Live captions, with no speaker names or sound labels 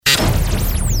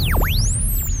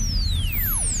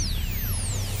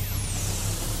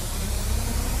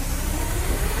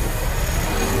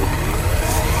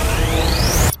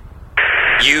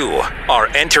are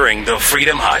entering the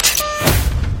Freedom Hut.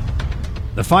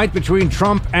 The fight between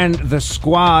Trump and the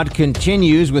squad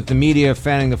continues with the media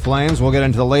fanning the flames. We'll get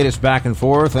into the latest back and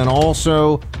forth. And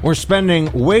also, we're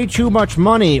spending way too much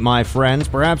money, my friends.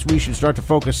 Perhaps we should start to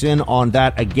focus in on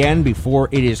that again before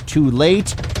it is too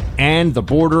late. And the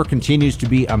border continues to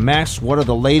be a mess. What are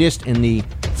the latest in the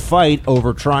fight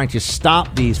over trying to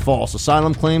stop these false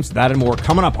asylum claims? That and more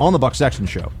coming up on the Buck Sexton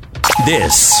Show.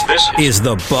 This is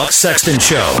the Buck Sexton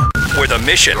Show, where the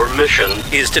mission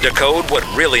is to decode what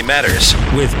really matters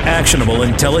with actionable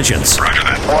intelligence. Roger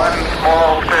that. One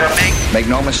small step. Make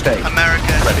no mistake. America.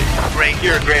 Ready. Great.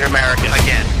 You're a great American.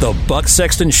 Again. The Buck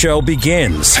Sexton Show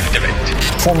begins. Activate.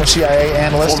 Former CIA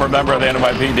analyst. Former member of the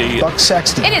NYPD. Buck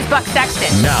Sexton. It is Buck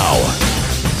Sexton. Now.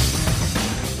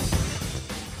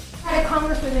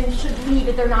 Congresswomen should leave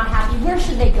if they're not happy. Where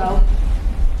should they go?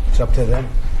 It's up to them.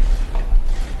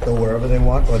 Go wherever they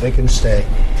want, or they can stay.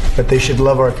 But they should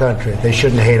love our country. They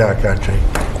shouldn't hate our country.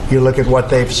 You look at what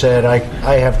they've said. I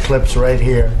have clips right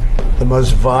here. The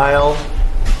most vile,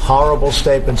 horrible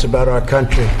statements about our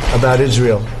country, about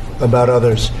Israel, about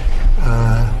others.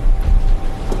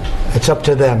 It's up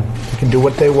to them. They can do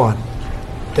what they want.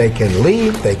 They can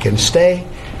leave, they can stay,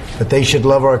 but they should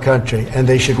love our country, and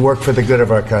they should work for the good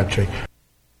of our country.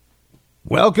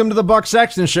 Welcome to the Buck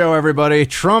Sexton Show, everybody.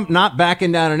 Trump not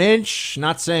backing down an inch,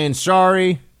 not saying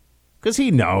sorry, because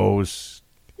he knows.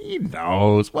 He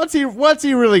knows. What's he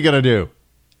really going to do?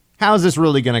 How's this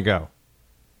really going to go?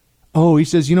 Oh, he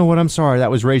says, you know what, I'm sorry,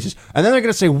 that was racist. And then they're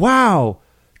going to say, wow,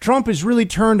 Trump has really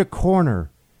turned a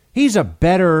corner. He's a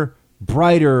better,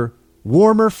 brighter,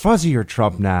 warmer, fuzzier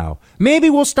Trump now. Maybe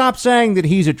we'll stop saying that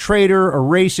he's a traitor, a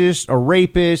racist, a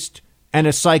rapist, and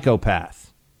a psychopath.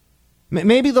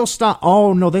 Maybe they'll stop.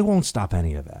 Oh, no, they won't stop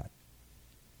any of that.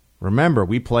 Remember,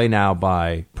 we play now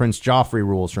by Prince Joffrey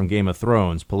rules from Game of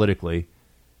Thrones politically.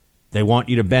 They want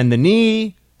you to bend the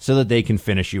knee so that they can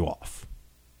finish you off.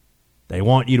 They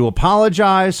want you to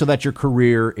apologize so that your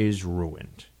career is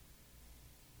ruined.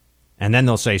 And then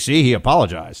they'll say, see, he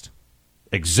apologized.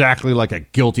 Exactly like a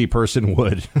guilty person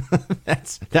would.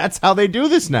 That's how they do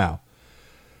this now.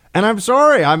 And I'm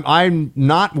sorry, I'm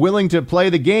not willing to play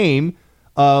the game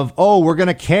of, oh, we're going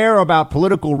to care about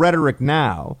political rhetoric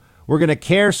now. We're going to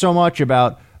care so much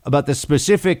about the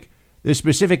specific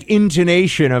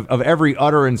intonation of every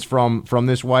utterance from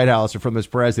this White House or from this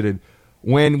president,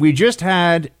 when we just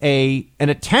had an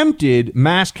attempted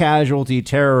mass casualty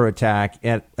terror attack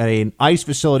at an ICE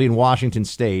facility in Washington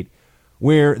State,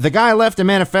 where the guy left a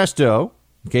manifesto,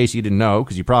 in case you didn't know,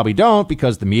 because you probably don't,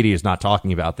 because the media is not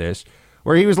talking about this,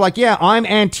 where he was like, yeah, I'm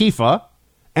Antifa,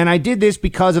 and I did this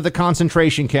because of the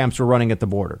concentration camps we're running at the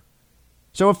border.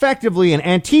 So effectively, an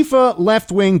Antifa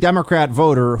left-wing Democrat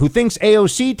voter who thinks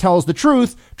AOC tells the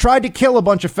truth tried to kill a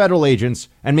bunch of federal agents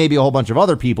and maybe a whole bunch of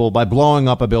other people by blowing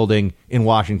up a building in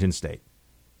Washington State.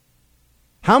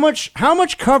 How much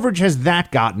coverage has that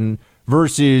gotten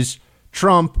versus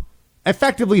Trump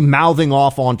effectively mouthing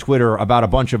off on Twitter about a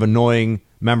bunch of annoying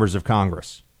members of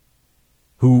Congress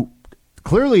who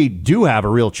clearly do have a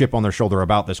real chip on their shoulder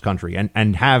about this country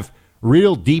and have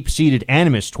real deep-seated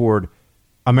animus toward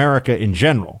America in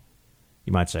general?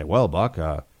 You might say, well, Buck,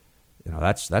 but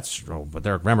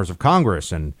they're members of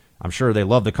Congress, and I'm sure they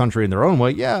love the country in their own way.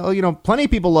 Yeah, well, plenty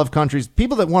of people love countries.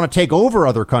 People that want to take over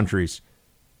other countries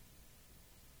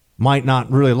might not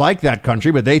really like that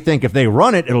country, but they think if they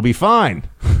run it, it'll be fine.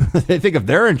 They think if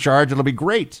they're in charge, it'll be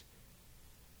great.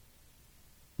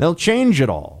 They'll change it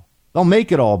all. They'll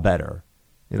make it all better.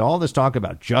 All this talk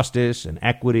about justice and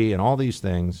equity and all these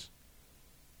things.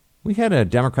 We had a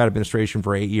Democrat administration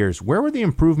for 8 years. Where were the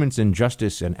improvements in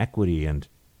justice and equity and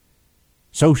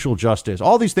social justice?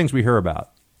 All these things we hear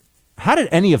about. How did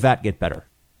any of that get better?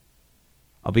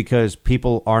 Because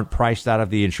people aren't priced out of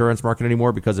the insurance market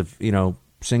anymore because of, not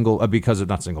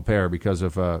single payer, because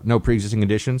of no pre-existing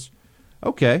conditions.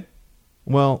 Okay.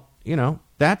 Well,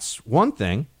 that's one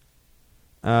thing.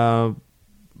 But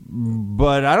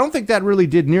I don't think that really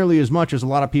did nearly as much as a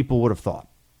lot of people would have thought.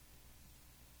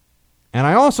 And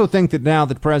I also think that now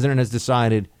that the president has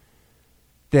decided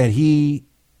that he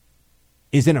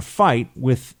is in a fight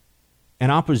with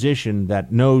an opposition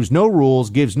that knows no rules,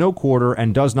 gives no quarter,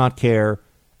 and does not care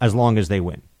as long as they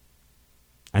win.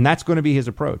 And that's going to be his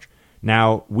approach.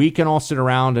 Now, we can all sit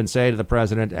around and say to the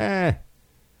president,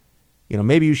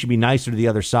 maybe you should be nicer to the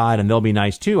other side and they'll be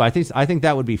nice too. I think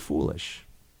that would be foolish.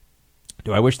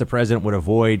 Do I wish the president would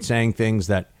avoid saying things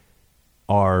that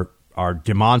are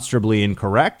demonstrably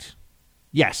incorrect?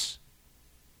 Yes.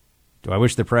 Do I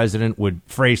wish the president would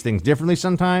phrase things differently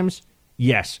sometimes?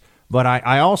 Yes. But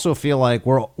I also feel like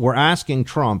we're asking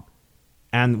Trump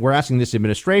And we're asking this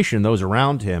administration, those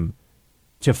around him,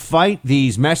 to fight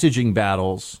these messaging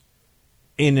battles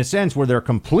in a sense where they're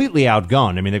completely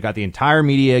outgunned. I mean, they've got the entire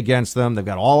media against them. They've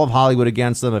got all of Hollywood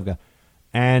against them.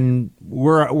 And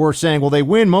we're saying, well, they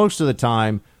win most of the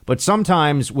time, but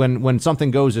sometimes when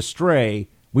something goes astray,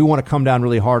 we want to come down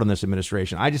really hard on this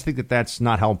administration. I just think that that's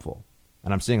not helpful.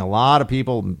 And I'm seeing a lot of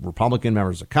people, Republican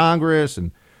members of Congress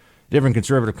and different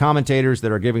conservative commentators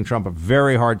that are giving Trump a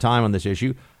very hard time on this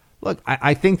issue. Look,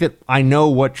 I think that I know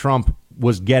what Trump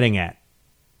was getting at.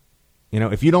 You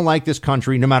know, if you don't like this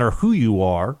country, no matter who you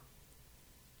are,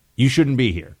 you shouldn't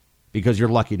be here because you're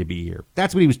lucky to be here.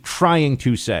 That's what he was trying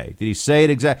to say. Did he say it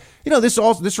exactly? You know,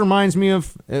 this reminds me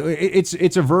of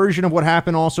it's a version of what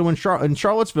happened also in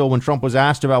Charlottesville when Trump was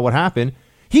asked about what happened.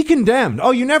 He condemned.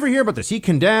 Oh, you never hear about this. He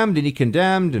condemned.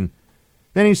 And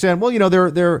then he said, well, you know,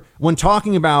 they're when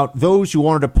talking about those who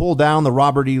wanted to pull down the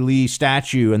Robert E. Lee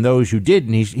statue and those who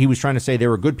didn't, he was trying to say there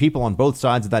were good people on both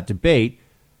sides of that debate,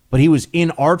 but he was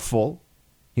inartful,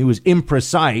 he was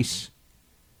imprecise,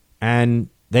 and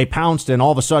they pounced, and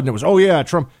all of a sudden it was, oh yeah,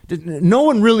 Trump. No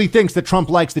one really thinks that Trump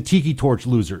likes the tiki torch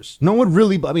losers. No one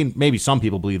really, I mean, maybe some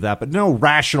people believe that, but no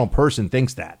rational person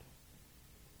thinks that.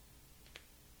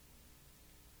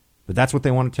 But that's what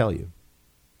they want to tell you.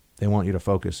 They want you to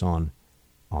focus on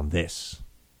this.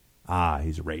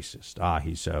 He's a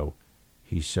racist.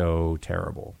 He's so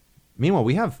terrible. Meanwhile,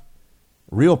 we have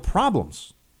real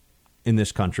problems in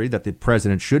this country that the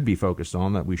president should be focused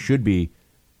on, that we should be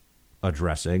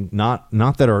addressing, not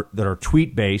that are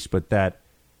tweet based, but that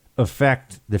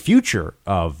affect the future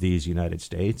of these United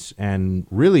States, and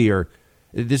really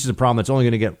this is a problem that's only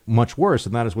going to get much worse,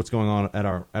 and that is what's going on at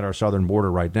our southern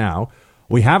border right now.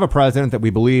 We have a president that we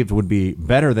believed would be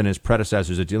better than his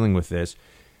predecessors at dealing with this.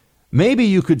 Maybe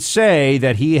you could say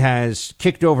that he has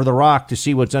kicked over the rock to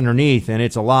see what's underneath, and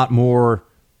it's a lot more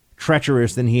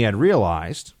treacherous than he had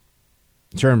realized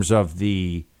in terms of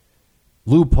the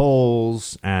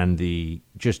loopholes and the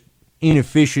just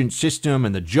inefficient system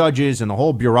and the judges and the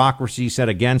whole bureaucracy set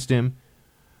against him.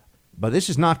 But this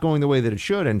is not going the way that it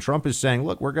should. And Trump is saying,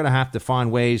 look, we're going to have to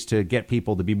find ways to get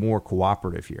people to be more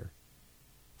cooperative here.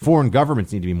 Foreign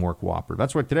governments need to be more cooperative.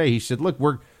 That's why today he said, look,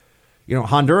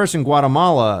 Honduras and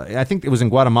Guatemala, I think it was in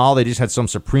Guatemala, they just had some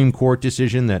Supreme Court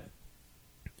decision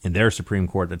in their Supreme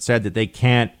Court that said that they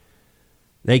can't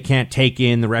take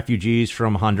in the refugees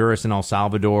from Honduras and El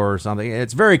Salvador or something.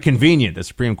 It's very convenient the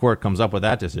Supreme Court comes up with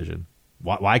that decision.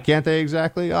 Why can't they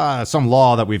exactly? Some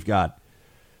law that we've got.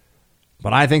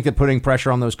 But I think that putting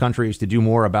pressure on those countries to do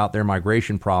more about their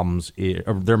migration problem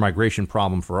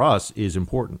for us is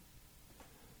important.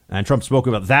 And Trump spoke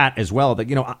about that as well,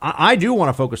 that, I do want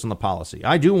to focus on the policy.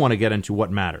 I do want to get into what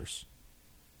matters.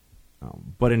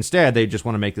 But instead, they just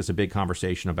want to make this a big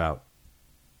conversation about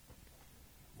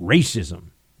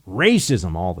racism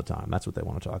all the time. That's what they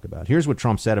want to talk about. Here's what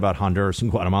Trump said about Honduras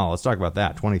and Guatemala. Let's talk about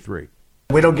that. 23.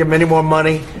 We don't give them any more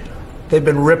money. They've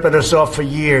been ripping us off for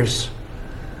years.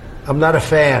 I'm not a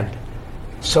fan.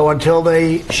 So until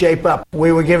they shape up,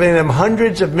 we were giving them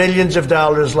hundreds of millions of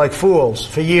dollars like fools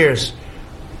for years.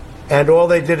 And all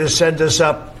they did is send us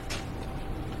up.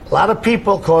 A lot of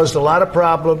people caused a lot of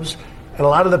problems. And a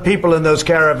lot of the people in those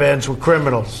caravans were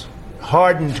criminals,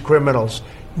 hardened criminals,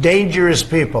 dangerous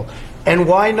people. And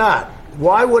why not?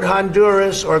 Why would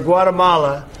Honduras or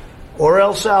Guatemala or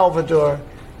El Salvador,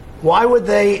 why would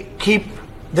they keep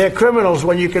their criminals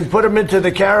when you can put them into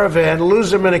the caravan,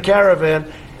 lose them in a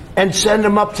caravan, and send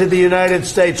them up to the United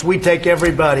States? We take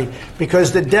everybody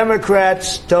because the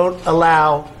Democrats don't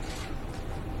allow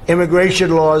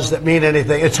immigration laws that mean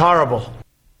anything. It's horrible.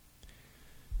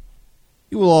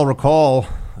 You will all recall,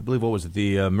 I believe, what was it,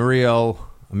 the Mariel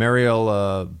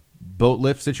boat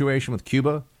lift situation with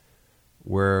Cuba,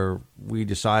 where we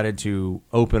decided to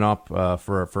open up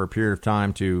for a period of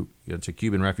time to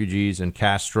Cuban refugees, and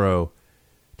Castro,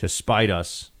 to spite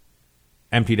us,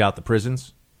 emptied out the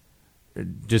prisons.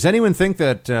 Does anyone think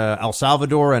that El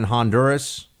Salvador and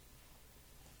Honduras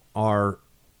are,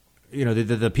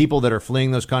 the people that are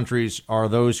fleeing those countries are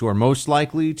those who are most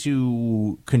likely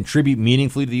to contribute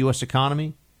meaningfully to the U.S.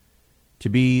 economy, to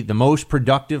be the most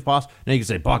productive possible? Now you can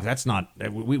say, Buck, that's not,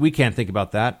 we can't think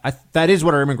about that. That is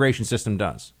what our immigration system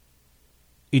does.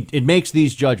 It makes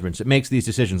these judgments. It makes these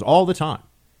decisions all the time.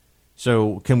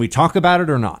 So can we talk about it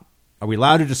or not? Are we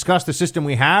allowed to discuss the system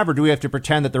we have, or do we have to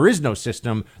pretend that there is no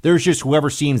system? There's just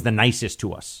whoever seems the nicest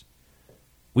to us.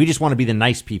 We just want to be the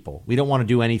nice people. We don't want to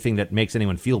do anything that makes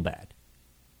anyone feel bad.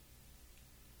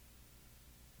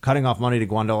 Cutting off money to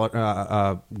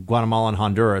Guatemala and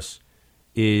Honduras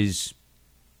is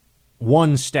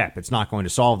one step. It's not going to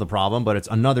solve the problem, but it's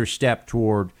another step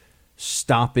toward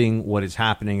stopping what is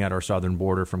happening at our southern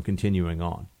border from continuing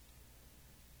on.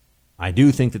 I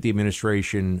do think that the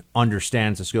administration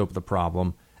understands the scope of the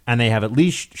problem, and they have at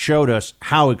least showed us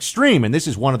how extreme, and this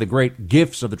is one of the great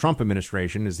gifts of the Trump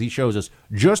administration, is he shows us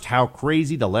just how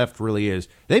crazy the left really is.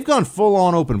 They've gone full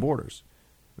on open borders.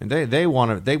 I mean, they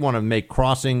want to make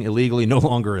crossing illegally no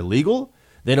longer illegal.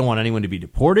 They don't want anyone to be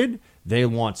deported. They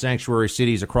want sanctuary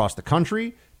cities across the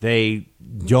country. They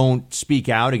don't speak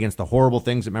out against the horrible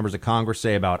things that members of Congress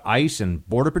say about ICE and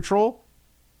Border Patrol.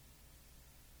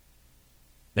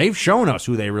 They've shown us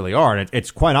who they really are, and it's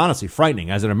quite honestly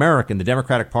frightening. As an American, the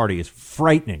Democratic Party is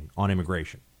frightening on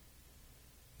immigration.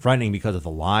 Frightening because of the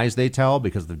lies they tell,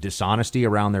 because of the dishonesty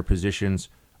around their positions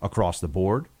across the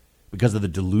board, because of the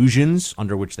delusions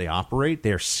under which they operate.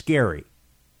 They're scary.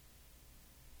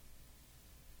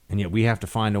 And yet we have to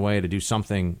find a way to do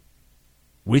something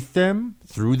with them,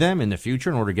 through them in the future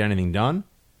in order to get anything done.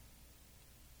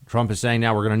 Trump is saying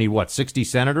now we're going to need, 60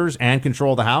 senators and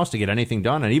control the House to get anything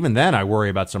done. And even then, I worry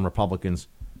about some Republicans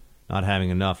not having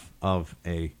enough of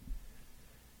a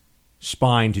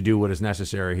spine to do what is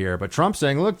necessary here. But Trump's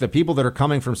saying, look, the people that are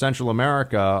coming from Central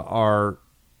America are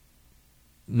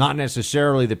not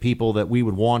necessarily the people that we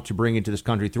would want to bring into this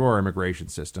country through our immigration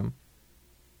system.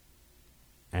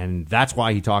 And that's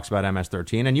why he talks about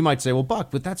MS-13. And you might say, well,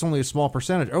 Buck, but that's only a small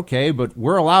percentage. Okay, but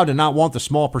we're allowed to not want the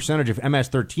small percentage of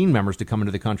MS-13 members to come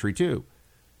into the country, too.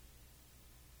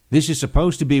 This is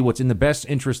supposed to be what's in the best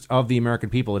interest of the American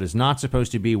people. It is not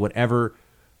supposed to be whatever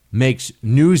makes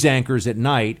news anchors at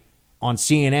night on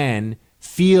CNN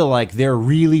feel like they're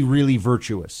really, really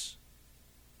virtuous.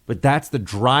 But that's the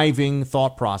driving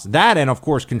thought process. That and, of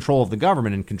course, control of the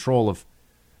government and control of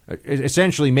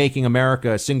essentially making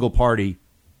America a single party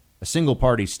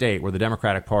state where the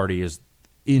Democratic Party is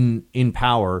in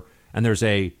power and there's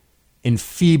a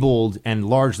enfeebled and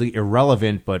largely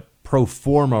irrelevant but pro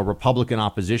forma Republican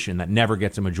opposition that never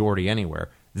gets a majority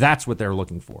anywhere. That's what they're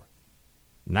looking for.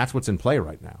 And that's what's in play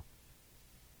right now.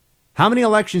 How many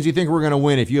elections do you think we're going to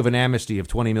win if you have an amnesty of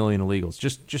 20 million illegals?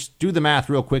 Just do the math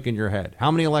real quick in your head.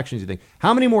 How many elections do you think?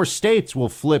 How many more states will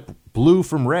flip blue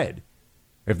from red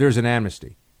if there's an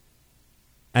amnesty?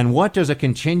 And what does a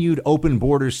continued open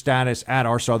border status at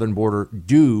our southern border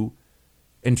do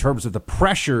in terms of the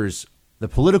pressures, the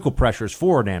political pressures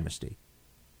for an amnesty?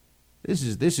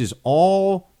 This is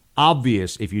all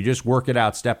obvious if you just work it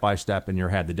out step by step in your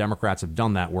head. The Democrats have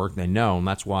done that work. They know, and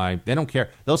that's why they don't care.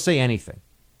 They'll say anything.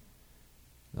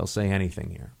 They'll say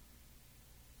anything here.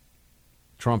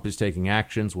 Trump is taking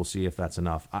actions. We'll see if that's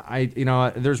enough.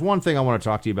 There's one thing I want to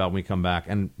talk to you about when we come back,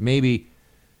 and maybe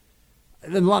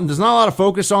there's not a lot of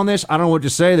focus on this. I don't know what to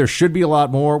say. There should be a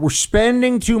lot more. We're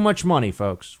spending too much money,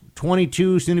 folks.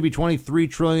 22, soon to be 23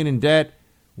 trillion in debt.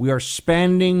 We are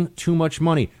spending too much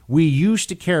money. We used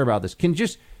to care about this. Can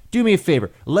just do me a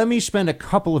favor. Let me spend a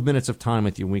couple of minutes of time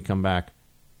with you when we come back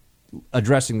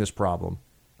addressing this problem.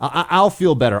 I'll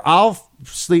feel better. I'll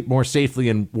sleep more safely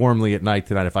and warmly at night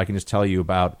tonight if I can just tell you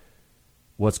about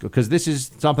what's good. Because this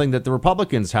is something that the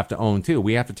Republicans have to own, too.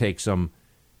 We have to take some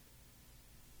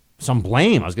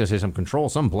blame. I was going to say some control,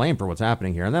 some blame for what's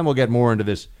happening here. And then we'll get more into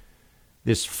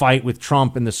this fight with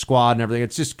Trump and the squad and everything.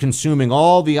 It's just consuming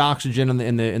all the oxygen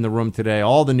in the room today,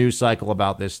 all the news cycle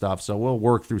about this stuff. So we'll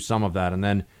work through some of that. And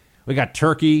then we got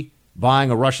Turkey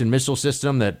buying a Russian missile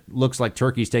system that looks like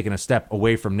Turkey's taking a step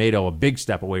away from NATO, a big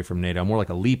step away from NATO, more like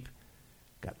a leap.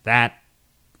 Got that.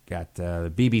 Got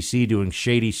the BBC doing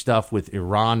shady stuff with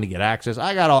Iran to get access.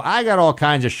 I got all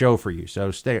kinds of show for you,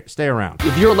 so stay around.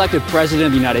 If you're elected president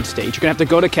of the United States, you're going to have to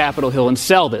go to Capitol Hill and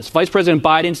sell this. Vice President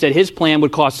Biden said his plan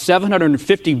would cost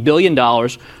 $750 billion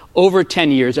over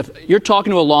 10 years. If you're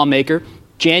talking to a lawmaker,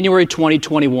 January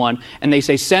 2021, and they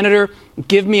say, Senator,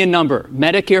 give me a number,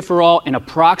 Medicare for all, an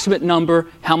approximate number,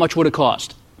 how much would it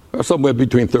cost? Somewhere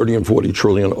between 30 and 40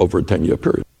 trillion over a 10-year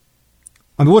period.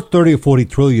 I mean, what's 30 or 40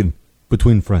 trillion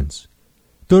between friends?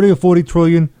 30 or 40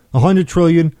 trillion, 100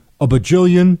 trillion, a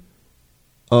bajillion,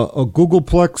 a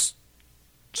Googleplex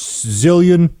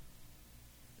zillion.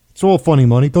 It's all funny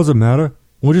money. Doesn't matter.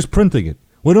 We're just printing it.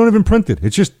 We don't even print it.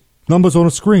 It's just numbers on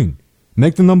a screen.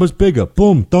 Make the numbers bigger.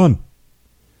 Boom, done.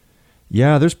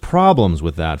 Yeah, there's problems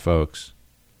with that, folks.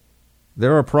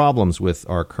 There are problems with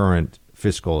our current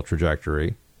fiscal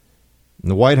trajectory.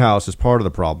 And the White House is part of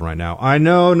the problem right now. I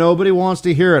know nobody wants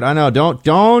to hear it. I know.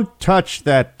 Don't touch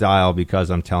that dial because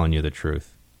I'm telling you the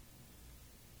truth.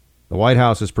 The White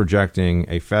House is projecting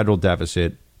a federal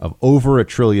deficit of over $1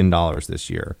 trillion this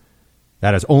year.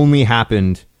 That has only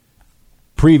happened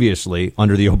previously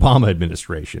under the Obama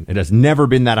administration. It has never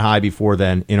been that high before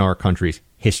then in our country's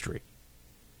history.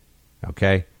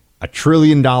 Okay? $1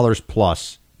 trillion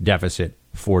plus deficit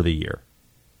for the year.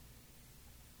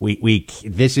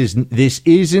 This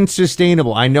isn't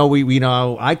sustainable. I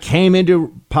know I came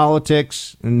into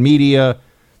politics and media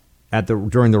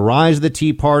during the rise of the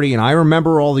Tea Party, and I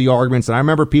remember all the arguments, and I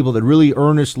remember people that really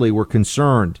earnestly were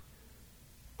concerned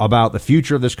about the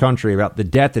future of this country, about the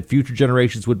debt that future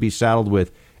generations would be saddled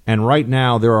with. And right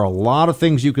now, there are a lot of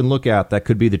things you can look at that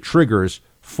could be the triggers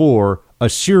for a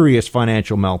serious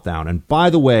financial meltdown. And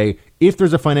by the way, if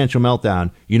there's a financial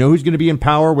meltdown, you know who's going to be in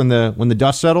power when the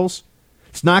dust settles?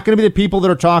 It's not going to be the people that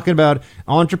are talking about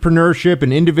entrepreneurship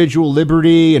and individual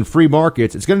liberty and free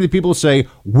markets. It's going to be people who say,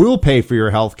 we'll pay for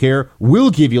your health care.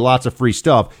 We'll give you lots of free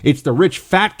stuff. It's the rich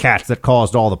fat cats that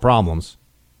caused all the problems.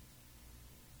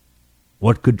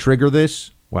 What could trigger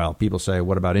this? Well, people say,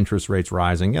 what about interest rates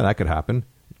rising? Yeah, that could happen.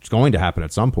 It's going to happen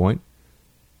at some point.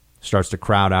 Starts to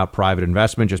crowd out private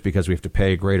investment just because we have to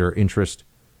pay greater interest,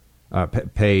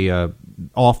 pay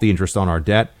off the interest on our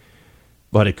debt.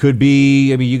 But it could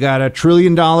be, you got $1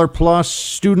 trillion plus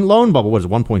student loan bubble. What is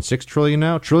it, 1.6 trillion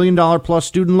now? $1 trillion plus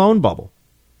student loan bubble.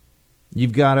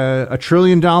 You've got a $1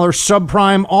 trillion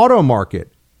subprime auto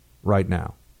market right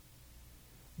now.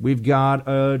 We've got,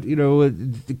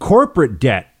 corporate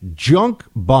debt, junk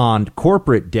bond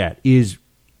corporate debt is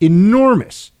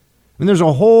enormous. I mean, there's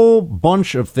a whole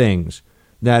bunch of things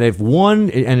that if one,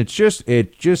 and it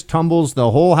just tumbles,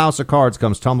 the whole house of cards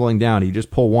comes tumbling down. You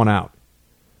just pull one out.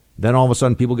 Then all of a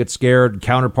sudden people get scared,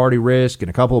 counterparty risk, and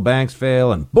a couple of banks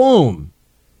fail, and boom!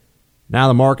 Now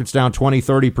the market's down 20,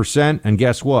 30%, and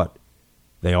guess what?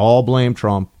 They all blame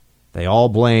Trump. They all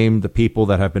blame the people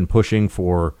that have been pushing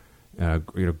for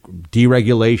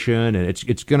deregulation, and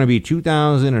it's going to be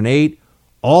 2008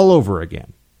 all over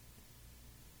again.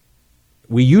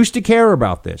 We used to care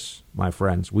about this, my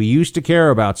friends. We used to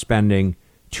care about spending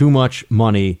too much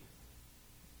money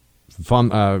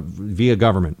via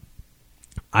government.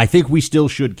 I think we still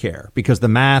should care because the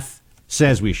math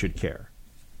says we should care.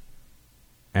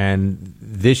 And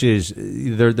this is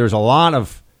there's a lot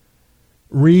of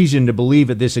reason to believe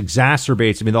that this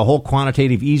exacerbates. The whole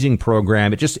quantitative easing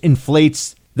program, it just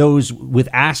inflates those with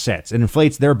assets. It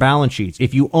inflates their balance sheets.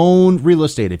 If you own real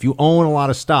estate, if you own a lot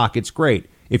of stock, it's great.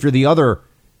 If you're the other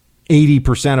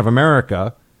 80% of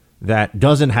America that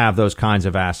doesn't have those kinds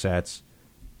of assets,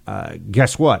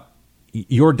 guess what?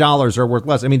 Your dollars are worth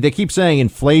less. They keep saying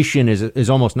inflation is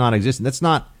almost non-existent.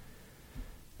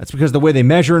 That's because the way they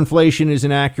measure inflation is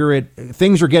inaccurate.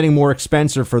 Things are getting more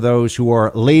expensive for those who are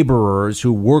laborers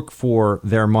who work for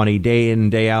their money day in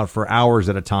and day out for hours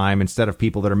at a time instead of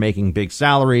people that are making big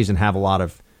salaries and have a lot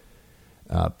of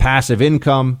passive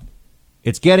income.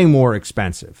 It's getting more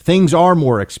expensive. Things are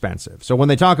more expensive. So when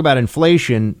they talk about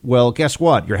inflation, well, guess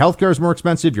what? Your healthcare is more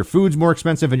expensive, your food's more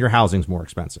expensive, and your housing's more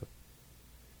expensive.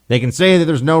 They can say that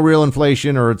there's no real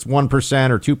inflation or it's 1%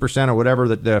 or 2% or whatever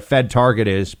that the Fed target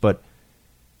is, but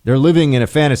they're living in a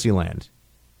fantasy land.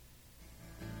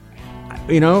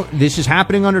 This is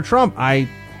happening under Trump.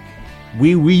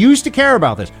 We used to care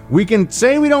about this. We can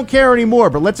say we don't care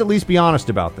anymore, but let's at least be honest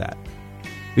about that.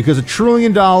 Because $1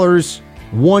 trillion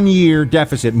 1 year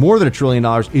deficit, more than $1 trillion,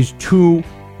 is too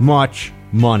much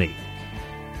money.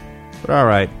 But all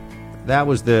right. That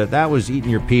was eating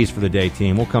your peas for the day,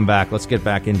 team. We'll come back. Let's get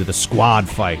back into the squad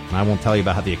fight. And I won't tell you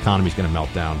about how the economy's going to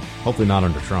melt down. Hopefully not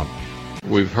under Trump.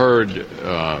 We've heard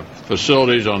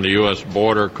facilities on the U.S.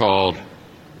 border called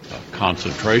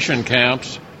concentration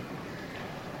camps.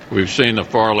 We've seen the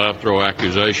far left throw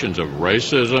accusations of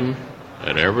racism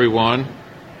at everyone,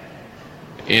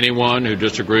 anyone who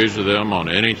disagrees with them on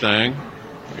anything,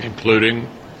 including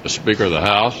the Speaker of the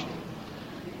House.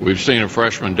 We've seen a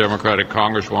freshman Democratic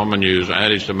congresswoman use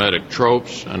anti-Semitic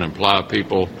tropes and imply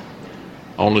people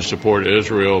only support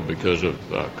Israel because of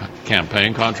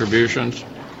campaign contributions.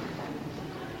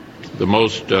 The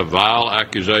most vile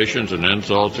accusations and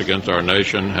insults against our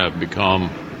nation have become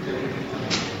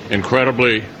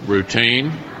incredibly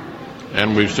routine,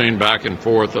 and we've seen back and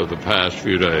forth of the past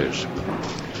few days.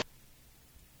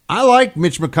 I like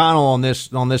Mitch McConnell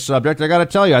on this subject. I got to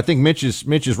tell you, I think Mitch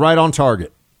is right on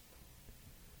target.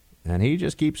 And he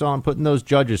just keeps on putting those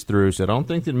judges through. So I don't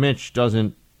think that Mitch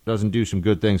doesn't do some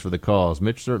good things for the cause.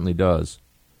 Mitch certainly does.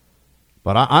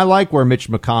 But I like where Mitch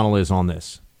McConnell is on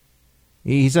this.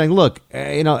 He's saying, look,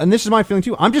 and this is my feeling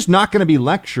too. I'm just not going to be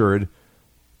lectured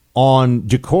on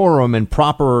decorum and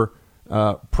proper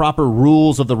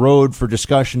rules of the road for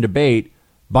discussion debate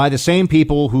by the same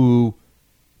people who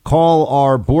call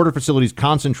our border facilities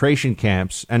concentration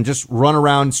camps and just run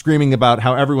around screaming about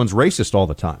how everyone's racist all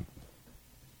the time.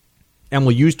 And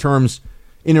will use terms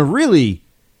in a really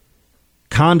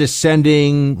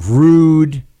condescending,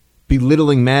 rude,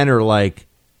 belittling manner like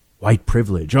white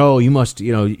privilege. Oh, you must,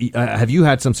 have you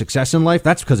had some success in life?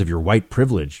 That's because of your white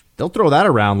privilege. They'll throw that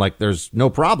around like there's no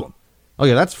problem. Oh,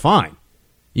 yeah, that's fine.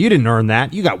 You didn't earn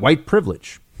that. You got white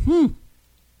privilege.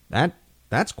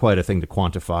 That's quite a thing to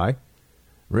quantify.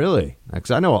 Really?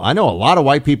 Because I know a lot of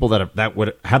white people that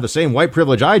would have the same white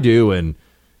privilege I do, and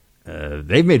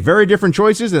they've made very different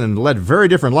choices and led very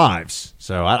different lives.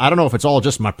 So I don't know if it's all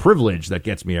just my privilege that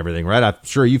gets me everything, right? I'm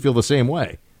sure you feel the same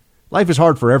way. Life is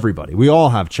hard for everybody. We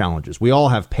all have challenges. We all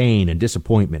have pain and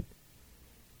disappointment.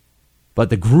 But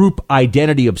the group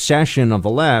identity obsession of the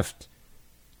left,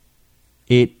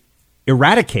 it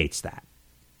eradicates that.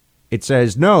 It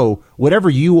says, no, whatever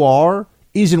you are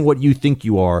isn't what you think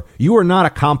you are. You are not a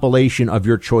compilation of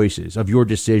your choices, of your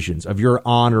decisions, of your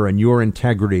honor and your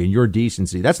integrity and your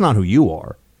decency. That's not who you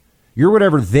are. You're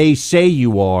whatever they say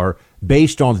you are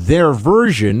based on their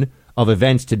version of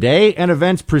events today and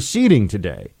events preceding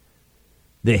today.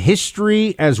 The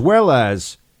history as well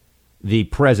as the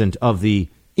present of the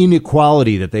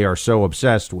inequality that they are so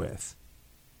obsessed with.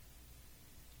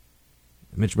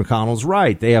 Mitch McConnell's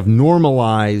right. They have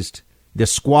normalized, the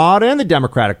Squad and the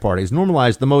Democratic Party has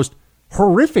normalized the most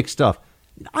horrific stuff.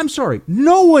 I'm sorry,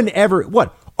 no one ever,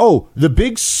 what? Oh, the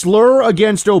big slur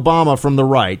against Obama from the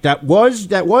right that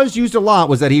was used a lot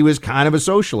was that he was kind of a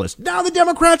socialist. Now the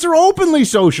Democrats are openly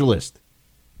socialist.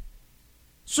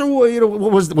 So,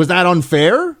 was that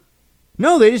unfair?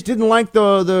 No, they just didn't like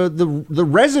the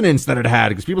resonance that it had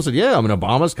because people said, yeah,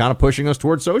 Obama's kind of pushing us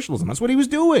towards socialism. That's what he was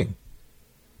doing.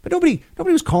 But nobody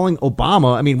was calling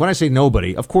Obama. I mean, when I say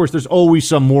nobody, of course, there's always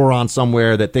some moron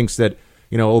somewhere that thinks that,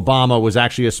 Obama was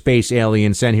actually a space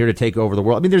alien sent here to take over the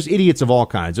world. I mean, there's idiots of all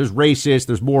kinds. There's racists,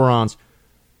 there's morons.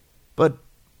 But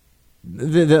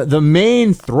the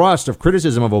main thrust of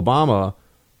criticism of Obama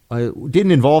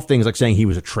didn't involve things like saying he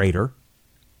was a traitor.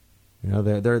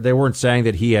 They weren't saying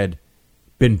that he had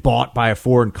been bought by a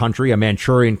foreign country, a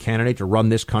Manchurian candidate to run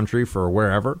this country for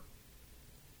wherever.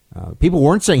 People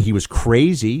weren't saying he was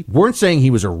crazy, weren't saying he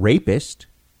was a rapist.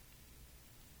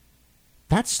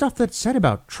 That's stuff that's said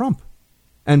about Trump.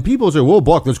 And people say, well,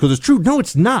 Buck, that's because it's true. No,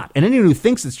 it's not. And anyone who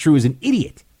thinks it's true is an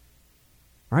idiot.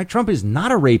 All right, Trump is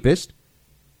not a rapist.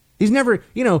 He's never,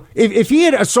 if he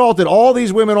had assaulted all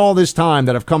these women all this time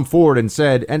that have come forward and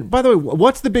said, and by the way,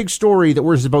 what's the big story that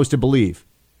we're supposed to believe?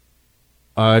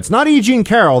 It's not E. Jean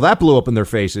Carroll. That blew up in their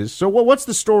faces. So what's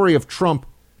the story of Trump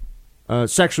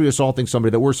sexually assaulting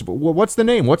somebody that what's the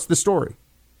name? What's the story?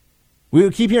 We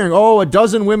keep hearing, a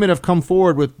dozen women have come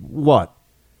forward with what?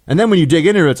 And then when you dig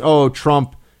into it, it's,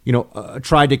 Trump,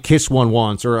 tried to kiss one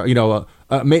once or,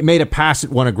 made a pass at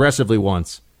one aggressively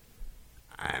once.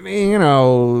 I mean,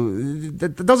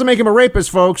 that doesn't make him a rapist,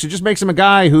 folks. It just makes him a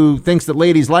guy who thinks that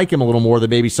ladies like him a little more than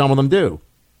maybe some of them do.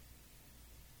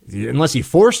 Unless he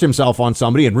forced himself on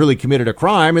somebody and really committed a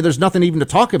crime, and there's nothing even to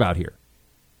talk about here.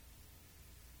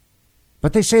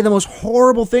 But they say the most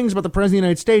horrible things about the President of the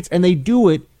United States, and they do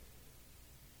it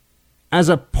as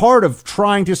a part of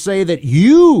trying to say that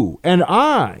you and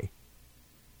I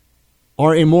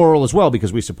are immoral as well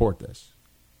because we support this.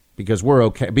 Because we're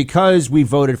okay. Because we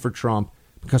voted for Trump.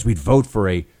 Because we'd vote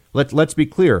for let's be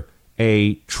clear,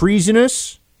 a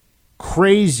treasonous,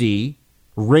 crazy,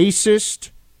 racist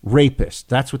rapist.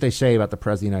 That's what they say about the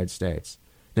President of the United States.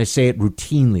 They say it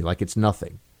routinely like it's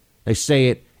nothing. They say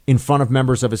it in front of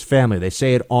members of his family. They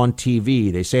say it on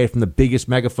TV. They say it from the biggest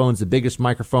megaphones, the biggest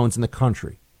microphones in the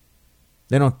country.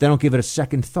 They don't give it a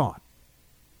second thought.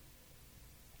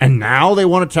 And now they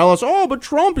want to tell us, but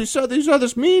Trump, he said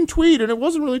this mean tweet and it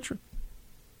wasn't really true.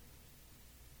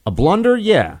 A blunder,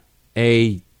 yeah.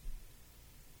 A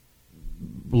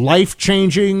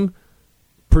life-changing,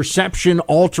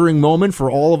 perception-altering moment for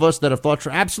all of us that have thought,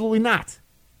 absolutely not.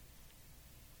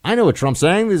 I know what Trump's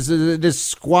saying. This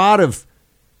squad of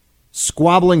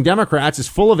squabbling Democrats is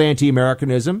full of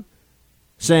anti-Americanism,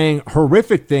 saying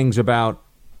horrific things about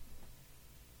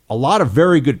a lot of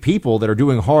very good people that are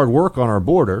doing hard work on our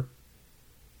border.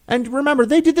 And remember,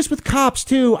 they did this with cops,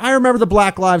 too. I remember the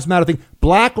Black Lives Matter thing.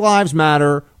 Black Lives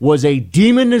Matter was a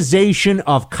demonization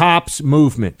of cops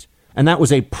movement. And that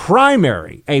was a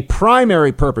primary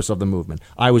purpose of the movement.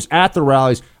 I was at the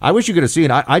rallies. I wish you could have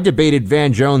seen it. I debated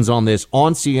Van Jones on this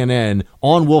on CNN,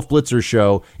 on Wolf Blitzer's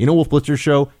show. Wolf Blitzer's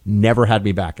show never had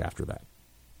me back after that.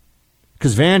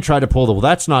 Because Van tried to pull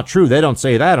that's not true. They don't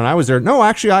say that. And I was there. No,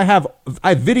 actually, I have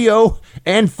video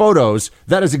and photos.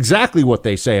 That is exactly what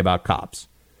they say about cops.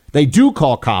 They do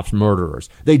call cops murderers.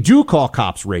 They do call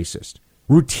cops racist.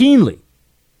 Routinely.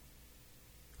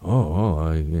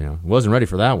 Wasn't ready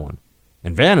for that one.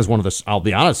 And Van is I'll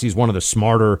be honest, he's one of the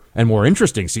smarter and more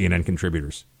interesting CNN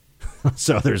contributors.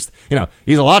 So there's,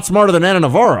 he's a lot smarter than Ana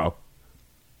Navarro.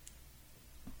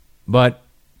 But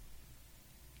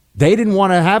they didn't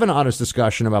want to have an honest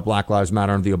discussion about Black Lives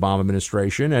Matter under the Obama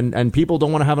administration, and people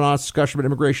don't want to have an honest discussion about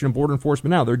immigration and border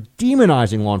enforcement now. They're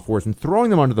demonizing law enforcement, throwing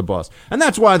them under the bus. And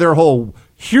that's why their whole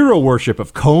hero worship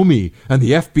of Comey and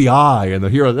the FBI and the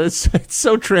hero, it's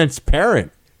so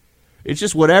transparent. It's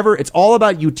just whatever. It's all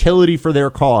about utility for their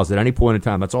cause at any point in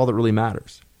time. That's all that really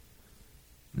matters.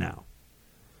 Now,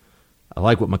 I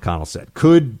like what McConnell said.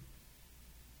 Could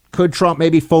Trump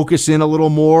maybe focus in a little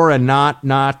more and not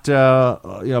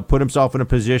put himself in a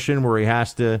position where he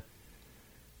has to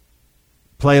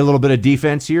play a little bit of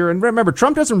defense here? And remember,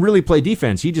 Trump doesn't really play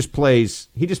defense. He just plays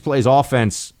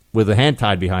offense with a hand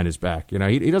tied behind his back.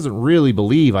 He doesn't really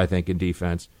believe, I think, in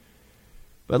defense.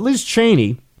 But Liz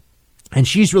Cheney, and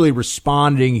she's really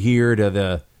responding here to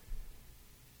the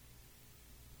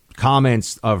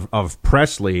comments of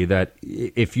Presley that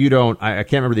if you don't, I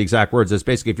can't remember the exact words. It's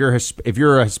basically if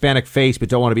you're a Hispanic face but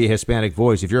don't want to be a Hispanic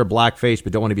voice, if you're a black face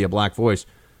but don't want to be a black voice,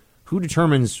 who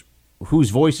determines whose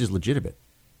voice is legitimate?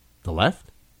 The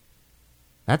left?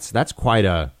 That's quite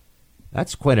an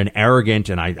arrogant,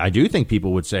 and I do think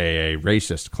people would say a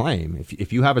racist claim.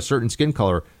 If you have a certain skin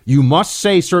color, you must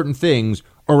say certain things,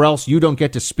 or else you don't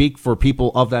get to speak for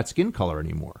people of that skin color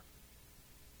anymore.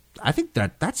 I think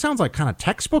that sounds like kind of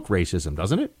textbook racism,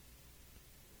 doesn't it?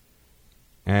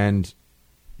 And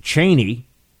Cheney,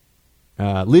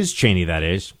 Liz Cheney, that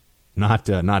is, not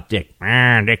Dick.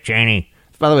 Dick Cheney.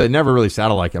 By the way, it never really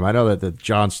sounded like him. I know that the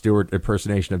Jon Stewart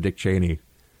impersonation of Dick Cheney.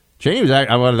 Cheney was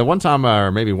the one time,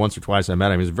 or maybe once or twice I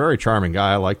met him. He was a very charming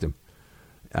guy. I liked him.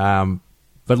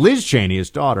 But Liz Cheney, his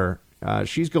daughter,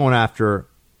 she's going after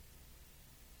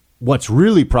what's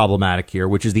really problematic here,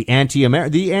 which is the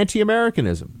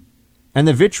anti-Americanism and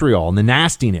the vitriol and the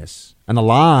nastiness and the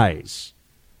lies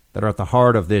that are at the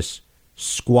heart of this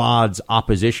squad's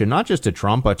opposition, not just to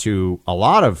Trump, but to a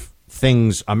lot of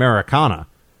things Americana.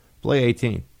 Play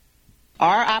 18.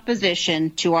 Our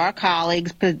opposition to our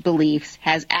colleagues' beliefs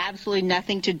has absolutely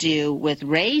nothing to do with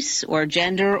race or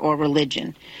gender or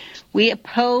religion. We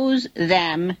oppose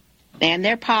them and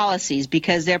their policies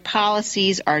because their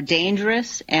policies are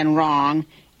dangerous and wrong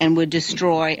and would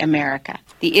destroy America.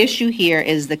 The issue here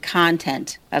is the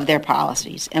content of their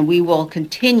policies, and we will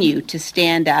continue to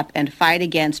stand up and fight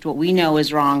against what we know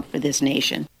is wrong for this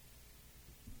nation.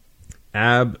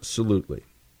 Absolutely.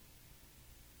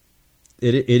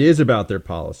 It is about their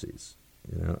policies.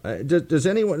 Does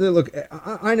anyone look?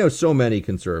 I know so many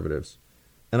conservatives,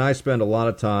 and I spend a lot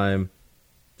of time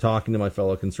talking to my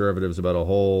fellow conservatives about a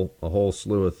whole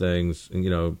slew of things,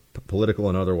 political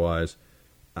and otherwise.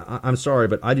 I'm sorry,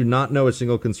 but I do not know a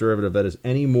single conservative that is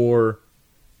any more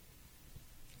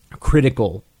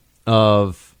critical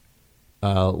of,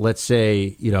 let's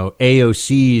say,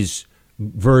 AOC's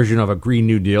version of a Green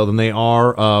New Deal than they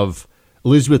are of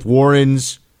Elizabeth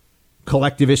Warren's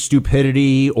collectivist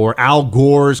stupidity or Al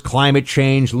Gore's climate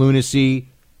change lunacy.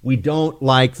 We don't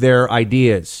like their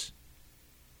ideas.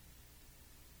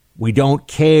 We don't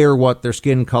care what their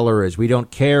skin color is. We don't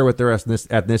care what their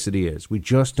ethnicity is. We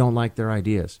just don't like their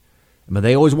ideas. But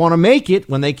they always want to make it,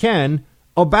 when they can,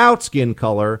 about skin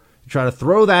color, try to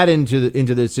throw that into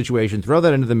the situation, throw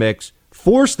that into the mix,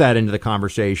 force that into the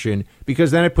conversation,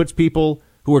 because then it puts people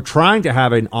who are trying to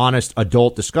have an honest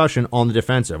adult discussion on the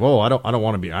defensive. I don't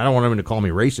want them to call me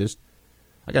racist.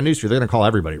 I got news for you. They're going to call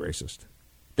everybody racist.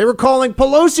 They were calling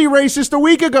Pelosi racist a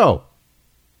week ago.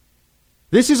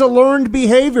 This is a learned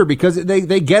behavior because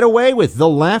they get away with, the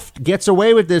left gets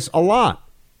away with this a lot.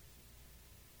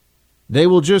 They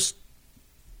will just,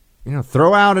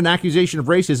 throw out an accusation of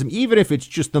racism, even if it's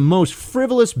just the most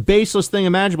frivolous, baseless thing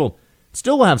imaginable. It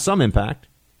still will have some impact.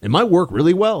 It might work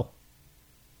really well.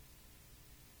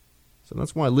 So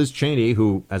that's why Liz Cheney,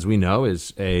 who, as we know,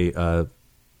 is a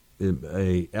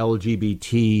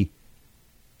LGBT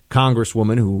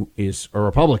congresswoman who is a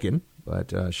Republican,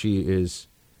 but she is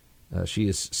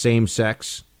same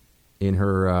sex in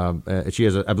her. She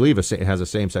has, I believe, has a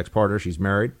same sex partner. She's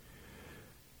married.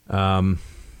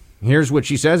 Here's what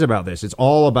she says about this. It's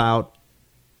all about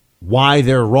why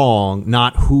they're wrong,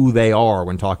 not who they are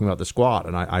when talking about the squad.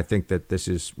 And I think that this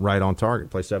is right on target.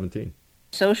 Play 17.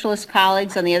 Socialist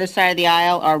colleagues on the other side of the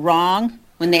aisle are wrong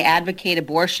when they advocate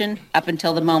abortion up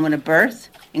until the moment of birth,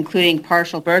 including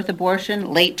partial birth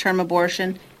abortion, late-term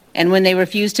abortion, and when they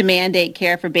refuse to mandate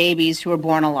care for babies who are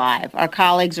born alive. Our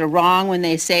colleagues are wrong when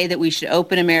they say that we should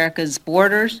open America's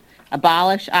borders,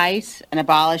 abolish ICE, and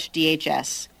abolish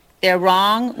DHS. They're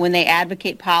wrong when they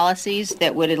advocate policies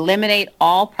that would eliminate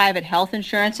all private health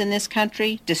insurance in this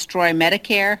country, destroy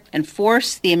Medicare, and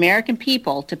force the American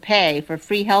people to pay for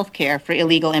free health care for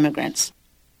illegal immigrants.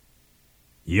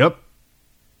 Yep.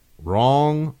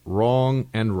 Wrong,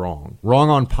 and wrong. Wrong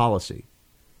on policy.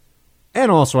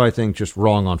 And also, I think, just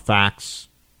wrong on facts,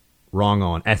 wrong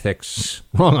on ethics,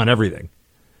 wrong on everything.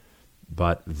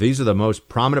 But these are the most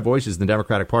prominent voices in the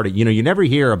Democratic Party. You know, you never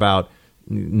hear about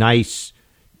nice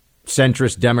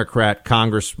centrist Democrat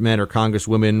congressmen or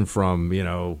congresswomen from, you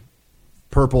know,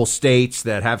 purple states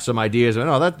that have some ideas.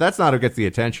 No, that's not who gets the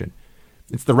attention.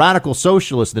 It's the radical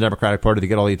socialists in the Democratic Party that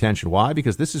get all the attention. Why?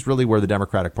 Because this is really where the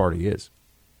Democratic Party is.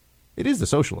 It is the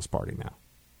Socialist Party now.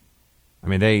 I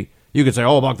mean, you could say,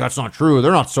 oh, Buck, that's not true.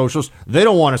 They're not socialists. They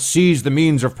don't want to seize the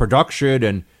means of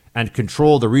production and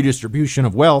control the redistribution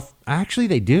of wealth. Actually,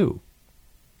 they do.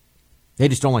 They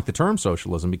just don't like the term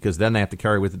socialism because then they have to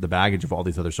carry with it the baggage of all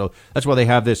these other. So that's why they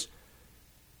have this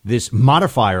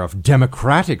modifier of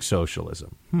democratic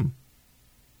socialism.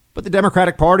 But the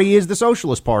Democratic Party is the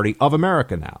Socialist Party of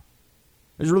America now.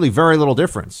 There's really very little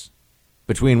difference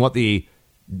between what the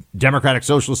Democratic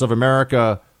Socialists of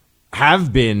America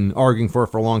have been arguing for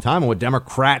a long time and what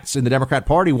Democrats in the Democrat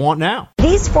Party want now.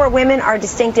 These 4 women are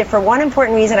distinctive for one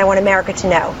important reason I want America to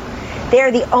know. They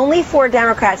are the only 4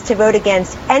 Democrats to vote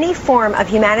against any form of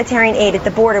humanitarian aid at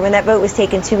the border when that vote was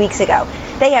taken 2 weeks ago.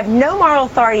 They have no moral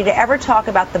authority to ever talk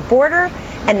about the border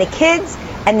and the kids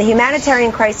and the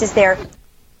humanitarian crisis there.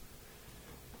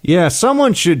 Yeah,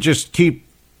 someone should just keep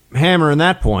hammering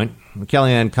that point.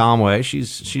 Kellyanne Conway,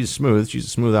 she's smooth. She's a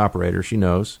smooth operator. She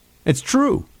knows. It's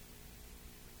true.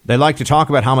 They like to talk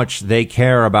about how much they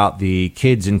care about the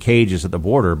kids in cages at the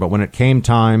border, but when it came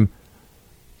time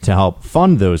to help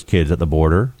fund those kids at the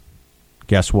border,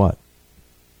 guess what?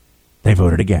 They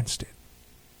voted against it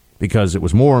because it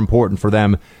was more important for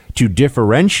them to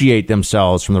differentiate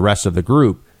themselves from the rest of the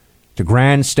group, to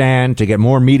grandstand, to get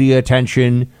more media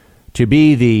attention, to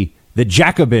be the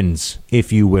Jacobins,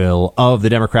 if you will, of the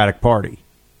Democratic Party,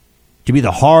 to be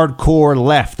the hardcore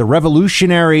left, the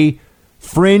revolutionary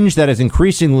fringe that is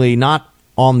increasingly not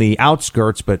on the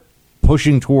outskirts, but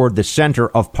pushing toward the center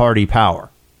of party power.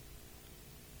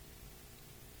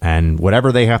 And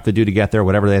whatever they have to do to get there,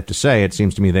 whatever they have to say, it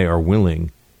seems to me they are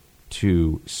willing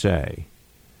to say.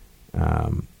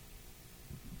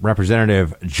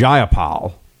 Representative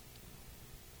Jayapal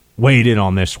weighed in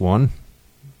on this one,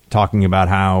 talking about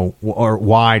how or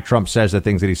why Trump says the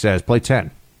things that he says. Play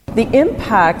 10. The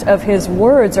impact of his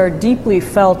words are deeply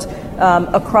felt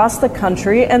across the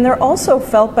country, and they're also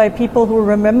felt by people who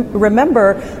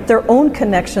remember their own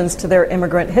connections to their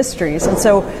immigrant histories. And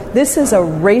so this is a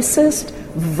racist,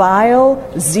 vile,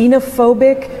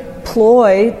 xenophobic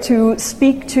ploy to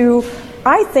speak to,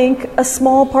 I think, a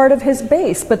small part of his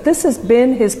base. But this has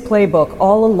been his playbook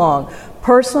all along.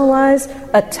 Personalize,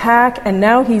 attack, and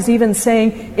now he's even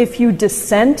saying if you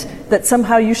dissent, that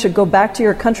somehow you should go back to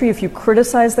your country if you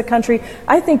criticize the country.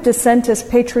 I think dissent is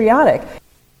patriotic.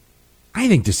 I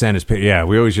think dissent is, yeah,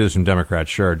 we always hear this from Democrats,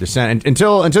 sure. Dissent,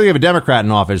 until you have a Democrat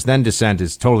in office, then dissent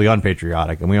is totally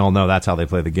unpatriotic, and we all know that's how they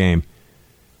play the game.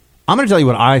 I'm going to tell you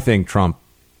what I think Trump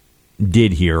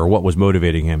did here, or what was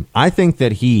motivating him. I think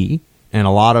that he, and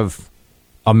a lot of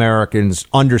Americans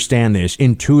understand this,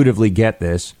 intuitively get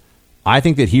this. I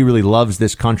think that he really loves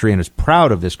this country and is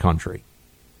proud of this country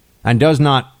and does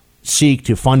not seek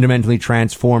to fundamentally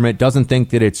transform it, doesn't think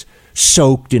that it's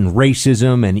soaked in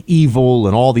racism and evil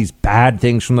and all these bad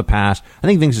things from the past. I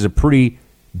think thinks it's a pretty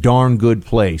darn good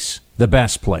place, the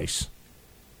best place.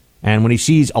 And when he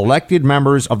sees elected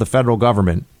members of the federal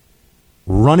government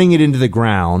running it into the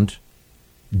ground,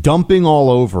 dumping all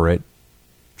over it,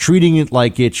 treating it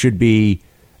like it should be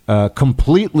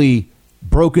completely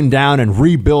broken down and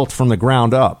rebuilt from the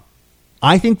ground up,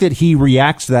 I think that he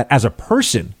reacts to that as a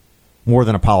person more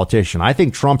than a politician. I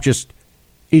think Trump just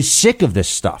is sick of this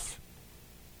stuff.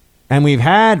 And we've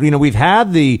had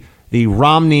the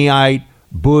Romneyite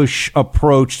Bush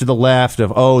approach to the left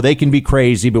of, oh, they can be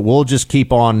crazy, but we'll just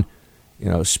keep on,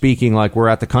 speaking like we're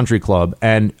at the country club.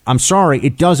 And I'm sorry,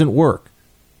 it doesn't work.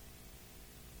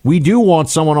 We do want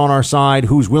someone on our side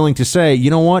who's willing to say,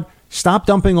 you know what? Stop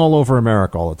dumping all over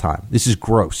America all the time. This is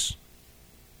gross.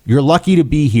 You're lucky to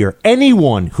be here.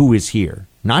 Anyone who is here,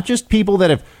 not just people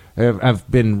that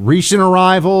have been recent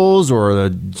arrivals or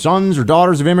the sons or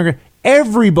daughters of immigrants,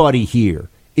 everybody here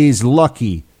is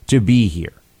lucky to be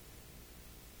here.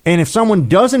 And if someone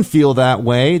doesn't feel that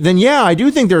way, then yeah, I do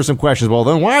think there are some questions. Well,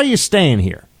 then why are you staying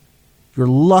here? You're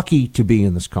lucky to be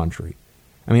in this country.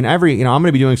 I mean, I'm going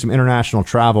to be doing some international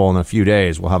travel in a few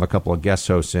days. We'll have a couple of guest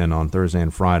hosts in on Thursday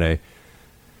and Friday.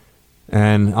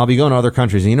 And I'll be going to other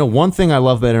countries. And one thing I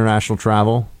love about international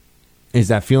travel is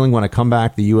that feeling when I come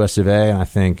back to the U.S. of A. and I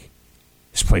think,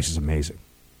 this place is amazing.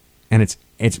 And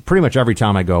it's pretty much every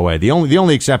time I go away. The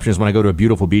only exception is when I go to a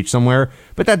beautiful beach somewhere,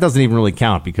 but that doesn't even really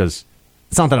count because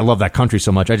it's not that I love that country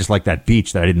so much. I just like that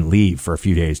beach that I didn't leave for a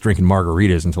few days, drinking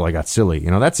margaritas until I got silly.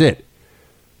 That's it.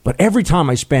 But every time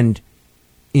I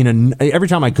every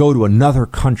time I go to another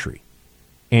country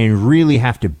and really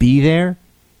have to be there,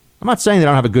 I'm not saying that I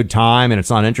don't have a good time and it's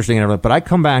not interesting and everything, but I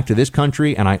come back to this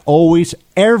country and I always,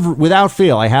 without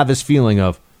fail, I have this feeling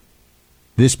of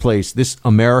this place, this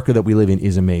America that we live in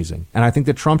is amazing. And I think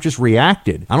that Trump just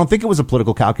reacted. I don't think it was a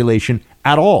political calculation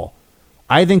at all.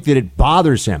 I think that it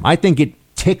bothers him. I think it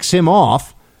ticks him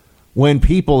off when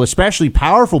people, especially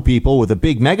powerful people with a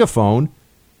big megaphone,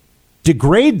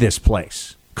 degrade this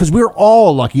place. Because we're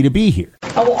all lucky to be here.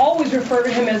 I will always refer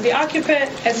to him as the occupant,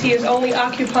 as he is only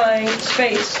occupying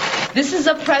space. This is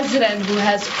a president who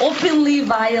has openly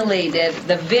violated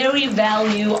the very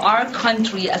value our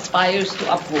country aspires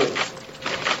to uphold.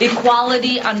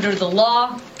 Equality under the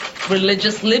law,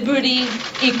 religious liberty,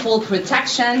 equal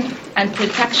protection, and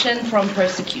protection from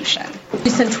persecution.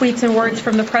 Recent tweets and words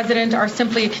from the president are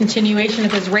simply a continuation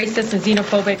of his racist and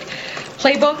xenophobic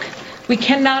playbook. We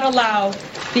cannot allow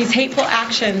these hateful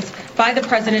actions by the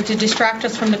president to distract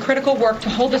us from the critical work to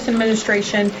hold this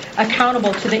administration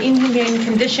accountable to the inhumane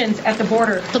conditions at the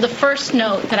border. So the first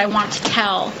note that I want to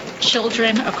tell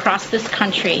children across this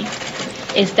country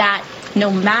is that no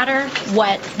matter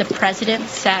what the president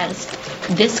says,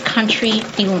 this country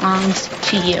belongs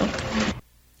to you.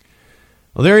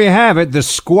 Well, there you have it. The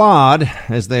Squad,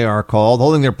 as they are called,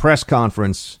 holding their press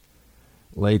conference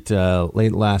late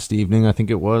last evening, I think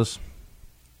it was,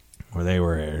 where they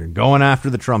were going after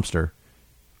the Trumpster.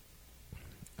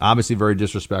 Obviously very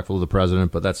disrespectful to the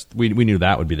president, but we knew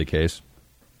that would be the case.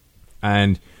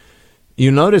 And you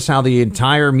notice how the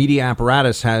entire media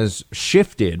apparatus has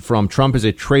shifted from Trump is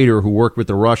a traitor who worked with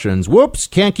the Russians. Whoops,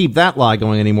 can't keep that lie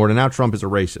going anymore, to now Trump is a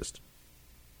racist.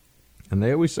 And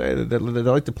they always say that they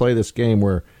like to play this game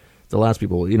where they'll ask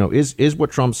people, is what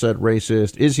Trump said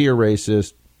racist? Is he a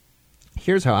racist?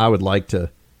 Here's how I would like to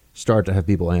start to have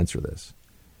people answer this.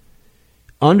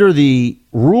 Under the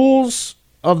rules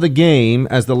of the game,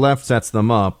 as the left sets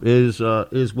them up, is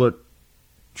what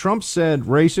Trump said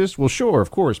racist? Well, sure,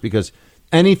 of course, because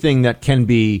anything that can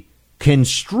be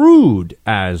construed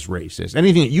as racist,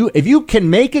 anything that if you can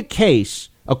make a case,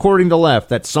 according to left,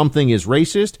 that something is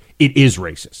racist, it is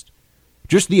racist.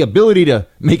 Just the ability to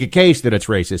make a case that it's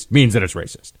racist means that it's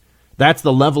racist. That's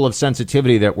the level of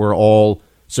sensitivity that we're all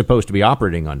supposed to be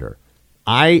operating under.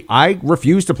 I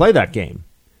refuse to play that game.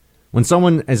 When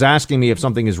someone is asking me if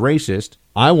something is racist,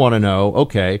 I want to know,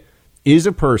 okay, is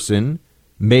a person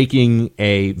making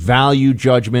a value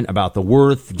judgment about the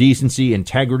worth, decency,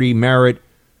 integrity, merit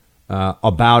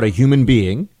about a human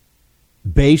being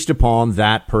based upon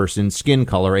that person's skin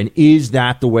color? And is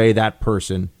that the way that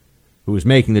person who is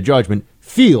making the judgment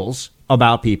feels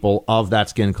about people of that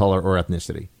skin color or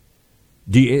ethnicity?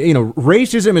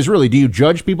 Racism is really, do you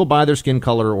judge people by their skin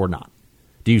color or not?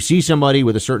 Do you see somebody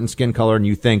with a certain skin color and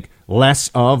you think less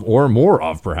of or more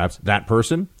of perhaps that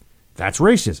person? That's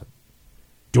racism.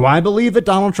 Do I believe that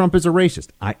Donald Trump is a racist?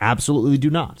 I absolutely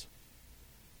do not.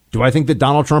 Do I think that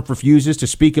Donald Trump refuses to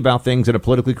speak about things in a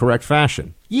politically correct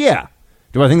fashion? Yeah.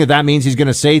 Do I think that means he's going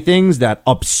to say things that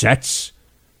upsets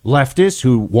leftists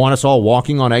who want us all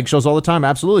walking on eggshells all the time?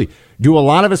 Absolutely. Do a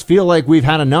lot of us feel like we've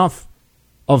had enough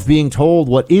of being told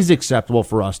what is acceptable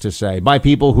for us to say by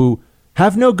people who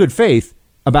have no good faith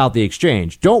about the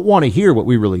exchange, don't want to hear what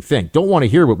we really think, don't want to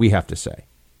hear what we have to say,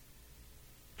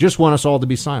 just want us all to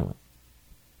be silent?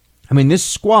 I mean, this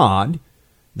squad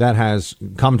that has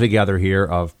come together here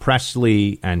of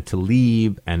Presley and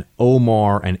Tlaib and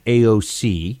Omar and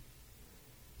AOC,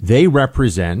 they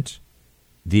represent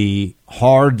the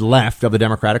hard left of the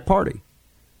Democratic Party.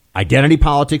 Identity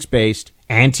politics based,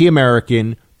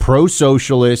 anti-American,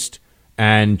 pro-socialist,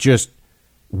 and just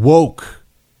woke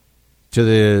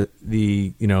to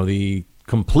the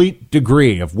complete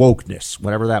degree of wokeness,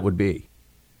 whatever that would be.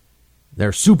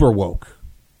 They're super woke.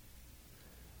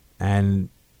 And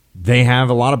they have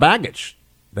a lot of baggage.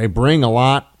 They bring a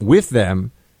lot with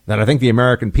them that I think the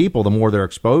American people, the more they're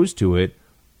exposed to it,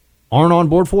 aren't on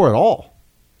board for at all.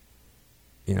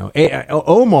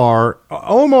 Omar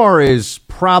is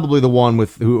probably the one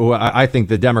with who I think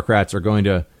the Democrats are going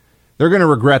to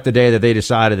regret the day that they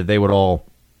decided that they would all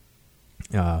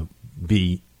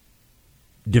be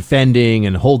defending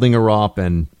and holding her up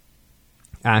and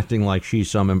acting like she's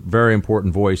some very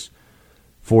important voice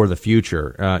for the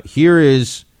future.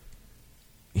 Here's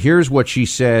what she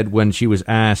said when she was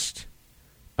asked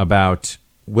about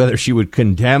whether she would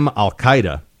condemn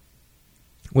Al-Qaeda,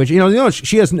 which,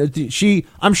 she has,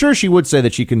 I'm sure she would say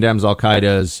that she condemns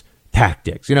Al-Qaeda's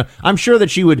tactics. I'm sure that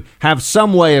she would have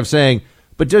some way of saying,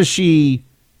 but does she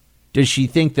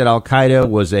think that Al-Qaeda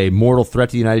was a mortal threat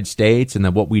to the United States and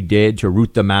that what we did to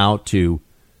root them out, to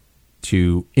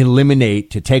eliminate,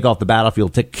 to take off the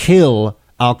battlefield, to kill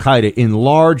Al-Qaeda in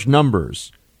large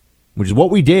numbers, which is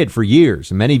what we did for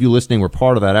years, and many of you listening were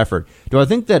part of that effort. Do I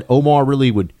think that Omar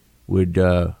really would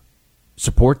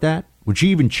support that? Would she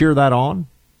even cheer that on?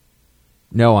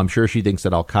 No, I'm sure she thinks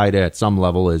that Al-Qaeda at some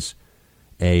level is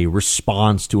a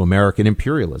response to American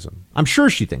imperialism. I'm sure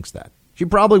she thinks that. She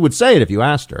probably would say it if you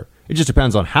asked her. It just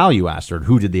depends on how you asked her and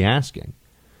who did the asking.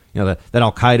 That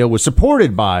Al-Qaeda was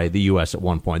supported by the U.S. at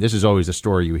one point. This is always the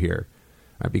story you hear.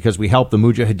 Right? Because we helped the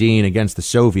Mujahideen against the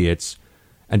Soviets,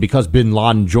 and because bin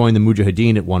Laden joined the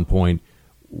Mujahideen at one point,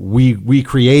 we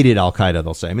created Al-Qaeda,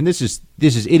 they'll say. I mean, this is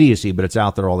idiocy, but it's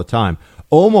out there all the time.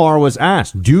 Omar was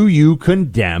asked, do you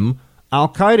condemn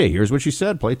Al-Qaeda? Here's what she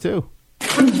said. Play 2.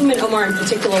 Congressman Omar in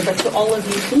particular, but to all of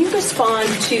you, can you respond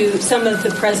to some of the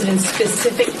president's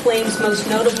specific claims, most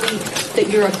notably that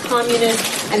you're a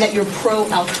communist and that you're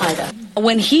pro-Al-Qaeda?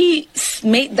 When he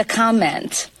made the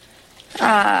comment,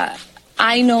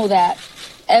 I know that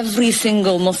every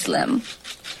single Muslim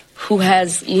who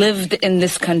has lived in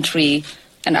this country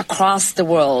and across the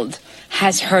world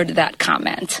has heard that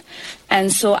comment.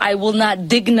 And so I will not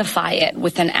dignify it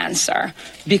with an answer,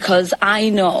 because I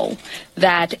know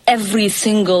that every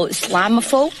single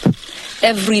Islamophobe,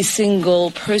 every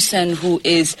single person who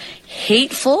is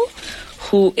hateful,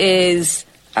 who is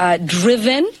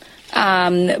driven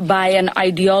by an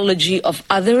ideology of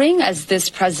othering, as this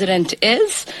president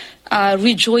is,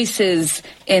 rejoices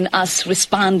in us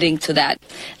responding to that.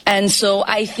 And so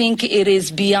I think it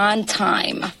is beyond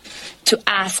time to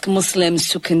ask Muslims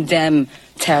to condemn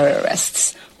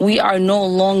terrorists. We are no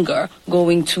longer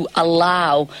going to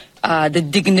allow the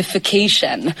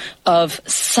dignification of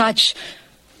such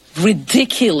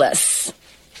ridiculous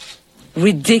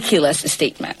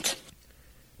statement.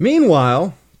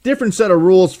 Meanwhile, different set of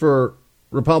rules for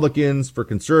Republicans, for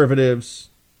conservatives,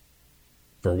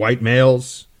 for white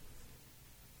males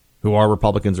who are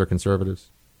Republicans or conservatives.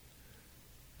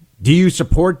 Do you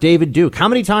support David Duke? How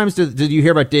many times did you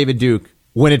hear about David Duke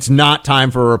when it's not time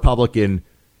for a Republican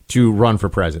to run for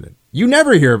president? You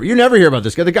never hear about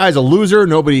this guy. The guy's a loser.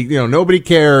 Nobody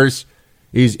cares.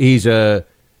 He's a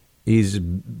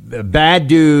bad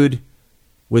dude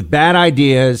with bad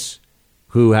ideas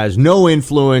who has no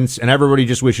influence, and everybody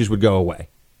just wishes would go away.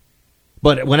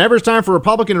 But whenever it's time for a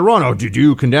Republican to run, did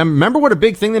you condemn? Remember what a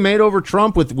big thing they made over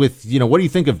Trump with what do you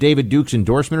think of David Duke's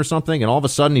endorsement or something? And all of a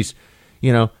sudden he's,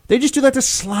 they just do that to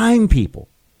slime people.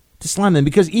 To slime them,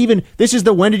 because even this is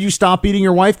the when did you stop beating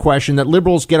your wife question that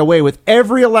liberals get away with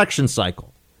every election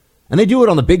cycle. And they do it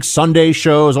on the big Sunday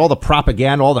shows, all the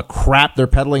propaganda, all the crap they're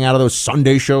peddling out of those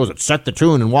Sunday shows that set the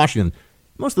tune in Washington.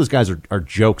 Most of those guys are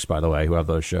jokes, by the way, who have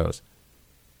those shows.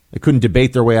 They couldn't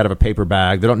debate their way out of a paper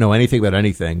bag. They don't know anything about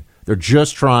anything. They're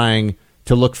just trying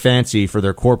to look fancy for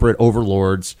their corporate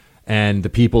overlords and the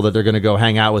people that they're going to go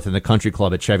hang out with in the country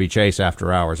club at Chevy Chase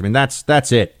after hours. I mean,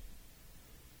 that's it.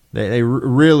 They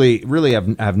really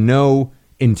have no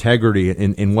integrity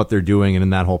in what they're doing and in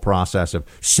that whole process of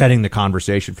setting the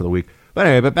conversation for the week. But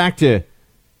anyway, back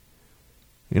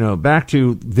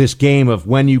to this game of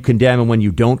when you condemn and when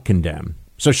you don't condemn.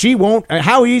 So she won't.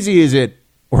 How easy is it,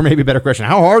 or maybe a better question,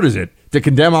 how hard is it to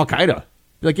condemn Al-Qaeda?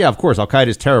 Be like, yeah, of course, Al-Qaeda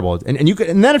is terrible, and you could.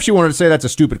 And then if she wanted to say that's a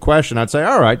stupid question, I'd say,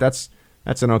 all right, that's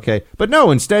an okay. But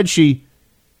no, instead she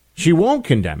won't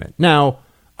condemn it. Now,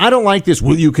 I don't like this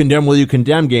will you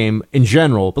condemn game in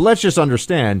general, but let's just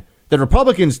understand that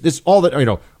Republicans,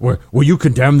 will you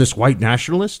condemn this white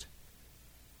nationalist?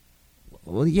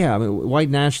 Well, yeah, I mean,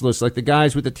 white nationalists, like the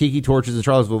guys with the tiki torches in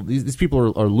Charlottesville, these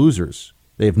people are losers.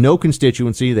 They have no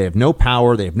constituency, they have no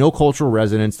power, they have no cultural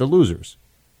resonance, they're losers.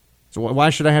 So why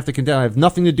should I have to condemn? I have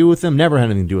nothing to do with them, never had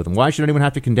anything to do with them. Why should anyone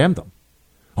have to condemn them?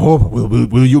 Oh,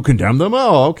 will you condemn them?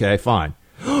 Oh, okay, fine.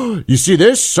 You see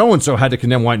this? So-and-so had to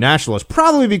condemn white nationalists,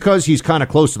 probably because he's kind of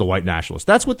close to the white nationalists.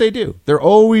 That's what they do. They're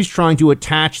always trying to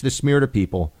attach the smear to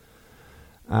people.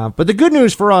 But the good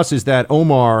news for us is that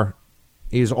Omar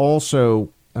is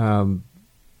also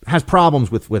has problems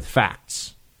with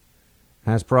facts,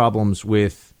 has problems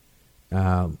with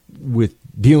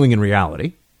dealing in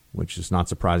reality, which is not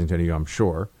surprising to any of you, I'm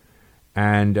sure.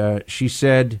 And she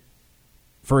said,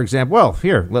 for example, well,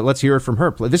 here, let's hear it from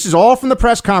her. This is all from the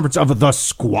press conference of the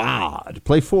Squad.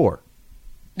 Play 4.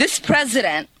 This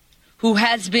president, who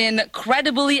has been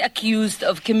credibly accused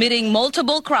of committing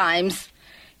multiple crimes,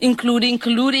 including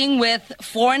colluding with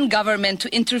foreign government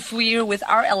to interfere with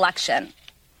our election,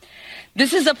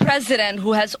 This is a president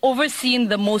who has overseen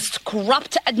the most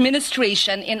corrupt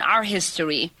administration in our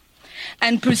history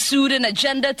and pursued an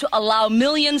agenda to allow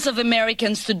millions of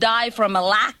Americans to die from a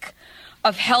lack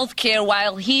of health care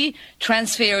while he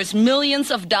transfers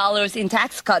millions of dollars in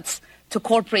tax cuts to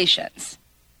corporations.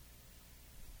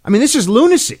 I mean, this is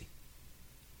lunacy.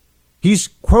 He's,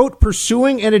 quote,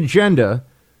 pursuing an agenda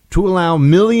to allow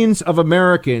millions of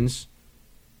Americans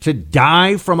to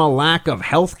die from a lack of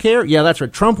health care? Yeah, that's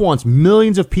right. Trump wants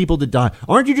millions of people to die.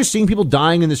 Aren't you just seeing people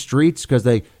dying in the streets because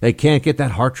they can't get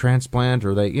that heart transplant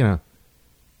or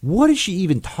what is she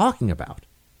even talking about?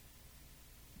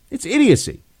 It's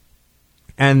idiocy.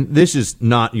 And this is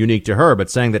not unique to her,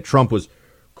 but saying that Trump was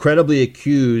credibly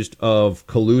accused of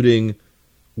colluding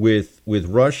with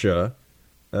Russia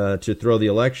to throw the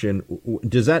election.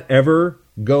 Does that ever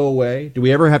go away? Do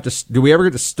we ever get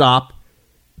to stop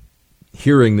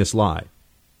hearing this lie?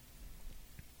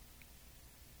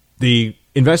 The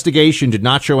investigation did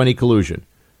not show any collusion.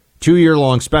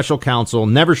 2-year-long special counsel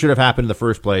never should have happened in the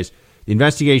first place. The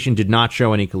investigation did not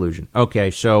show any collusion. Okay,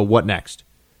 so what next?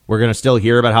 We're going to still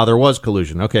hear about how there was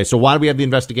collusion. Okay, so why do we have the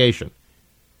investigation?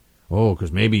 Oh,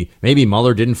 because maybe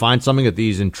Mueller didn't find something that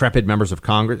these intrepid members of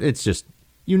Congress. It's just,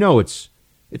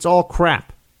 it's all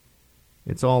crap.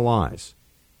 It's all lies.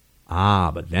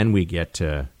 But then we get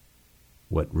to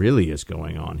what really is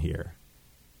going on here.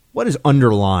 What is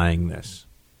underlying this?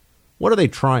 What are they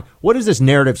trying? What is this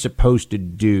narrative supposed to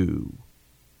do?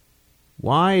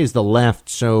 Why is the left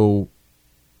so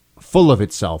full of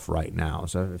itself right now?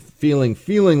 So feeling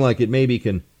like it maybe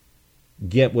can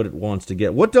get what it wants to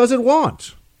get. What does it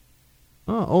want?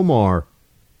 Omar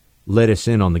let us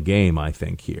in on the game, I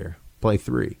think, here. Play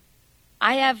 3.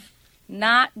 I have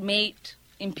not made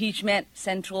impeachment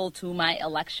central to my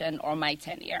election or my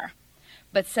tenure.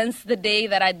 But since the day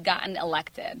that I'd gotten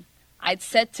elected, I'd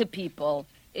said to people,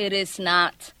 it is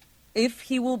not if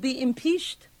he will be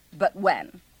impeached, but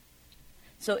when.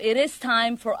 So it is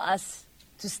time for us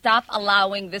to stop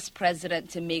allowing this president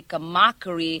to make a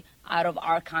mockery out of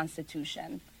our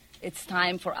Constitution. It's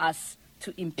time for us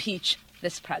to impeach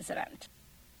this president.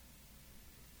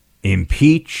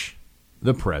 Impeach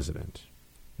the president.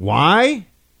 Why?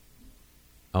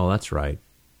 Oh, that's right.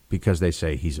 Because they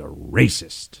say he's a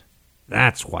racist.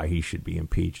 That's why he should be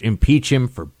impeached. Impeach him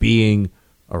for being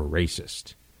a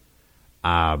racist.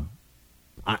 I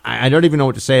don't even know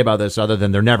what to say about this other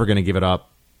than they're never going to give it up.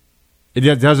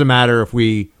 It doesn't matter if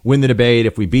we win the debate,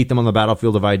 if we beat them on the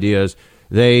battlefield of ideas.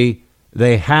 They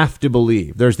have to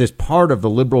believe. There's this part of the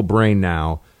liberal brain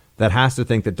now that has to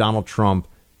think that Donald Trump,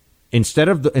 instead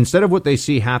of what they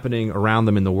see happening around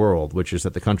them in the world, which is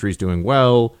that the country's doing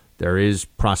well, there is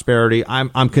prosperity.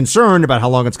 I'm concerned about how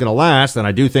long it's going to last, and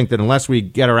I do think that unless we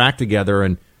get our act together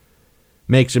and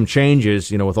make some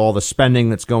changes, with all the spending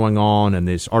that's going on and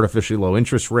these artificially low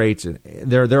interest rates,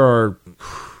 there are.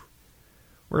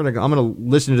 I'm going to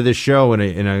listen to this show in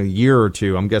a year or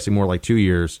two. I'm guessing more like 2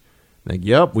 years. Like,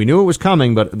 yep, we knew it was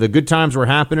coming, but the good times were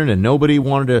happening, and nobody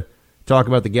wanted to talk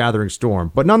about the gathering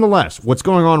storm. But nonetheless, what's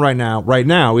going on right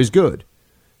now is good.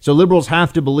 So liberals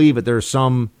have to believe that there's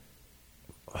some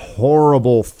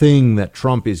horrible thing that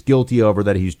Trump is guilty of or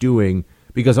that he's doing,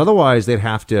 because otherwise they'd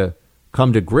have to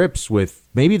come to grips with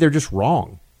maybe they're just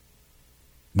wrong.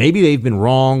 Maybe they've been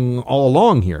wrong all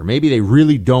along here. Maybe they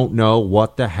really don't know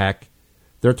what the heck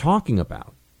they're talking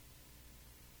about.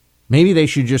 Maybe they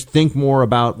should just think more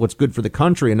about what's good for the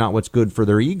country and not what's good for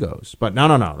their egos. But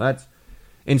no.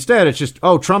 Instead, it's just,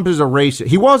 Trump is a racist.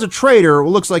 He was a traitor. It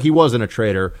looks like he wasn't a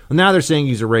traitor. And now they're saying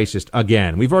he's a racist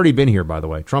again. We've already been here, by the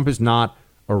way. Trump is not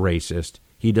a racist.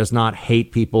 He does not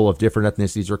hate people of different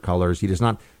ethnicities or colors. He does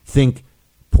not think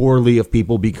poorly of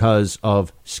people because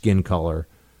of skin color.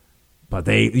 But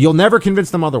you'll never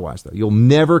convince them otherwise, though. You'll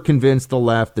never convince the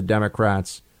left, the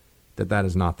Democrats, that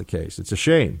is not the case. It's a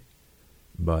shame.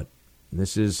 But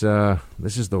this is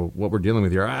what we're dealing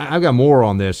with here. I've got more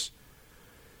on this,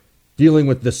 dealing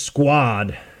with the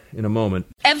squad in a moment.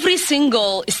 Every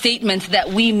single statement that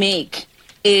we make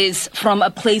is from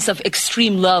a place of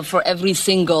extreme love for every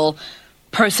single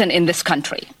person in this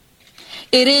country.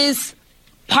 It is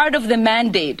part of the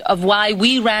mandate of why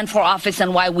we ran for office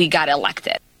and why we got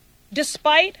elected.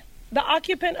 Despite the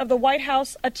occupant of the White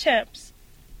House attempts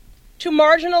to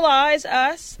marginalize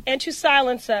us and to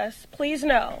silence us, please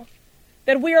know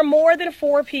that we are more than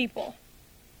 4 people.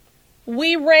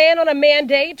 We ran on a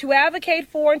mandate to advocate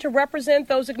for and to represent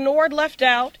those ignored, left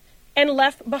out, and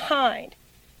left behind.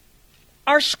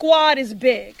 Our squad is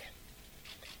big.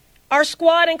 Our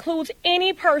squad includes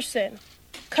any person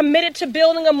committed to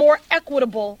building a more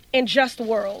equitable and just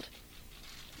world.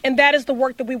 And that is the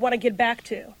work that we want to get back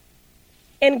to.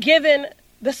 And given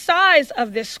the size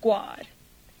of this squad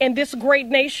and this great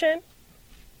nation,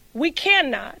 we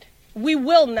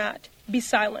will not be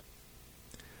silent.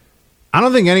 I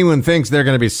don't think anyone thinks they're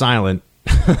going to be silent.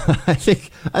 I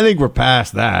think we're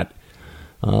past that.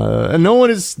 And no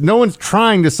one's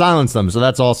trying to silence them. So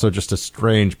that's also just a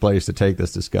strange place to take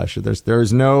this discussion.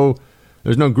 There's no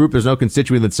group, there's no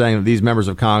constituent that's saying that these members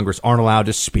of Congress aren't allowed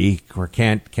to speak or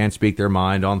can't speak their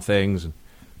mind on things.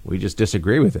 We just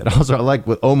disagree with it. Also, I like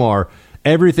with Omar,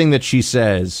 everything that she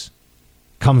says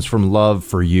comes from love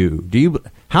for you.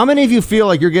 How many of you feel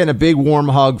like you're getting a big warm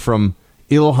hug from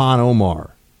Ilhan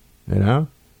Omar? You know?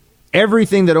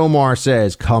 Everything that Omar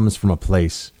says comes from a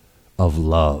place of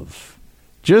love.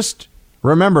 Just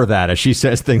remember that as she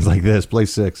says things like this. Play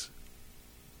 6.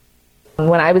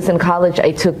 When I was in college,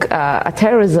 I took a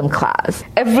terrorism class.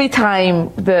 Every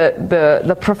time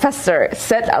the professor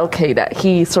said Al-Qaeda,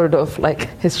 he sort of like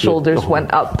his shoulders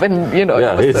went up and,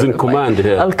 he's in command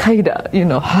here. Al-Qaeda,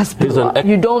 Hezbollah.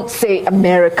 You don't say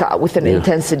America with an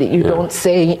intensity. You don't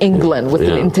say England with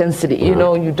an intensity. You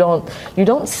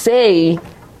don't say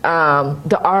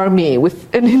the army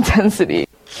with an intensity.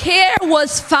 CARE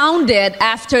was founded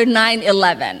after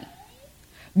 9/11.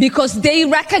 Because they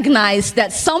recognized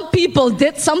that some people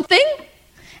did something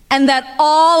and that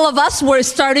all of us were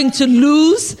starting to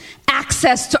lose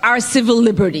access to our civil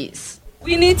liberties.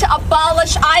 We need to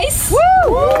abolish ICE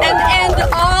and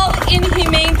end all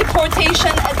inhumane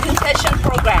deportation and detention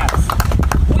programs.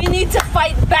 We need to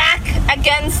fight back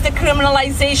against the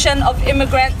criminalization of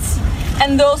immigrants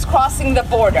and those crossing the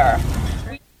border.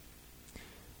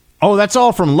 Oh, that's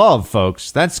all from love,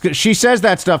 folks. She says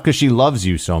that stuff because she loves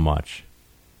you so much.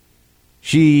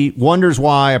 She wonders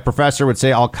why a professor would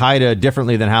say Al-Qaeda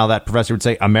differently than how that professor would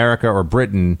say America or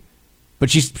Britain.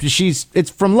 But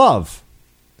it's from love.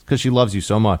 It's because she loves you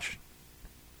so much.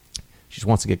 She just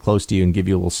wants to get close to you and give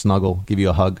you a little snuggle, give you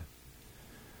a hug.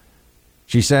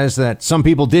 She says that some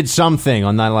people did something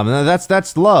on 9/11.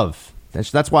 That's love.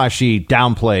 That's why she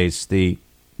downplays the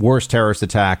worst terrorist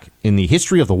attack in the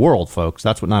history of the world, folks.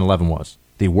 That's what 9/11 was.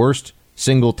 The worst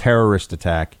single terrorist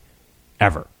attack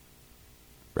ever.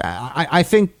 I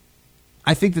think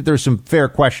that there's some fair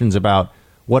questions about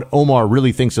what Omar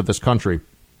really thinks of this country,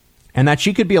 and that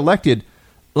she could be elected.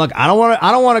 Look, I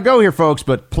don't want to go here, folks,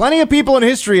 but plenty of people in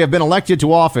history have been elected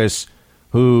to office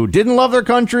who didn't love their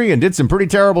country and did some pretty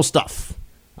terrible stuff.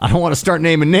 I don't want to start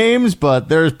naming names, but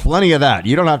there's plenty of that.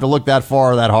 You don't have to look that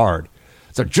far or that hard.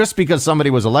 So just because somebody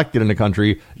was elected in a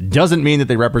country doesn't mean that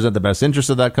they represent the best interests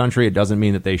of that country. It doesn't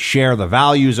mean that they share the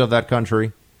values of that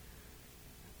country.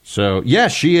 So,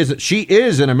 yes, she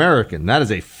is an American. That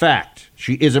is a fact.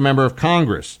 She is a member of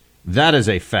Congress. That is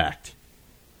a fact.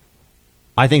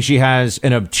 I think she has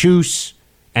an obtuse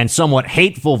and somewhat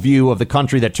hateful view of the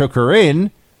country that took her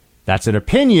in. That's an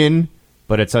opinion,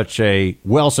 but it's such a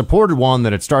well-supported one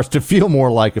that it starts to feel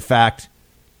more like a fact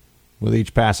with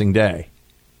each passing day.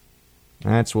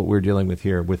 That's what we're dealing with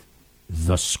here with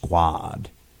the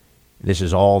squad. This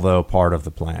is all, though, part of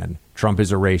the plan. Trump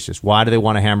is a racist. Why do they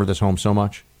want to hammer this home so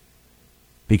much?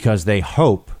 Because they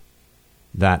hope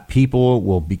that people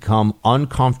will become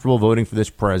uncomfortable voting for this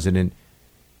president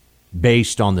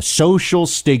based on the social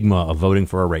stigma of voting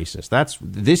for a racist.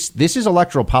 This is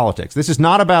electoral politics. This is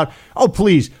not about, oh,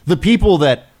 please, the people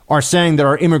that are saying that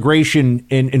our immigration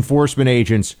enforcement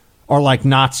agents are like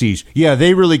Nazis. Yeah,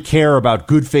 they really care about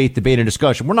good faith debate and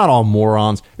discussion. We're not all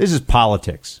morons. This is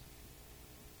politics.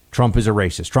 Trump is a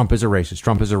racist. Trump is a racist.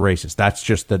 Trump is a racist.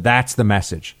 That's the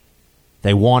message.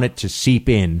 They want it to seep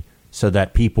in so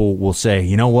that people will say,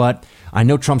 you know what? I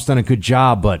know Trump's done a good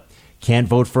job, but can't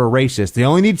vote for a racist. They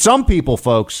only need some people,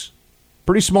 folks.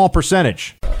 Pretty small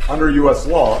percentage. Under U.S.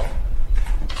 law,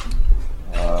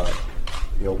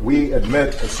 we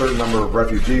admit a certain number of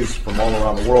refugees from all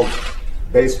around the world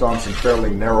based on some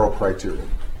fairly narrow criteria.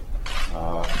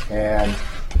 And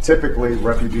typically,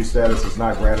 refugee status is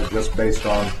not granted just based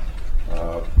on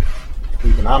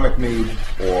economic need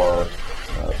or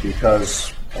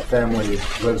because a family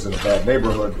lives in a bad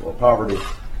neighborhood or poverty.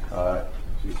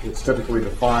 It's typically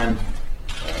defined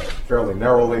fairly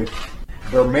narrowly.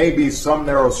 There may be some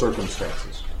narrow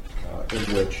circumstances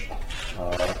in which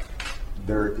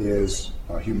there is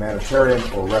a humanitarian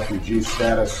or refugee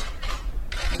status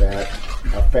that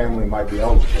a family might be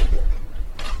eligible for.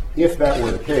 If that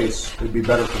were the case, it'd be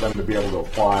better for them to be able to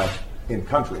apply in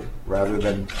country rather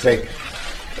than take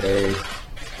a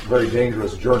very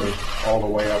dangerous journey all the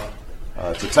way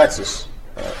up to Texas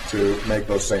to make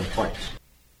those same claims.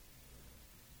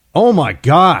 Oh my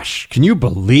gosh, can you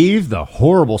believe the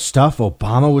horrible stuff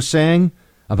Obama was saying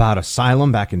about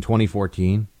asylum back in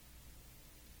 2014?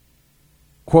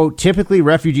 quote, typically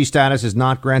refugee status is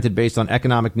not granted based on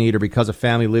economic need or because a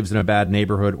family lives in a bad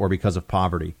neighborhood or because of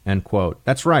poverty, end quote.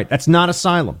 That's right. That's not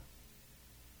asylum.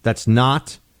 That's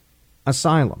not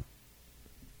asylum.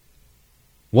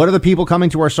 What are the people coming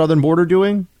to our southern border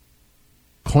doing?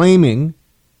 Claiming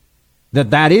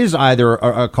that is either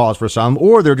a cause for asylum,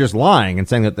 or they're just lying and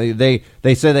saying that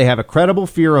they say they have a credible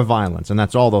fear of violence, and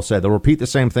that's all they'll say. They'll repeat the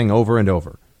same thing over and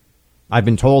over. I've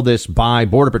been told this by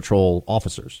Border Patrol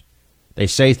officers. They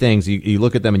say things, you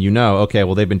look at them and you know, okay,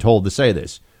 well, they've been told to say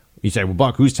this. You say, well,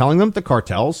 Buck, who's telling them? The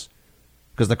cartels.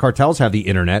 Because the cartels have the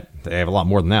internet. They have a lot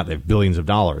more than that. They have billions of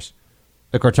dollars.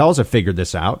 The cartels have figured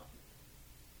this out,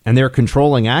 and they're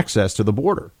controlling access to the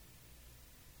border.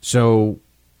 So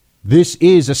this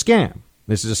is a scam.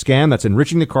 This is a scam that's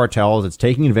enriching the cartels. It's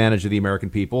taking advantage of the American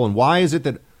people. And why is it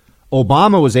that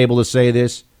Obama was able to say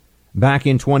this back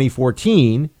in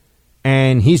 2014,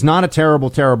 and he's not a terrible,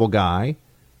 terrible guy?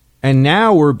 And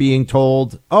now we're being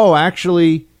told, oh,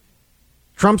 actually,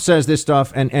 Trump says this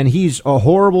stuff, and he's a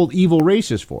horrible, evil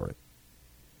racist for it.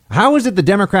 How is it the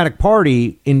Democratic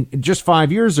Party in just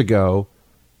 5 years ago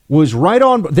was right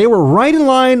on? They were right in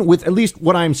line with at least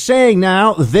what I'm saying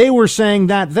now. They were saying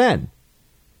that then.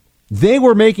 They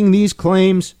were making these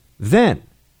claims then.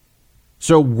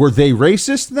 So were they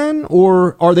racist then?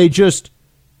 Or are they just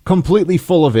completely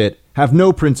full of it, have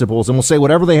no principles, and will say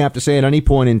whatever they have to say at any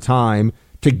point in time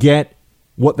to get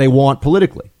what they want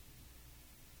politically?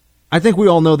 I think we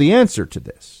all know the answer to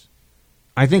this.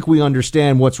 I think we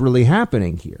understand what's really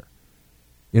happening here.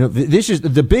 You know, this is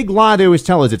the big lie they always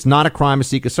tell us. It's not a crime to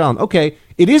seek asylum. Okay,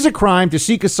 it is a crime to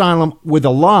seek asylum with a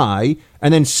lie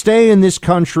and then stay in this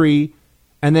country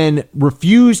and then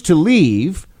refuse to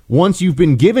leave once you've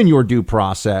been given your due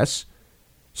process.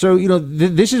 So, you know,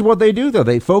 this is what they do, though.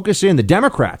 They focus in the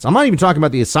Democrats. I'm not even talking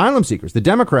about the asylum seekers. The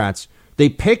Democrats, they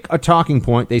pick a talking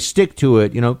point. They stick to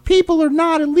it. You know, people are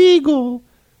not illegal.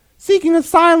 Seeking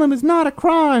asylum is not a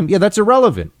crime. Yeah, that's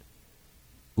irrelevant.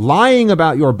 Lying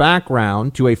about your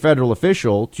background to a federal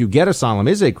official to get asylum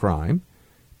is a crime.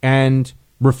 And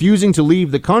refusing to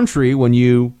leave the country when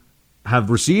you have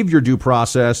received your due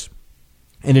process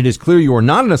and it is clear you are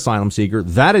not an asylum seeker,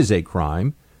 that is a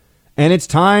crime. And it's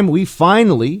time we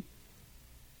finally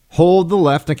hold the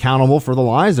left accountable for the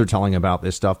lies they're telling about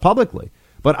this stuff publicly.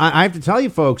 But I have to tell you,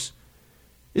 folks,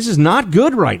 this is not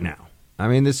good right now. I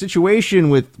mean, the situation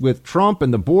with Trump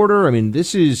and the border, I mean,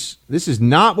 this is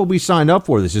not what we signed up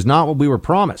for. This is not what we were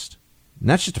promised. And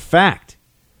that's just a fact.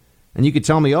 And you could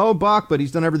tell me, oh, Buck, but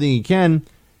he's done everything he can.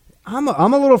 I'm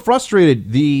a little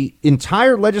frustrated. The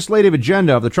entire legislative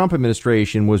agenda of the Trump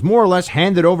administration was more or less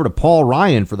handed over to Paul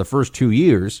Ryan for the first 2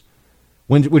 years,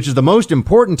 which is the most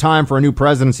important time for a new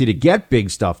presidency to get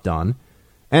big stuff done.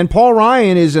 And Paul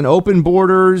Ryan is an open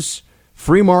borders,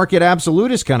 free market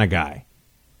absolutist kind of guy.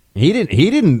 He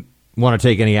didn't want to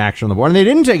take any action on the border, and they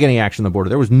didn't take any action on the border.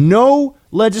 There was no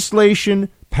legislation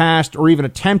passed or even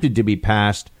attempted to be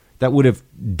passed that would have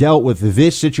dealt with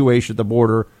this situation at the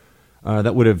border.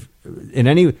 That would have in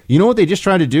any. You know what they just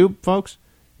tried to do, folks?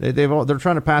 They're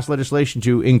trying to pass legislation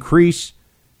to increase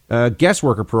guest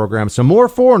worker programs, so more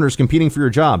foreigners competing for your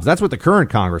jobs. That's what the current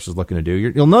Congress is looking to do.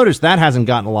 You'll notice that hasn't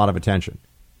gotten a lot of attention.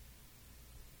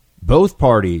 Both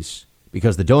parties,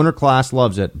 because the donor class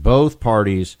loves it, both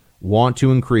parties want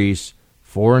to increase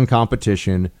foreign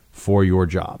competition for your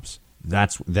jobs.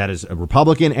 That is a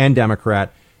Republican and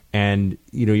Democrat. And,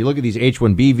 you know, you look at these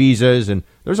H-1B visas, and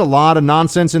there's a lot of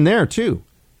nonsense in there, too.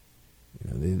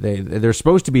 You know, they're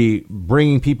supposed to be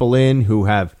bringing people in who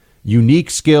have unique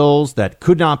skills that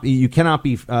cannot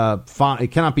be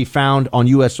found on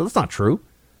U.S. So that's not true.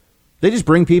 They just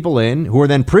bring people in who are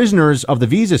then prisoners of the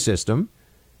visa system,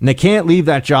 and they can't leave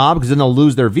that job because then they'll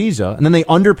lose their visa, and then they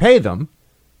underpay them,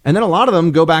 and then a lot of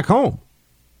them go back home.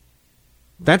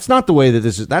 That's not the way that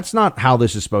this is. That's not how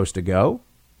this is supposed to go.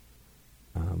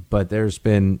 But there's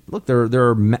been, look, there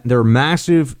are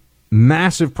massive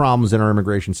problems in our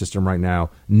immigration system right now.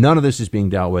 None of this is being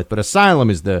dealt with. But asylum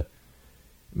is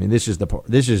this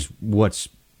is what's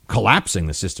collapsing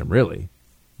the system, really.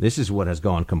 This is what has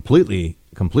gone completely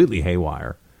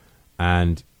haywire.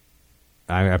 And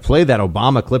I played that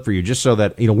Obama clip for you just so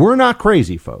that, you know, we're not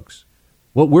crazy, folks.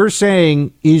 What we're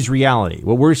saying is reality.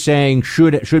 What we're saying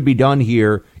should be done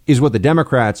here is what the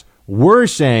Democrats were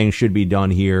saying should be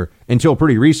done here until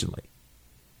pretty recently.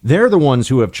 They're the ones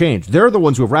who have changed. They're the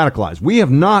ones who have radicalized. We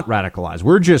have not radicalized.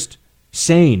 We're just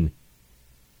sane.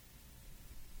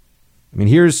 I mean,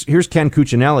 here's Ken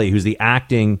Cuccinelli, who's the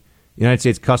acting United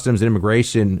States Customs and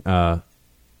Immigration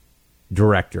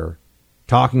director,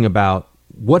 talking about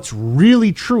what's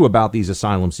really true about these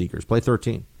asylum seekers. Play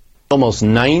 13. Almost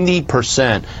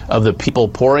 90% of the people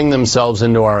pouring themselves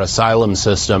into our asylum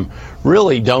system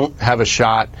really don't have a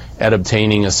shot at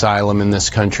obtaining asylum in this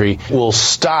country. We'll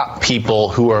stop people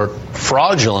who are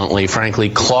fraudulently, frankly,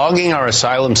 clogging our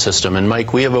asylum system. And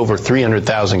Mike, we have over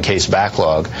 300,000 case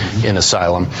backlog in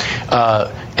asylum.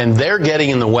 And they're getting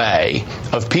in the way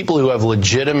of people who have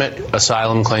legitimate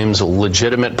asylum claims,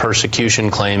 legitimate persecution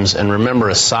claims. And remember,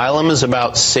 asylum is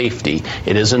about safety.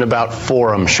 It isn't about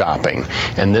forum shopping.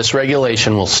 And this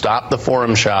regulation will stop the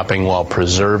forum shopping while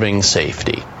preserving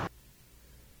safety.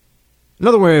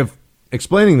 Another way of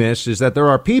explaining this is that there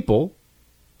are people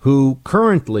who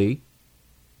currently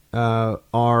have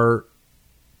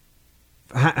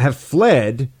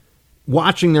fled,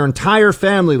 watching their entire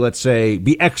family, let's say,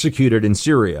 be executed in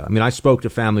Syria. I mean, I spoke to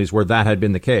families where that had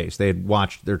been the case. They had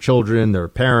watched their children, their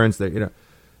parents,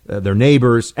 their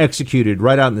neighbors executed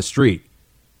right out in the street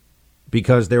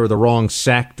because they were the wrong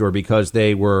sect or because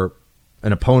they were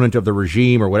an opponent of the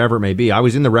regime or whatever it may be. I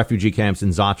was in the refugee camps in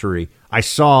Zaatari. I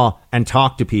saw and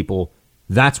talked to people.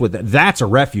 That's a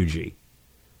refugee.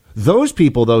 Those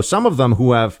people, though, some of them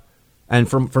who have, and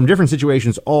from different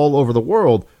situations all over the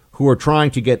world, who are trying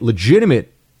to get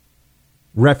legitimate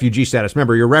refugee status.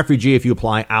 Remember, you're a refugee if you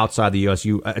apply outside the U.S.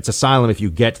 It's asylum if you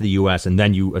get to the U.S. and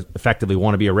then you effectively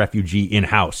want to be a refugee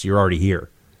in-house. You're already here.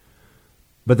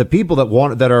 But the people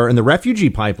that are in the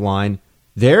refugee pipeline,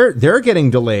 they're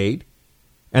getting delayed.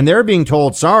 And they're being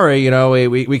told, sorry,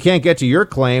 we can't get to your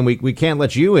claim. We can't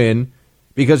let you in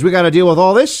because we got to deal with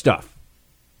all this stuff.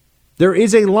 There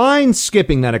is a line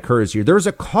skipping that occurs here. There's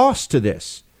a cost to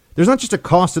this. There's not just a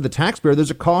cost to the taxpayer.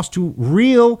 There's a cost to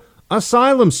real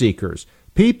asylum seekers,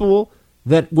 people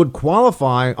that would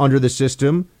qualify under the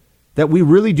system that we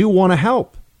really do want to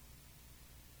help.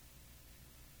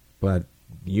 But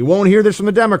you won't hear this from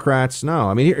the Democrats. No,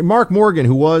 I mean, Mark Morgan,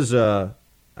 who was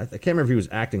I can't remember if he was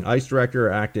acting ICE director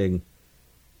or acting.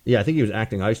 Yeah, I think he was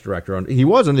acting ICE director. He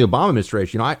was in the Obama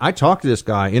administration. I talked to this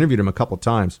guy, interviewed him a couple of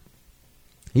times.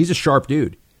 He's a sharp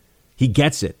dude. He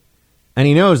gets it. And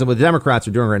he knows that what the Democrats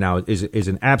are doing right now is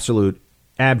an absolute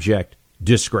abject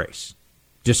disgrace.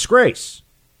 Disgrace.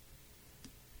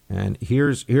 And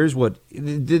here's what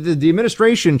the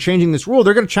administration changing this rule.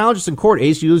 They're going to challenge us in court.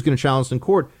 ACLU is going to challenge us in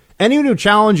court. Anyone who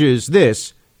challenges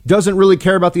this doesn't really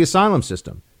care about the asylum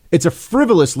system. It's a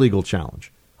frivolous legal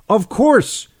challenge. Of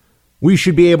course, we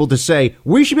should be able to say,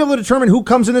 we should be able to determine who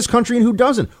comes in this country and who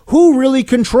doesn't. Who really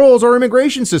controls our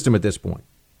immigration system at this point?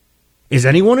 Is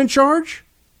anyone in charge?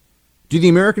 Do the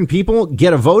American people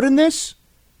get a vote in this?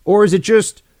 Or is it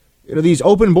just these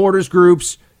open borders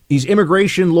groups, these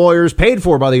immigration lawyers paid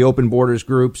for by the open borders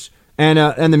groups, and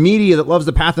the media that loves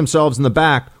to pat themselves in the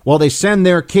back while they send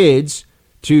their kids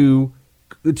to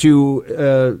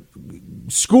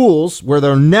schools where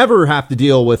they'll never have to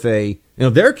deal with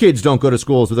their kids don't go to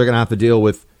schools where they're going to have to deal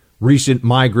with recent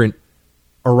migrant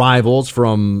arrivals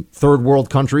from third world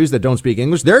countries that don't speak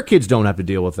English. Their kids don't have to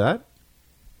deal with that.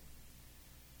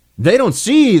 They don't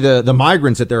see the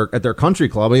migrants at their country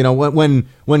club.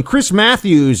 When Chris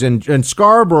Matthews and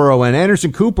Scarborough and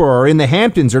Anderson Cooper are in the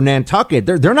Hamptons or Nantucket,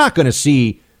 they're not going to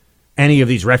see any of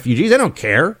these refugees. They don't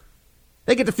care.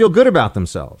 They get to feel good about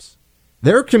themselves.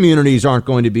 Their communities aren't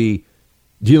going to be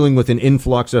dealing with an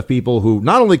influx of people who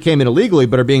not only came in illegally,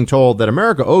 but are being told that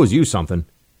America owes you something.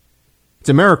 It's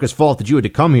America's fault that you had to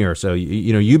come here, so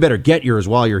you better get yours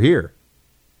while you're here.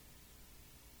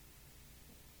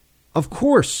 Of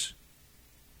course,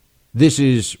 this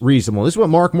is reasonable. This is what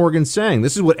Mark Morgan's saying.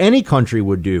 This is what any country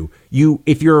would do.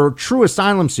 If you're a true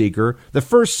asylum seeker, the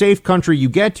first safe country you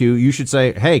get to, you should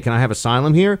say, hey, can I have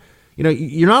asylum here?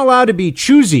 You're not allowed to be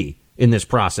choosy in this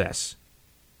process.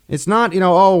 It's not,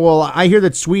 I hear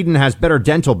that Sweden has better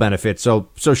dental benefits, so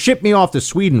ship me off to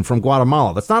Sweden from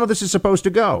Guatemala. That's not how this is supposed to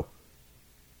go.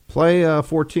 Play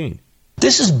 14.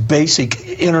 This is basic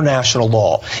international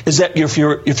law, is that if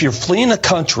you're fleeing a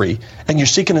country and you're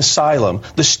seeking asylum,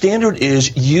 the standard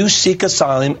is you seek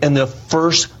asylum in the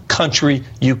first country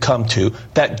you come to.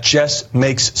 That just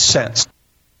makes sense.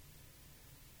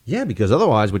 Yeah, because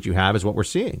otherwise what you have is what we're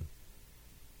seeing.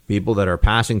 People that are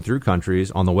passing through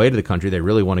countries on the way to the country they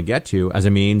really want to get to as a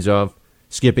means of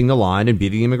skipping the line and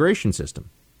beating the immigration system.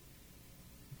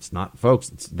 It's not, folks,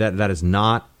 that is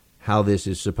not how this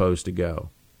is supposed to go.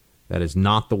 That is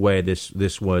not the way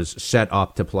this was set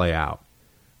up to play out.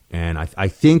 And I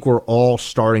think we're all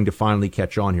starting to finally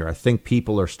catch on here. I think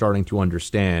people are starting to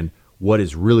understand what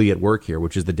is really at work here,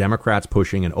 which is the Democrats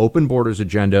pushing an open borders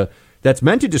agenda that's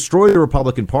meant to destroy the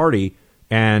Republican Party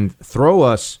and throw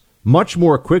us much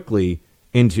more quickly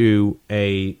into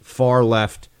a far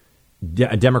left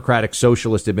democratic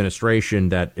socialist administration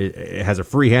that it has a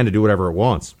free hand to do whatever it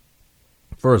wants.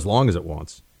 for as long as it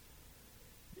wants.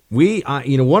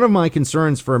 One of my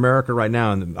concerns for America right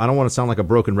now, and I don't want to sound like a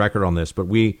broken record on this, but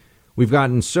we've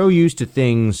gotten so used to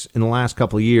things in the last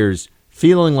couple of years,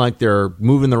 feeling like they're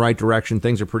moving the right direction.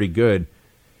 Things are pretty good.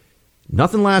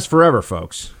 Nothing lasts forever,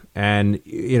 folks. And,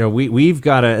 we've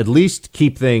got to at least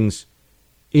keep things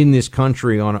in this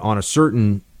country on a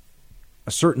certain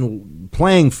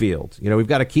playing field. We've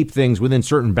got to keep things within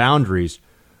certain boundaries,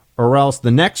 or else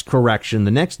the next correction,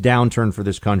 the next downturn for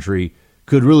this country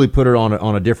could really put it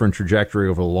on a different trajectory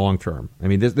over the long term. I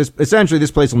mean, this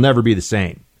place will never be the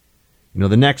same.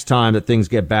 The next time that things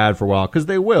get bad for a while, because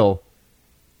they will,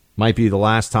 might be the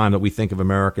last time that we think of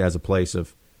America as a place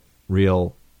of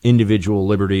real individual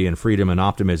liberty and freedom and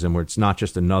optimism, where it's not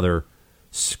just another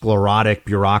sclerotic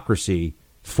bureaucracy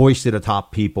foisted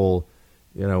atop people,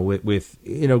 with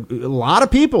a lot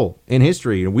of people in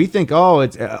history. We think,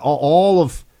 it's all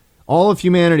of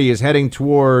humanity is heading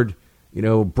toward,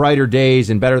 brighter days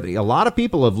and better. A lot of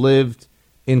people have lived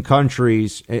in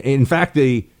countries. In fact,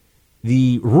 the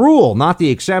rule, not the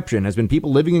exception, has been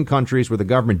people living in countries where the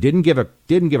government didn't give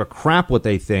a crap what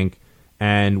they think,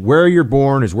 and where you're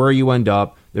born is where you end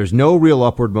up. There's no real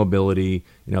upward mobility.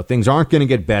 Things aren't going to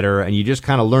get better, and you just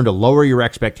kind of learn to lower your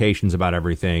expectations about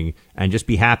everything and just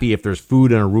be happy if there's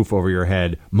food and a roof over your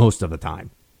head most of the time.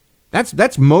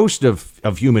 That's most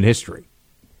of human history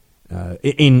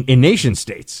in nation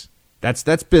states.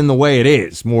 That's been the way it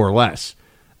is, more or less.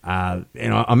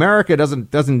 America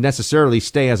doesn't necessarily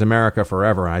stay as America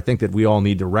forever, and I think that we all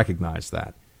need to recognize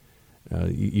that.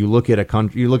 You look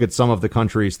at some of the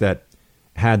countries that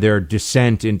had their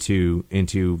descent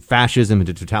into fascism,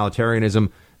 into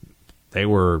totalitarianism. They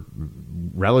were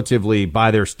relatively,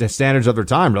 by their standards of their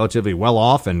time, relatively well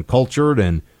off and cultured,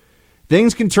 and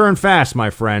things can turn fast, my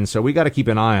friend. So we got to keep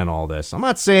an eye on all this. I'm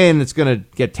not saying it's going to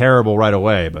get terrible right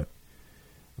away, but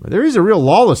there is a real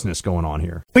lawlessness going on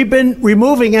here. We've been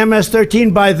removing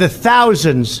MS-13 by the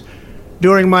thousands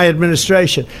during my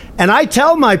administration. And I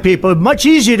tell my people, it's much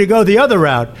easier to go the other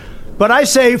route. But I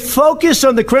say, focus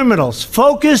on the criminals.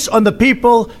 Focus on the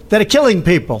people that are killing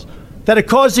people, that are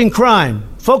causing crime.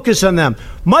 Focus on them.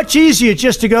 Much easier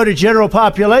just to go to general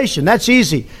population. That's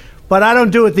easy. But I don't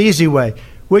do it the easy way.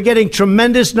 We're getting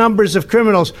tremendous numbers of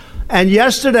criminals. And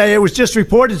yesterday, it was just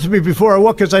reported to me before I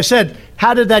walked, because I said,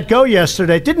 how did that go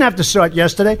yesterday? It didn't have to start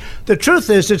yesterday. The truth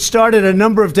is, it started a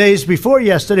number of days before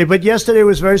yesterday, but yesterday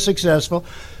was very successful.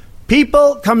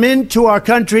 People come into our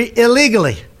country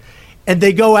illegally, and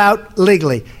they go out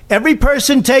legally. Every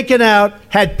person taken out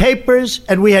had papers,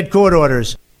 and we had court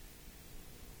orders.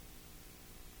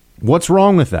 What's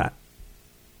wrong with that?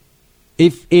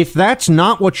 If that's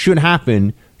not what should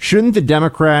happen, shouldn't the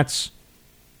Democrats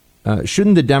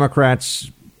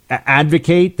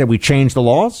advocate that we change the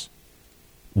laws?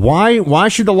 Why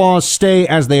should the laws stay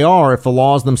as they are if the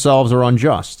laws themselves are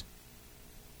unjust?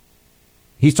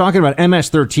 He's talking about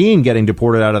MS-13 getting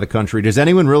deported out of the country. Does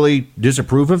anyone really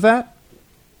disapprove of that?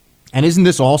 And isn't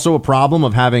this also a problem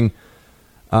of having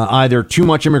either too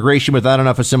much immigration without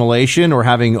enough assimilation, or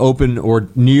having open or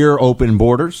near open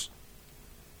borders?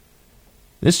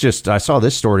 I saw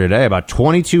this story today about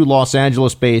 22 Los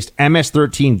Angeles-based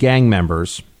MS-13 gang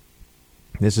members.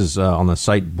 This is on the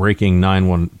site Breaking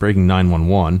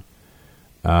 911.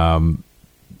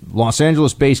 Los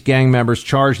Angeles-based gang members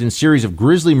charged in a series of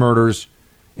grisly murders,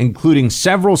 including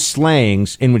several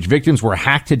slayings in which victims were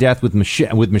hacked to death with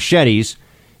machetes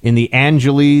in the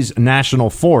Angeles National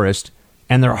Forest,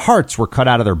 and their hearts were cut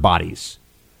out of their bodies.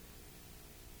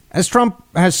 As Trump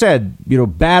has said,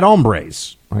 bad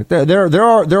hombres. Right? There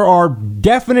are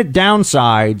definite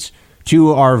downsides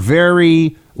to our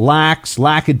very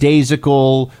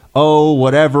lackadaisical,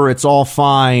 whatever, it's all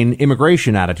fine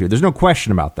immigration attitude. There's no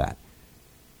question about that.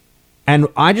 And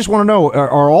I just want to know,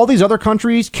 are all these other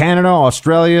countries, Canada,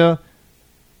 Australia,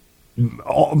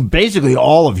 basically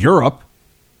all of Europe,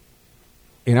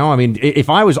 if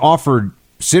I was offered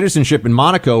citizenship in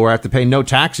Monaco where I have to pay no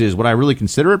taxes, would I really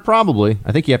consider it? Probably.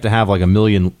 I think you have to have like a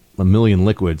million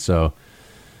liquid, so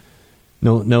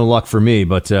no luck for me.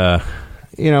 But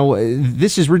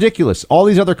this is ridiculous. All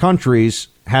these other countries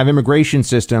have immigration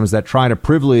systems that try to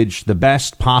privilege the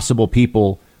best possible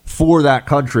people for that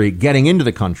country getting into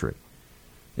the country.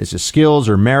 It's a skills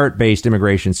or merit-based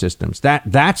immigration systems.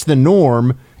 That's the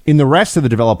norm in the rest of the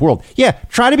developed world. Yeah,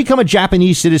 try to become a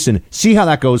Japanese citizen. See how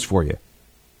that goes for you.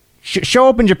 Show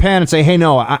up in Japan and say, hey,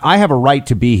 no, I have a right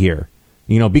to be here,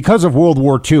 because of World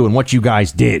War II and what you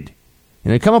guys did.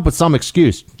 And they come up with some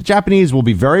excuse. The Japanese will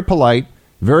be very polite,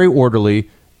 very orderly,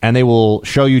 and they will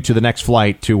show you to the next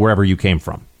flight to wherever you came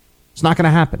from. It's not going to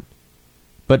happen.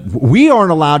 But we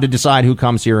aren't allowed to decide who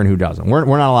comes here and who doesn't. We're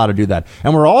not allowed to do that.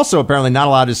 And we're also apparently not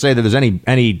allowed to say that there's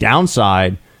any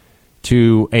downside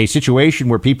to a situation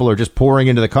where people are just pouring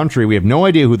into the country. We have no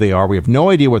idea who they are. We have no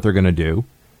idea what they're going to do.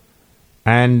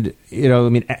 And, you know, I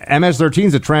mean, MS-13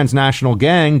 is a transnational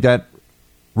gang that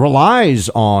relies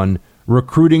on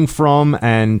recruiting from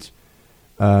and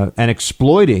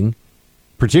exploiting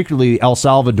particularly El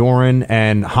Salvadoran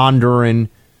and Honduran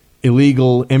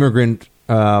illegal immigrant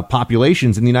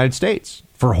populations in the United States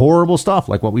for horrible stuff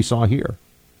like what we saw here.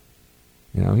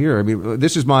 You know, here, I mean,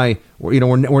 this is my, you know,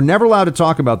 we're never allowed to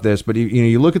talk about this, but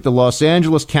you look at the Los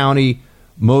Angeles County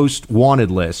most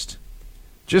wanted list.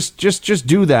 Just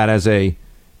do that as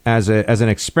an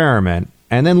experiment,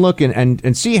 and then look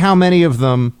and see how many of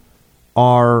them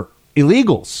are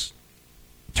illegals.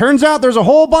 Turns out there's a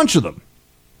whole bunch of them.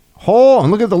 And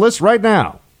look at the list right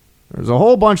now. There's a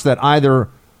whole bunch that either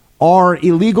are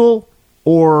illegal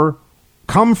or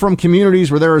come from communities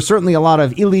where there is certainly a lot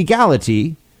of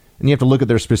illegality. And you have to look at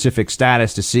their specific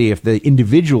status to see if the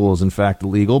individual is in fact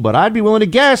illegal. But I'd be willing to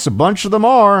guess a bunch of them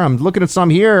are. I'm looking at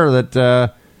some here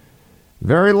that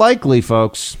very likely,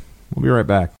 folks. We'll be right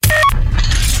back.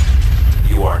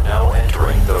 You are now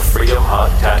entering the Freedom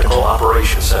Hut Tactical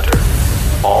Operations Center.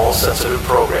 All sensitive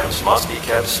programs must be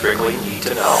kept strictly need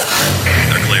to know.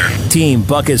 They're clear. Team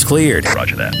Buck is cleared.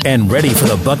 Roger that. And ready for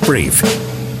the Buck Brief.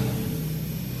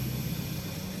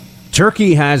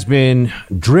 Turkey has been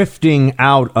drifting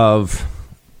out of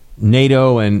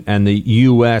NATO and the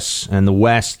U.S. and the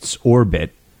West's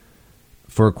orbit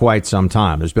for quite some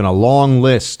time. There's been a long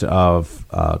list of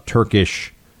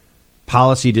Turkish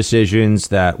policy decisions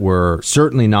that were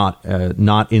certainly not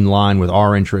in line with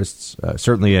our interests,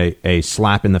 certainly a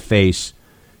slap in the face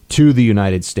to the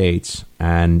United States,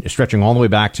 and stretching all the way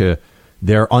back to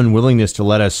their unwillingness to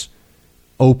let us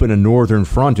open a northern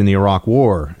front in the Iraq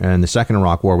War and the second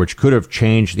Iraq War, which could have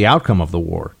changed the outcome of the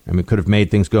war. I mean, it could have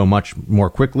made things go much more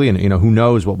quickly. And, you know, who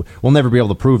knows? We'll never be able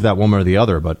to prove that one way or the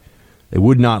other, but they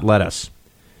would not let us.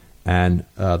 And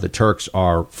the Turks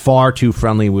are far too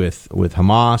friendly with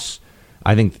Hamas.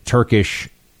 I think the Turkish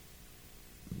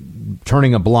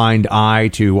turning a blind eye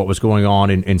to what was going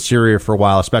on in Syria for a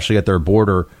while, especially at their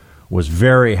border, was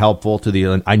very helpful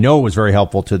to I know it was very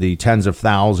helpful to the tens of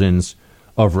thousands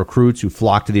of recruits who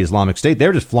flocked to the Islamic State.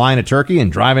 They're just flying to Turkey and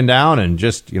driving down and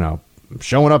just, you know,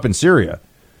 showing up in Syria.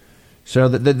 So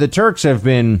the Turks have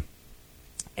been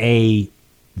a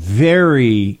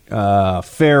very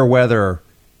fair weather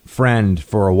friend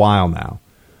for a while now.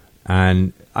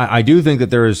 And I do think that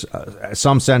there is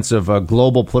some sense of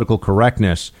global political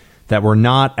correctness that we're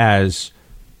not as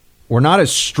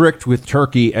strict with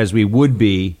Turkey as we would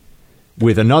be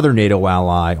with another NATO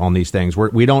ally on these things.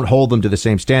 We don't hold them to the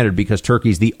same standard because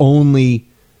Turkey's the only,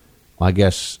 I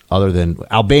guess, other than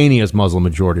Albania's Muslim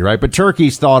majority, right? But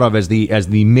Turkey's thought of as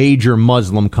the major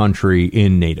Muslim country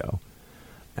in NATO.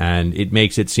 And it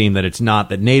makes it seem that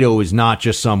that NATO is not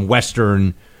just some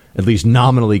Western, at least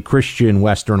nominally Christian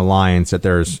Western alliance,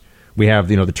 that we have,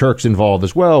 the Turks involved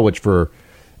as well, which for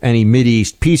any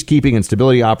Mideast peacekeeping and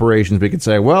stability operations, we could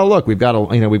say, well, look, we've got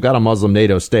a Muslim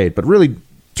NATO state, but really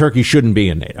Turkey shouldn't be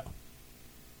in NATO.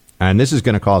 And this is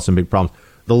going to cause some big problems.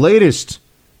 The latest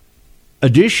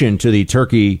addition to the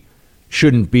Turkey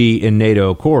shouldn't be in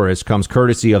NATO chorus comes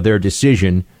courtesy of their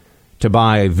decision to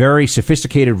buy a very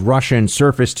sophisticated Russian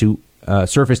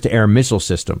surface-to-air missile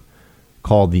system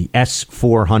called the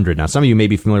S-400. Now, some of you may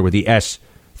be familiar with the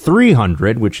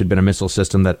S-300, which had been a missile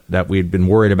system that we'd been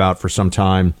worried about for some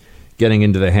time, getting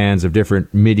into the hands of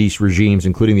different Mideast regimes,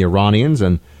 including the Iranians,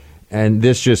 and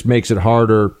this just makes it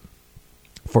harder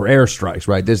for airstrikes,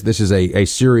 right? This is a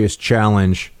serious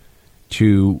challenge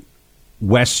to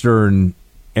Western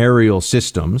aerial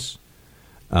systems.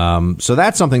 So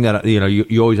that's something that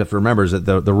you always have to remember, is that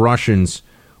the Russians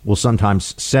will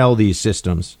sometimes sell these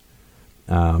systems.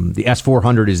 The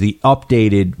S-400 is the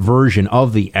updated version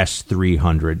of the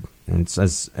S-300, and it's,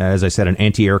 as I said, an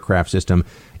anti-aircraft system.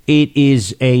 It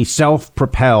is a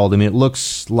self-propelled. I mean, it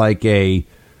looks like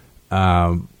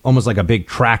almost like a big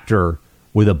tractor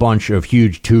with a bunch of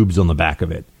huge tubes on the back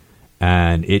of it,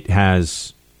 and it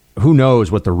has, who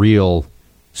knows what the real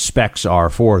specs are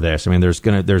for this. I mean,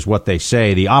 there's what they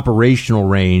say. The operational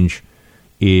range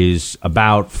is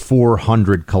about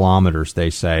 400 kilometers, they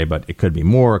say, but it could be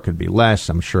more, it could be less.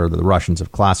 I'm sure that the Russians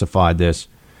have classified this.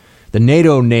 The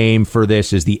NATO name for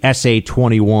this is the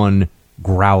SA-21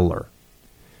 Growler.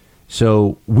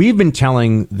 So we've been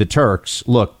telling the Turks,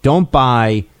 look, don't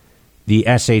buy the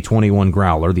SA-21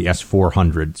 Growler, the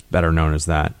S-400, it's better known as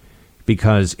that,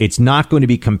 because it's not going to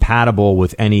be compatible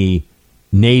with any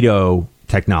NATO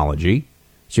technology.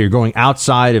 So you're going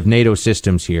outside of NATO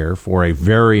systems here for a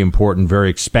very important, very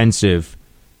expensive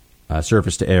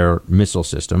surface-to-air missile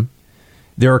system.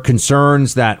 There are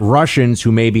concerns that Russians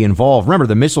who may be involved, remember,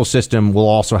 the missile system will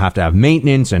also have to have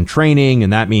maintenance and training,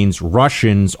 and that means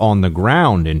Russians on the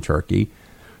ground in Turkey.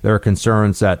 There are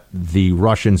concerns that the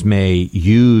Russians may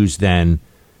use then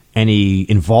any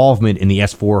involvement in the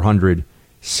S-400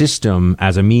 system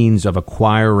as a means of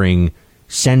acquiring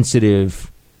sensitive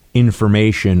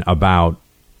information about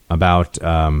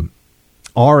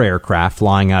our aircraft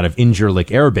flying out of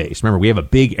Incirlik Air Base. Remember, we have a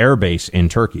big air base in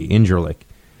Turkey, Incirlik.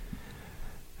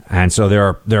 And so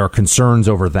there are concerns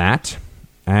over that.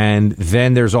 And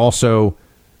then there's also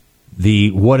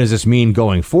the what does this mean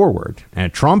going forward?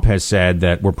 And Trump has said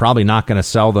that we're probably not going to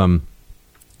sell them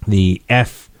the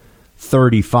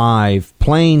F-35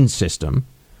 plane system,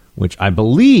 which I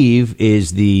believe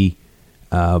is the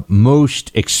most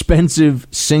expensive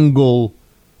single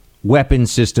weapon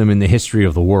system in the history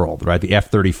of the world, right? The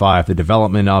F-35, the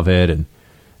development of it. And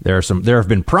there have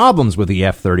been problems with the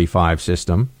F-35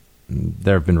 system.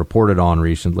 There have been reported on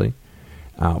recently.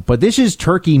 But this is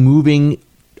Turkey moving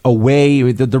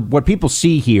away. What people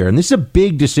see here, and this is a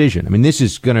big decision. I mean, this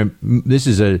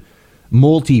is a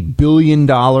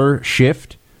multi-billion-dollar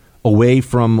shift away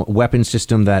from a weapon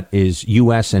system that is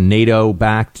U.S. and NATO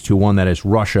backed to one that is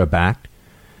Russia backed.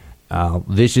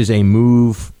 This is a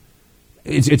move.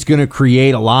 It's going to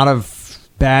create a lot of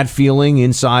bad feeling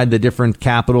inside the different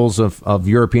capitals of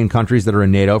European countries that are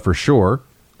in NATO, for sure.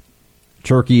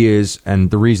 Turkey is,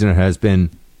 and the reason it has been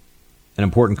an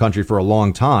important country for a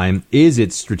long time, is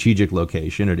its strategic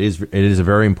location. It is a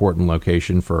very important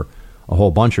location for a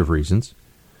whole bunch of reasons.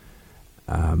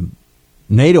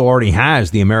 NATO already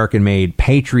has the American-made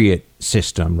Patriot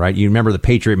system, right? You remember the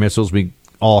Patriot missiles? We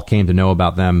all came to know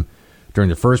about them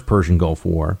during the first Persian Gulf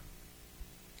War.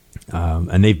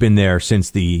 And they've been there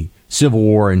since the civil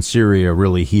war in Syria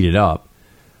really heated up.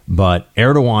 But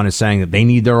Erdogan is saying that they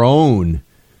need their own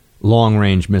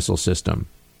long-range missile system.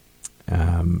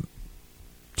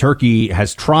 Turkey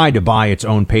has tried to buy its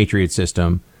own Patriot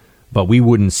system, but we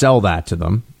wouldn't sell that to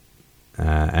them.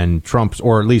 And Trump's,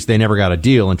 or at least they never got a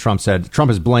deal. And Trump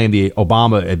has blamed the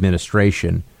Obama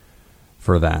administration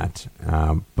for that.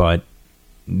 But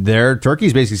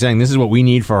Turkey's basically saying this is what we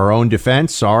need for our own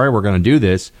defense. Sorry, we're going to do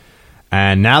this.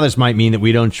 And now this might mean that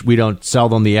we don't sell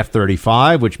them the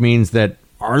F-35, which means that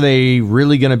are they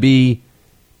really going to be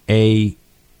a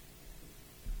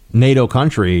NATO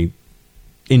country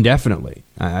indefinitely?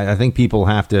 I think people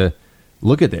have to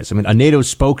look at this. I mean, a NATO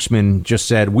spokesman just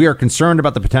said, we are concerned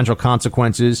about the potential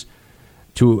consequences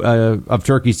of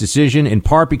Turkey's decision, in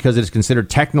part because it is considered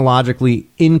technologically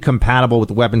incompatible with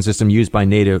the weapon system used by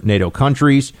NATO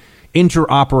countries.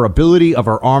 Interoperability of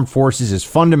our armed forces is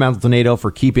fundamental to NATO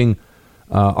for keeping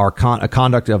our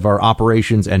conduct of our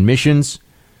operations and missions.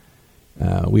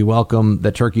 We welcome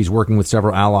that Turkey's working with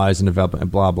several allies in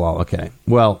development, blah, blah. Okay.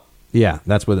 Well, yeah,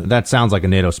 that sounds like a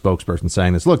NATO spokesperson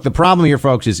saying this. Look, the problem here,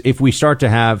 folks, is if we start to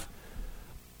have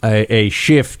a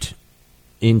shift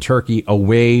in Turkey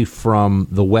away from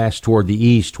the West toward the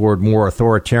East, toward more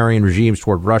authoritarian regimes,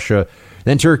 toward Russia,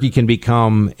 then Turkey can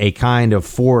become a kind of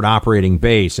forward operating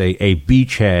base, a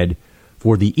beachhead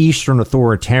for the Eastern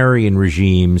authoritarian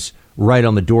regimes right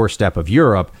on the doorstep of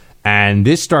Europe. And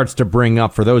this starts to bring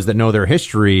up, for those that know their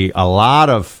history, a lot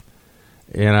of,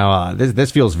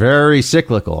 this feels very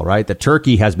cyclical, right? That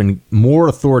Turkey has been more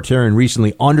authoritarian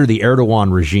recently under the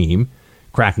Erdogan regime,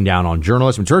 cracking down on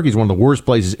journalists. And Turkey is one of the worst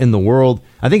places in the world.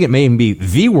 I think it may even be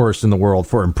the worst in the world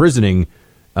for imprisoning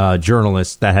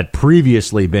journalists that had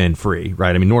previously been free,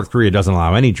 right? I mean, North Korea doesn't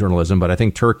allow any journalism, but I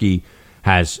think Turkey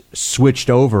has switched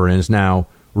over and is now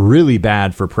really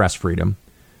bad for press freedom.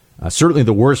 Certainly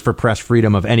the worst for press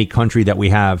freedom of any country that we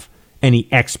have any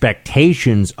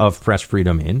expectations of press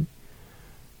freedom in.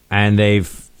 And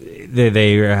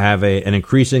they have an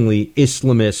increasingly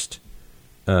Islamist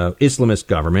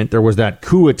government. There was that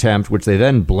coup attempt, which they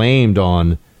then blamed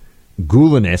on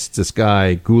Gulenists. This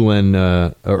guy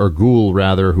Gulen or Gul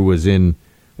rather, who was he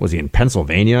in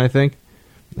Pennsylvania? I think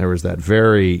there was that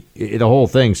the whole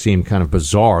thing seemed kind of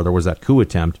bizarre. There was that coup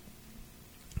attempt.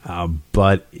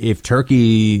 But if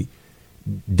Turkey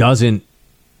doesn't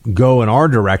go in our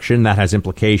direction, that has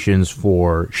implications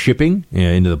for shipping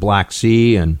into the Black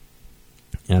Sea, and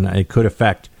it could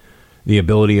affect the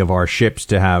ability of our ships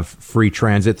to have free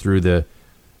transit through the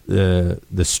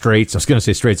Straits. I was going to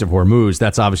say Straits of Hormuz.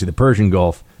 That's obviously the Persian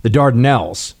Gulf, the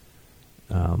Dardanelles.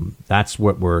 That's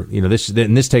what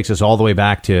this takes us all the way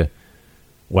back to,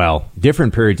 well,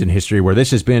 different periods in history where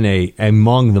this has been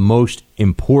among the most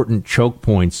important choke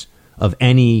points of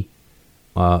any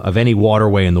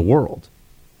waterway in the world.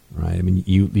 right? I mean,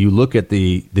 you look at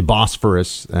the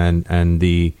Bosphorus and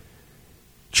the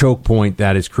choke point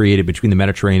that is created between the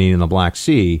Mediterranean and the Black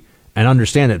Sea, and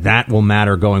understand that will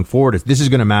matter going forward. This is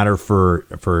going to matter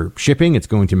for shipping. It's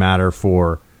going to matter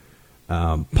for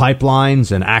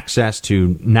pipelines and access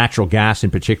to natural gas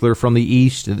in particular from the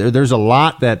east. There's a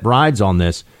lot that rides on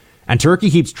this. And Turkey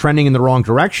keeps trending in the wrong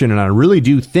direction. And I really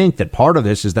do think that part of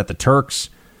this is that the Turks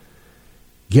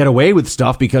get away with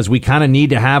stuff because we kind of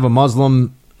need to have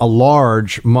a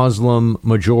large Muslim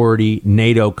majority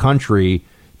NATO country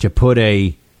to put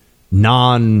a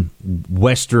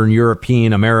non-Western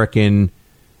European American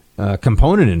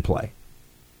component in play.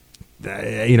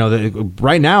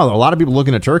 Right now, a lot of people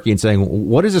looking at Turkey and saying,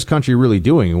 what is this country really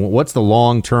doing? What's the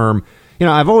long term?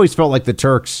 I've always felt like the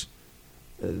Turks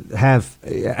have,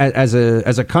 as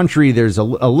a country, there's a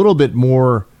little bit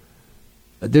more.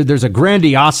 There's a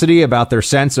grandiosity about their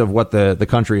sense of what the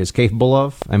country is capable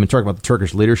of. I'm talking about the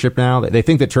Turkish leadership now. They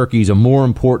think that Turkey is a more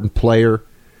important player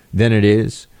than it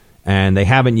is. And they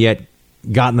haven't yet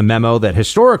gotten the memo that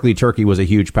historically Turkey was a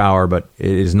huge power, but it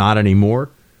is not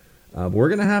anymore. We're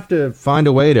going to have to find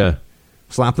a way to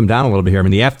slap them down a little bit here. I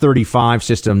mean, the F-35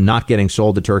 system not getting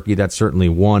sold to Turkey, that's certainly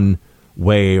one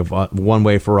way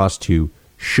for us to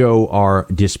show our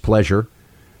displeasure.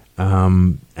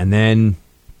 And then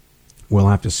we'll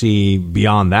have to see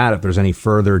beyond that if there's any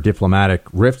further diplomatic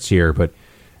rifts here. But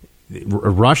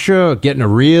Russia getting a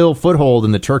real foothold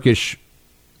in the Turkish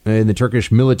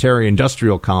military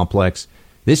industrial complex.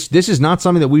 This is not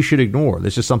something that we should ignore.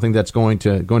 This is something that's going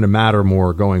to matter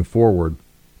more going forward.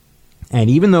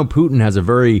 And even though Putin has a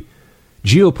very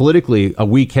geopolitically a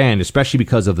weak hand, especially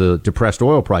because of the depressed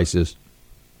oil prices,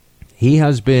 he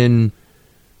has been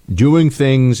doing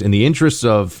things in the interests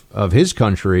of his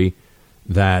country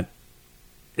that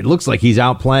it looks like he's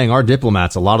outplaying our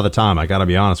diplomats a lot of the time. I got to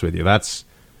be honest with you. That's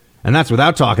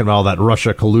without talking about all that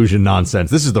Russia collusion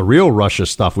nonsense. This is the real Russia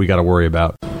stuff we got to worry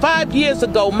about. 5 years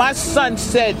ago, my son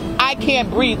said, I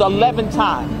can't breathe 11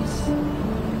 times.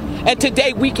 And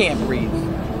today we can't breathe.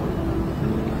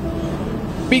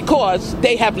 Because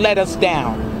they have let us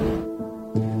down.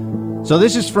 So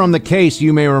this is from the case,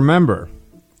 you may remember,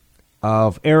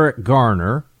 of Eric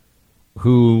Garner,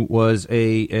 who was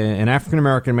an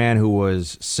African-American man who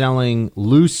was selling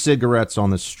loose cigarettes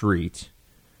on the street.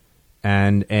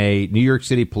 And a New York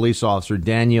City police officer,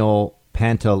 Daniel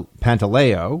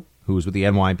Pantaleo, who was with the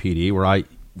NYPD, where I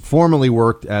formerly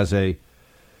worked as a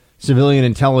civilian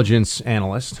intelligence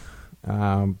analyst,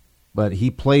 but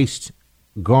he placed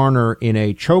Garner in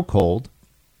a chokehold,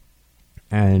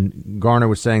 and Garner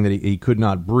was saying that he could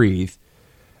not breathe.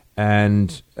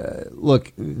 And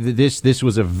look, this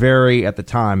was at the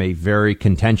time, a very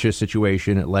contentious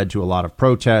situation. It led to a lot of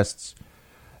protests.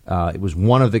 It was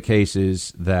one of the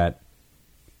cases that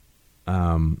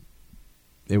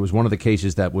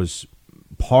was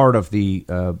part of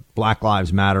the Black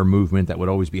Lives Matter movement that would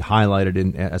always be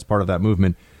highlighted as part of that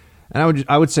movement. And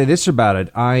I would say this about it: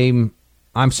 I'm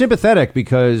sympathetic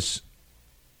because,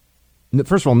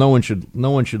 first of all, no one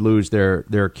should lose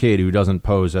their kid who doesn't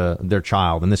pose their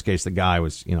child. In this case, the guy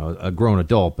was a grown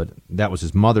adult, but that was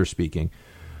his mother speaking.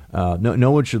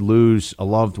 No one should lose a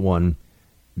loved one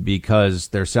because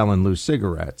they're selling loose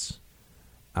cigarettes.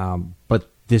 But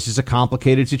this is a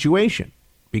complicated situation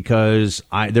because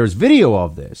there's video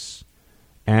of this.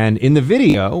 And in the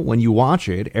video, when you watch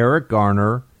it, Eric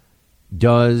Garner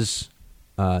does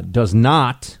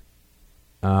not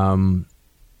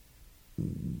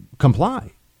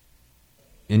comply.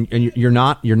 And you're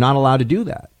not allowed to do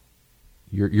that.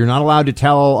 You're not allowed to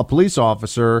tell a police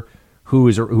officer who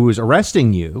is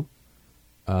arresting you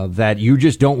that you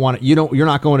just don't want you're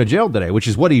not going to jail today, which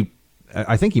is what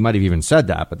I think he might have even said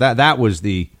that, but that was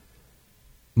the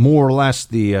more or less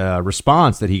the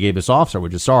response that he gave this officer,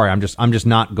 which is, sorry, I'm just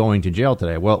not going to jail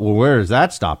today. Well, where does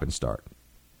that stop and start?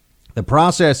 The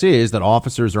process is that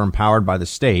officers are empowered by the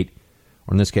state,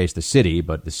 or in this case the city,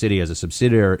 but the city as a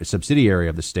subsidiary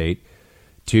of the state,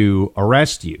 to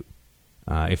arrest you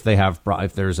if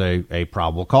there's a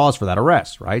probable cause for that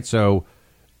arrest, right? So,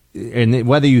 and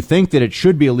whether you think that it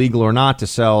should be illegal or not to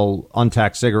sell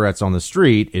untaxed cigarettes on the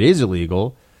street, it is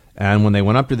illegal. And when they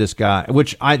went up to this guy,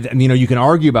 which you can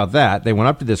argue about that, they went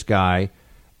up to this guy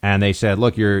and they said,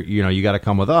 "Look, you got to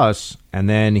come with us." And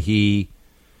then he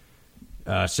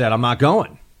said, "I'm not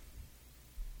going."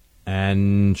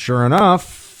 And sure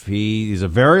enough, he's a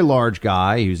very large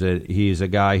guy. He's a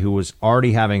guy who was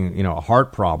already having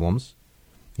heart problems.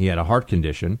 He had a heart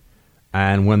condition.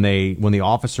 And when the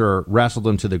officer wrestled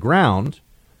him to the ground,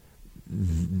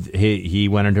 he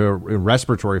went into a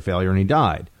respiratory failure and he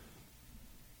died.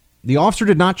 The officer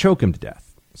did not choke him to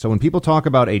death. So when people talk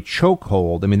about a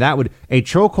chokehold, I mean, a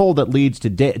chokehold that leads to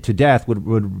death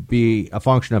would be a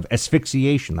function of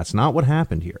asphyxiation. That's not what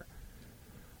happened here.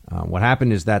 What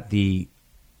happened is that the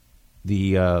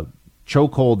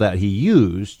chokehold that he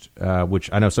used, which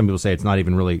I know some people say it's not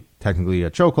even really technically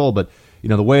a chokehold, but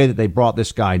the way that they brought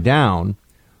this guy down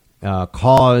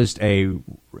caused an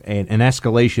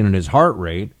escalation in his heart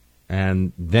rate,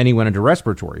 and then he went into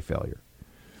respiratory failure.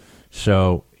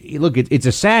 So look, it's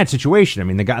a sad situation. I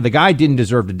mean, the guy didn't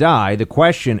deserve to die. The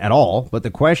question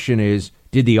is,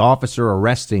 did the officer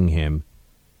arresting him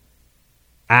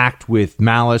act with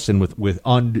malice and with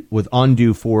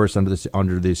undue force under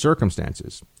the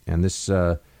circumstances? And this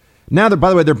now, by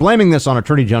the way, they're blaming this on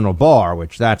Attorney General Barr,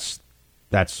 which that's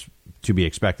to be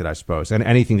expected, I suppose, and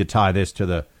anything to tie this to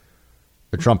the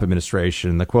Trump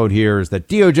administration. The quote here is that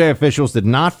DOJ officials did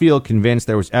not feel convinced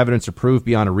there was evidence or proof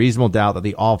beyond a reasonable doubt that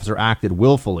the officer acted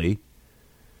willfully.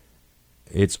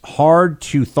 It's hard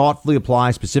to thoughtfully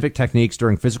apply specific techniques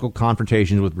during physical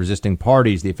confrontations with resisting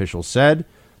parties, the officials said.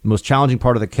 The most challenging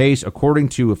part of the case, according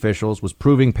to officials, was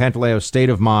proving Pantaleo's state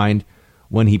of mind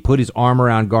when he put his arm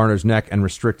around Garner's neck and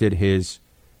restricted his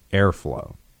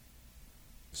airflow.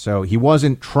 So he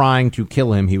wasn't trying to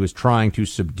kill him; he was trying to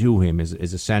subdue him. Is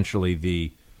essentially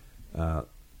the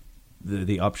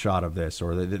upshot of this,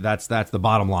 or that's the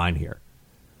bottom line here.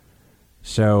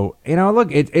 So look,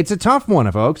 it's a tough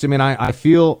one, folks. I mean, I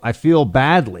feel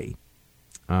badly.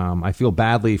 I feel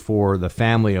badly for the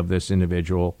family of this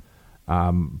individual,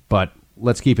 but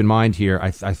let's keep in mind here.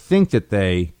 I think that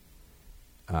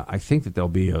there'll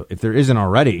be if there isn't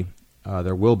already.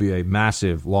 There will be a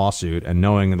massive lawsuit, and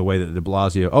knowing the way that de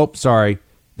Blasio...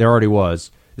 there already was.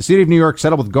 The city of New York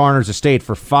settled with Garner's estate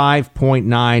for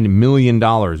 $5.9 million in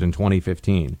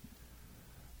 2015.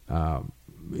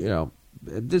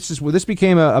 This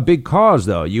became a big cause,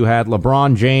 though. You had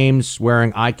LeBron James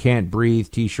wearing "I Can't Breathe"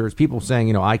 T-shirts, people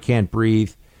saying, "I can't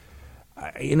breathe."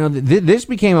 This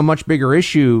became a much bigger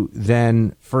issue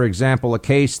than, for example, a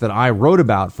case that I wrote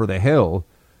about for The Hill,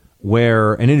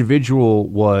 where an individual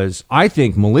was, I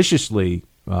think, maliciously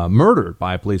murdered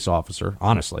by a police officer,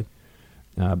 honestly.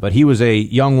 But he was a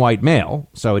young white male,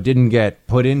 so it didn't get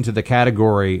put into the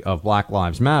category of Black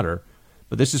Lives Matter.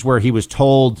 But this is where he was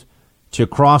told to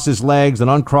cross his legs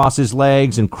and uncross his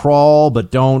legs and crawl,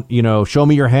 but don't, show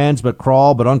me your hands, but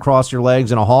crawl, but uncross your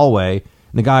legs in a hallway.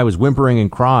 And the guy was whimpering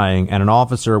and crying, and an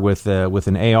officer with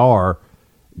an AR,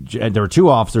 there were two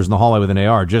officers in the hallway with an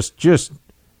AR, just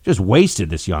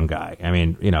wasted this young guy. I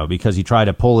mean, because he tried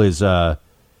to pull his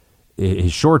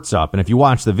shorts up. And if you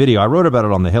watch the video, I wrote about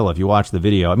it on The Hill. If you watch the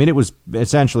video, I mean, it was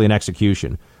essentially an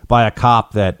execution by a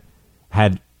cop that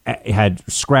had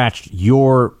scratched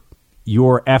your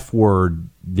F word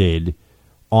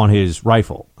on his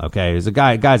rifle. Okay, as a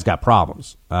guy's got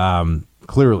problems,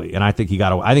 clearly, and I think he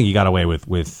got away with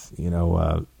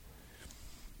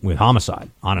homicide,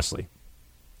 honestly.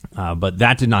 But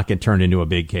that did not get turned into a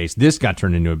big case. This got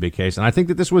turned into a big case, and I think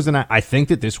that this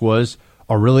was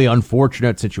a really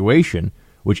unfortunate situation,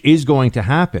 which is going to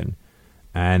happen.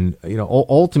 And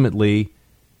ultimately,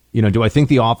 do I think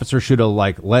the officer should have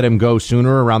let him go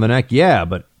sooner around the neck? Yeah,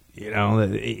 but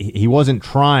he wasn't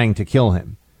trying to kill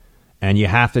him, and you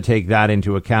have to take that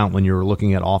into account when you're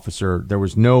looking at officer. There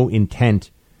was no intent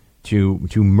to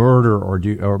murder or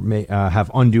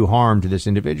have undue harm to this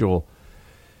individual.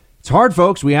 It's hard,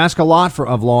 folks. We ask a lot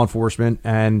of law enforcement,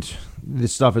 and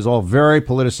this stuff is all very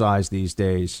politicized these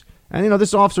days. And,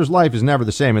 this officer's life is never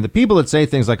the same. And the people that say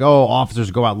things like, oh,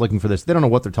 officers go out looking for this, they don't know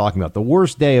what they're talking about. The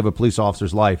worst day of a police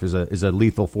officer's life is a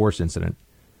lethal force incident.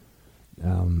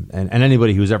 And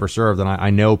anybody who's ever served, and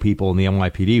I know people in the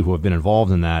NYPD who have been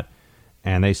involved in that,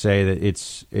 and they say that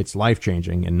it's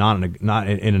life-changing and not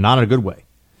in a good way.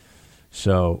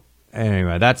 So...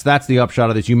 anyway, that's the upshot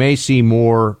of this. You may see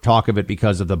more talk of it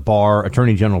because of the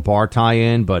Attorney General Barr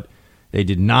tie-in, but they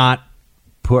did not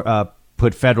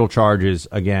bring federal charges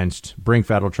against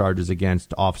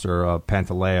Officer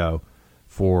Pantaleo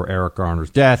for Eric Garner's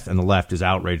death, and the left is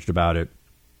outraged about it.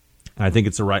 And I think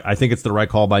it's the right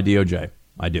call by DOJ.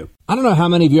 I do. I don't know how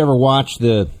many of you ever watch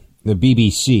the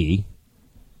BBC.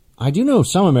 I do know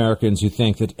some Americans who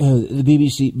think that the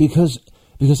BBC because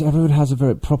everyone has a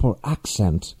very proper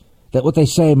accent, that what they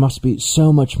say must be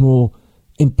so much more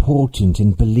important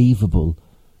and believable.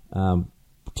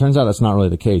 Turns out that's not really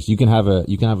the case. You can have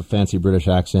a fancy British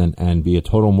accent and be a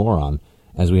total moron,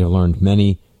 as we have learned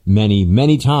many, many,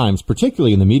 many times,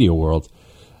 particularly in the media world.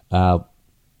 But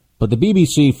the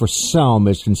BBC, for some,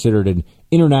 is considered an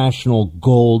international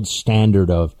gold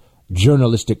standard of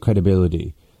journalistic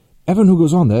credibility. Everyone who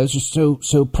goes on there is just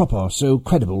so proper, so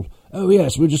credible. oh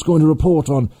yes, we're just going to report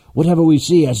on whatever we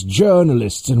see as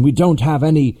journalists, and we don't have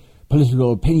any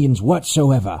political opinions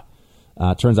whatsoever.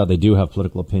 Turns out they do have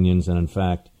political opinions, and in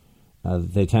fact,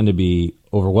 they tend to be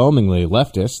overwhelmingly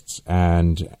leftists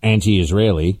and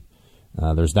anti-Israeli.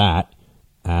 There's that.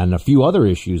 And a few other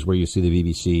issues where you see the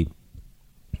BBC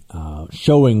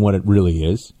showing what it really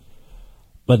is.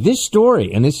 But this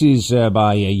story, and this is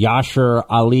by Yashar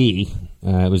Ali,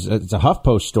 it's a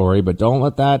HuffPost story, but don't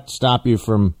let that stop you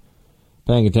from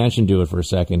paying attention to it for a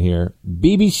second here.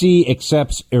 BBC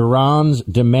accepts Iran's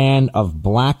demand of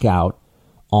blackout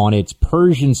on its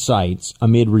Persian sites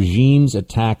amid regime's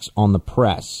attacks on the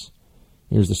press.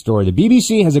 Here's the story. The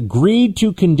BBC has agreed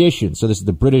to conditions, so this is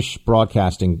the British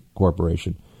Broadcasting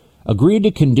Corporation, agreed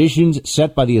to conditions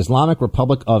set by the Islamic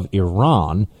Republic of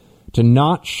Iran to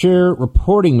not share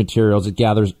reporting materials it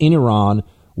gathers in Iran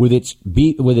with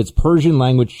its Persian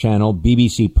language channel,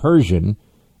 BBC Persian,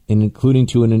 according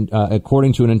to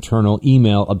an internal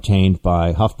email obtained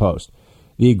by HuffPost.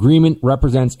 The agreement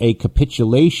represents a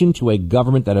capitulation to a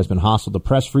government that has been hostile to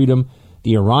press freedom.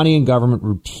 The Iranian government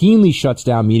routinely shuts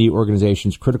down media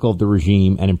organizations critical of the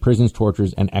regime and imprisons,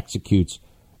 tortures, and executes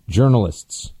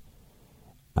journalists.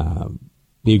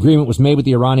 The agreement was made with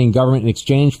the Iranian government in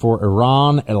exchange for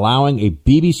Iran allowing a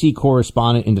BBC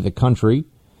correspondent into the country.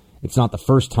 It's not the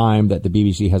first time that the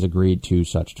BBC has agreed to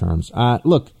such terms.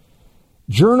 Look,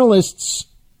 journalists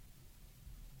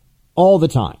all the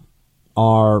time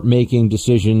are making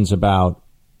decisions about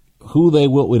who they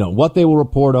will, what they will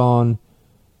report on,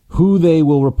 who they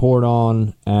will report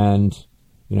on, and,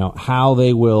 how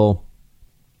they will,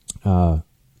 how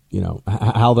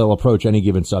they'll approach any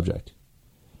given subject.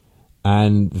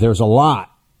 And there's a lot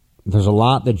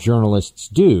that journalists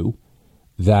do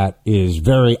that is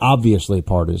very obviously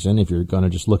partisan, if you're going to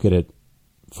just look at it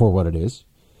for what it is.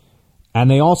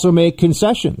 And they also make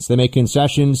concessions. They make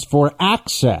concessions for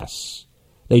access.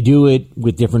 They do it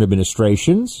with different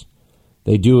administrations.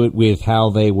 They do it with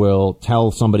how they will tell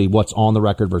somebody what's on the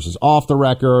record versus off the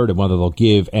record, and whether they'll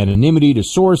give anonymity to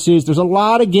sources. There's a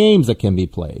lot of games that can be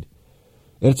played.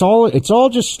 It's all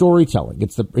just storytelling.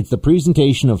 It's the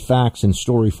presentation of facts in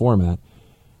story format.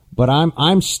 But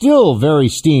I'm still very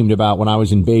steamed about when I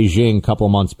was in Beijing a couple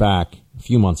of months back, a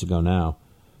few months ago now,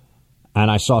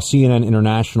 and I saw CNN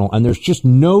International, and there's just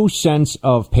no sense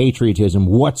of patriotism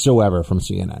whatsoever from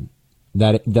CNN.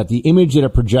 That the image that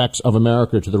it projects of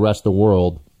America to the rest of the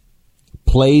world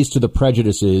plays to the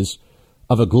prejudices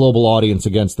of a global audience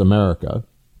against America.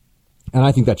 And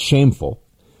I think that's shameful.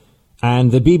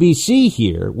 And the BBC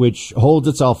here, which holds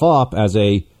itself up as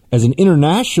an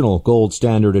international gold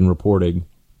standard in reporting,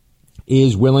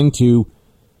 is willing to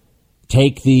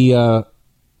take the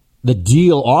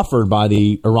deal offered by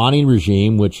the Iranian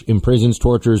regime, which imprisons,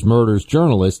 tortures, murders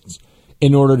journalists,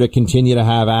 in order to continue to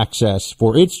have access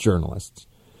for its journalists.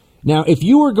 Now, if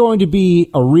you were going to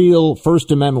be a real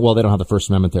First Amendment, well, they don't have the First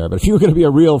Amendment there, but if you were going to be a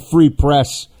real free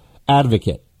press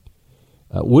advocate,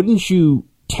 wouldn't you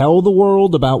tell the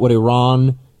world about what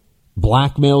Iran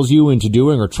blackmails you into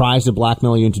doing, or tries to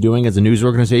blackmail you into doing as a news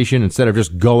organization, instead of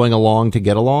just going along to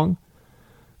get along?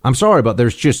 I'm sorry, but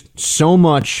there's just so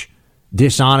much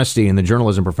dishonesty in the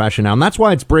journalism profession now, and that's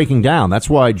why it's breaking down. That's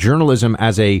why journalism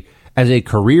as a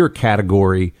career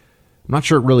category, I'm not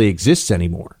sure it really exists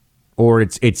anymore, or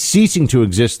it's ceasing to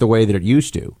exist the way that it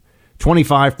used to.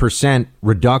 25%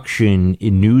 reduction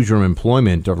in newsroom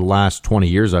employment over the last 20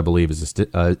 years, I believe, is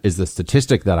the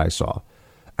statistic that I saw.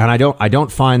 And I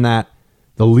don't find that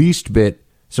the least bit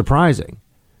surprising.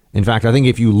 In fact, I think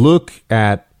if you look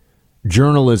at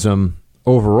journalism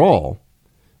overall,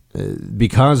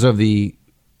 because of the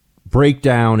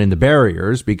breakdown in the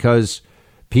barriers, because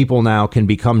people now can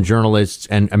become journalists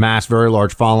and amass very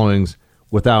large followings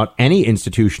without any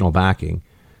institutional backing,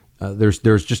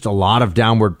 there's just a lot of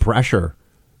downward pressure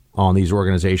on these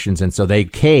organizations, and so they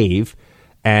cave.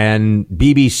 And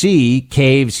BBC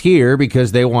caves here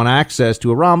because they want access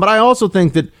to Iran. But I also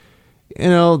think that,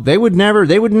 they would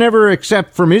never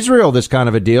accept from Israel this kind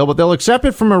of a deal, but they'll accept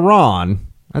it from Iran.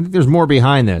 I think there's more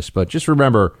behind this, but just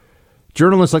remember,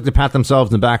 journalists like to pat themselves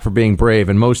in the back for being brave,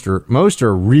 and most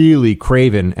are really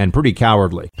craven and pretty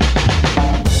cowardly.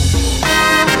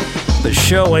 The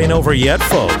show ain't over yet,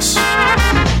 folks.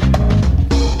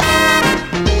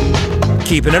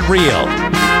 Keeping it real.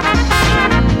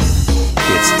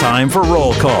 It's time for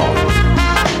roll call.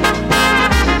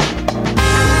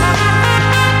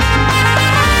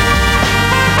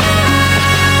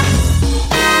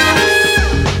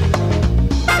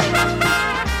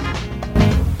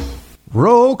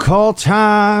 Roll call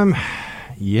time.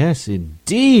 Yes,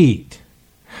 indeed.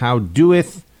 How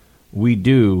doeth we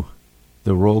do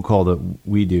the roll call that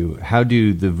we do. How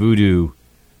do the voodoo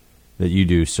that you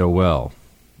do so well?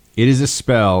 It is a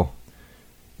spell.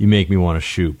 You make me want to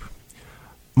shoop.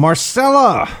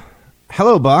 Marcella!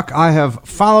 Hello, Buck. I have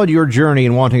followed your journey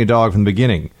in wanting a dog from the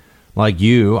beginning. Like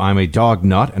you, I'm a dog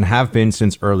nut and have been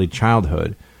since early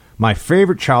childhood. My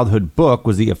favorite childhood book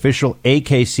was the official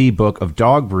AKC book of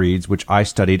dog breeds, which I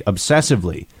studied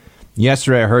obsessively.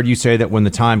 Yesterday, I heard you say that when the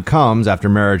time comes, after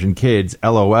marriage and kids,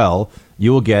 LOL,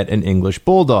 you will get an English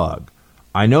bulldog.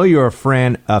 I know you're a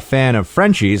fan of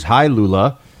Frenchies. Hi,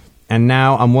 Lula. And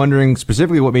now I'm wondering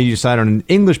specifically what made you decide on an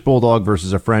English bulldog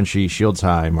versus a Frenchie. Shields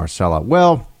high, Marcella.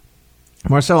 Well,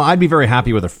 Marcella, I'd be very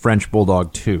happy with a French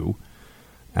bulldog, too.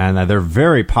 And they're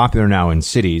very popular now in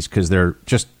cities because they're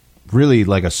just really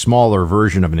like a smaller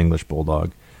version of an English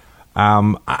bulldog.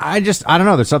 I don't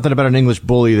know. There's something about an English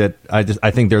bully that I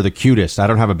think they're the cutest. I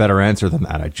don't have a better answer than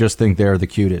that. I just think they're the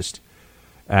cutest.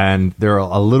 And they're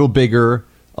a little bigger,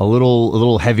 a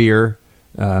little heavier,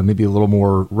 maybe a little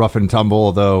more rough and tumble,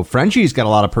 although Frenchie's got a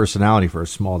lot of personality for a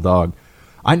small dog.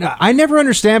 I never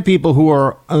understand people who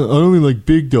are, I only like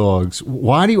big dogs.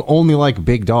 Why do you only like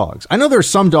big dogs? I know there's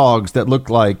some dogs that look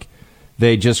like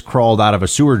they just crawled out of a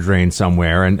sewer drain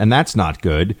somewhere, and that's not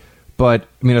good. But,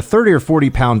 I mean, a 30 or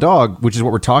 40-pound dog, which is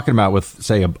what we're talking about with,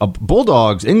 say, a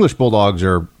bulldogs, English bulldogs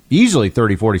are easily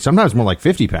 30, 40, sometimes more like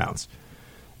 50 pounds.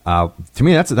 To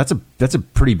me, that's a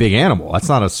pretty big animal. That's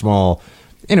not a small,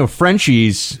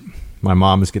 Frenchies, my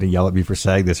mom is going to yell at me for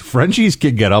saying this, Frenchies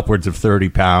can get upwards of 30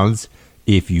 pounds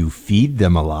if you feed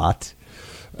them a lot.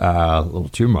 A little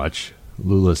too much.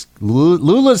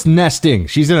 Lula's nesting.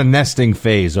 She's in a nesting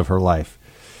phase of her life.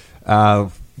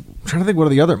 I'm trying to think what are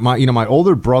the other. My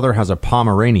older brother has a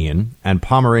Pomeranian, and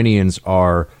Pomeranians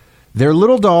they're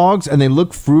little dogs and they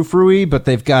look frou-frou-y, but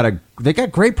they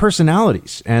got great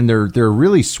personalities, and they're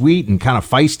really sweet and kind of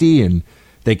feisty, and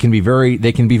they can be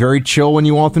very chill when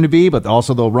you want them to be, but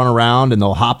also they'll run around and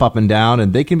they'll hop up and down,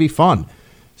 and they can be fun.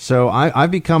 So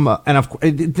I've become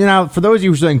now for those of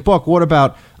you who are saying, Buck, what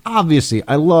about, obviously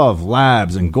I love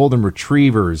labs and golden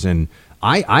retrievers, and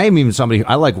I am even somebody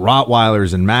I like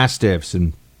Rottweilers and Mastiffs,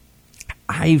 and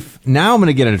now I'm going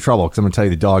to get into trouble because I'm going to tell you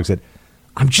the dogs that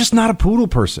I'm just not a poodle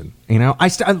person.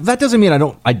 That doesn't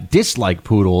mean I dislike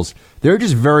poodles. They're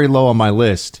just very low on my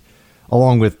list,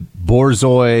 along with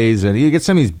Borzois, and you get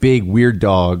some of these big weird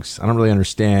dogs. I don't really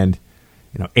understand.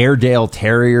 Airedale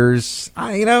Terriers.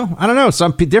 I don't know.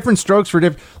 Some different strokes for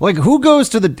different. Like who goes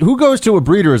to a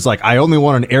breeder is like, I only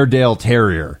want an Airedale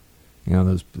Terrier.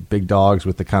 Those big dogs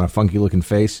with the kind of funky looking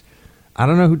face. I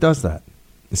don't know who does that.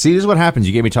 See, this is what happens.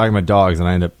 You get me talking about dogs, and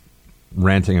I end up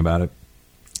ranting about it.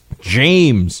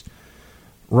 James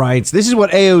writes, this is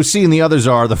what AOC and the others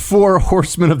are, the 4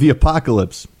 horsemen of the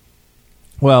apocalypse.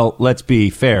 Well, let's be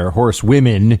fair.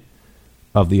 Horsewomen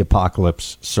of the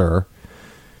apocalypse, sir.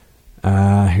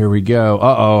 Here we go.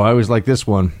 I always like this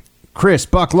one. Chris,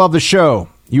 Buck, love the show.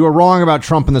 You are wrong about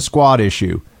Trump and the squad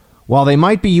issue. While they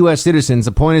might be U.S. citizens,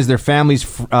 the point is their families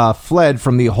fled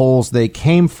from the holes they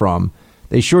came from.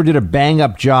 They sure did a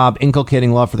bang-up job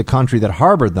inculcating love for the country that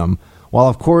harbored them. While,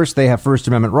 of course, they have First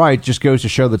Amendment rights, just goes to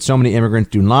show that so many immigrants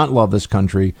do not love this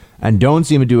country and don't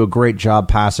seem to do a great job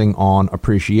passing on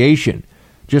appreciation.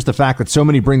 Just the fact that so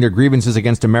many bring their grievances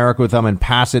against America with them and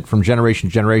pass it from generation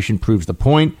to generation proves the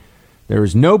point. There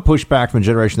is no pushback from the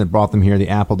generation that brought them here. The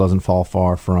apple doesn't fall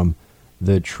far from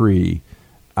the tree.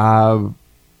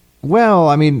 Well,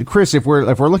 I mean, Chris, if we're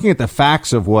looking at the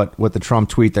facts of what the Trump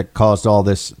tweet that caused all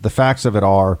this, the facts of it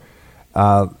are,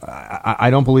 I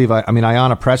don't believe.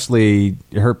 Ayanna Pressley,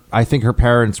 I think her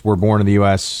parents were born in the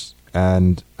U.S.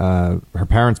 and her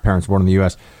parents' parents were born in the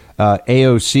U.S.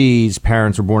 AOC's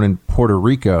parents were born in Puerto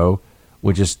Rico,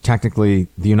 which is technically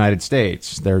the United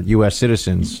States. They're U.S.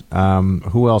 citizens.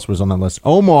 Who else was on that list?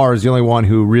 Omar is the only one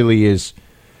who really is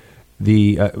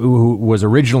who was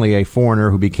originally a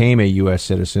foreigner who became a U.S.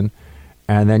 citizen.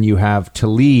 And then you have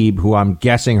Tlaib, who I'm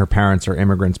guessing her parents are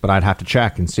immigrants, but I'd have to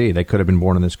check and see. They could have been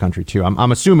born in this country, too.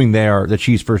 I'm assuming that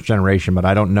she's first generation, but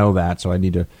I don't know that, so I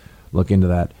need to look into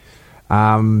that.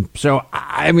 So,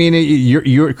 I mean,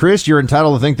 you're Chris, you're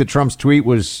entitled to think that Trump's tweet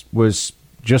was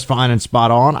just fine and spot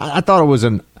on. I thought it was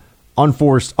an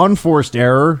unforced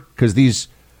error, because these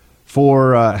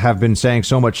 4 have been saying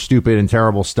so much stupid and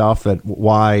terrible stuff that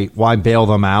why bail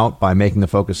them out by making the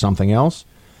focus something else?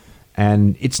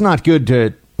 And it's not good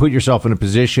to put yourself in a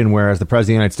position where, as the president of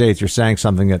the United States, you're saying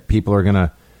something that people are going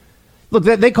to look.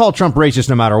 They call Trump racist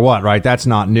no matter what, right? That's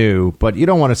not new. But you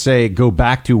don't want to go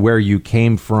back to where you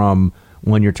came from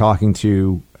when you're talking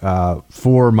to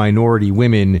 4 minority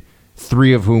women,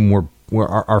 3 of whom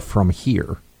are from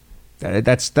here.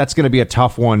 That's going to be a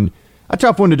tough one. a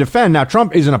tough one to defend. Now,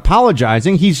 Trump isn't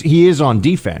apologizing. He is on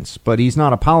defense, but he's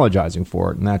not apologizing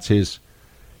for it, and that's his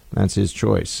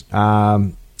choice.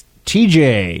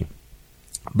 TJ,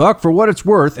 Buck, for what it's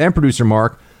worth, and producer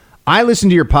Mark, I listen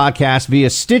to your podcast via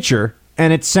Stitcher,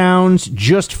 and it sounds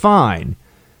just fine.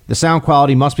 The sound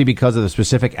quality must be because of the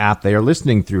specific app they are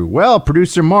listening through. Well,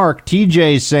 producer Mark,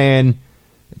 TJ is saying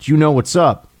that you know what's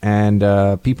up, and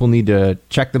people need to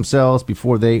check themselves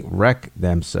before they wreck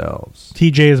themselves.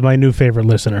 TJ is my new favorite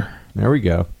listener. There we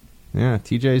go. Yeah,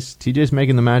 TJ's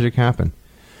making the magic happen.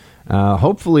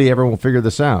 Hopefully everyone will figure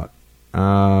this out.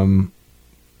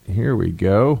 Here we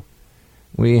go.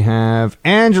 We have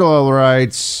Angela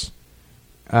writes,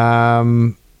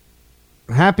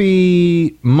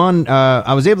 Happy Monday.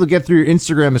 I was able to get through your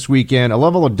Instagram this weekend. I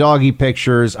love all the doggy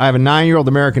pictures. I have a 9-year-old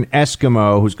American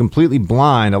Eskimo who's completely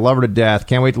blind. I love her to death.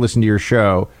 Can't wait to listen to your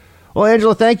show. Well,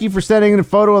 Angela, thank you for sending in a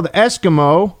photo of the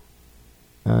Eskimo.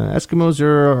 Eskimos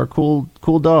are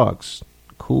cool dogs.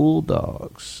 Cool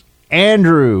dogs.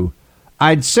 Andrew,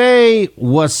 I'd say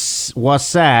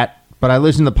wasat, but I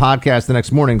listened to the podcast the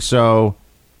next morning, so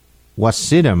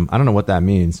wasidim. I don't know what that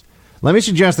means. Let me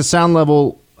suggest the sound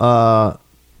level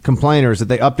complainers that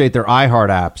they update their iHeart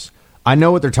apps. I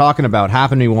know what they're talking about.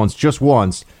 Happened to me just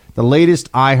once. The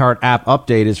latest iHeart app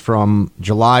update is from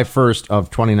July 1st of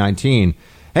 2019.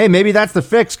 Hey, maybe that's the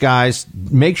fix, guys.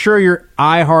 Make sure your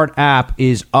iHeart app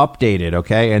is updated,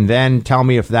 okay? And then tell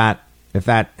me if that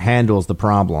handles the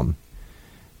problem.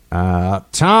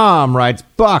 Tom writes,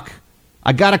 Buck,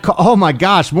 I gotta call. Oh my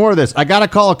gosh, more of this. I gotta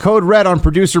call a code red on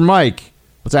producer Mike.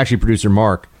 It's actually producer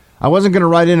Mark. I wasn't going to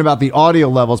write in about the audio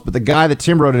levels, but the guy that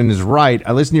Tim wrote in is right.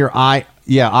 I listen to your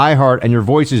iHeart, and your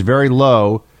voice is very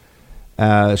low.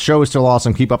 Show is still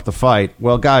awesome. Keep up the fight.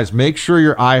 Well, guys, make sure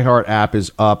your iHeart app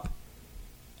is up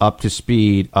to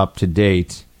speed, up to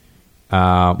date. We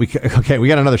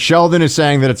got another. Sheldon is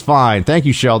saying that it's fine. Thank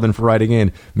you, Sheldon, for writing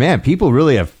in. Man, people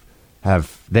really have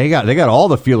they got all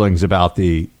the feelings about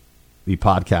the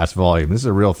podcast volume. This is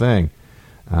a real thing.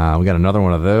 We got another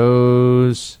one of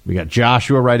those. We got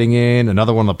Joshua writing in,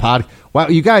 another one on the pod. Wow,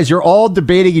 you guys, you're all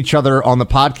debating each other on the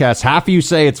podcast. Half of you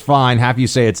say it's fine, half of you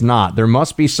say it's not. There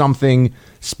must be something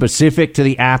specific to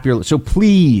the app so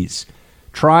please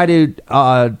try to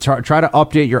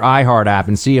update your iHeart app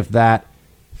and see if that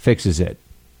fixes it.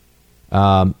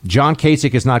 John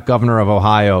Kasich is not governor of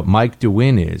Ohio. Mike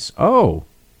DeWine is. Oh,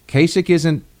 Kasich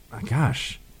isn't.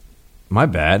 Gosh, my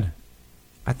bad.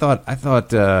 I thought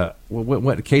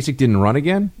what Kasich didn't run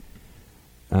again?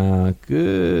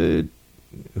 Good.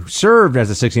 Served as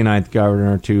the 69th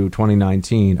governor to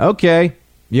 2019. Okay.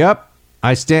 Yep.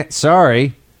 I stand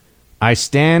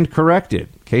corrected.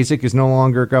 Kasich is no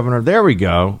longer governor. There we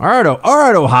go. All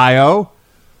right, Ohio.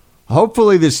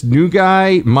 Hopefully this new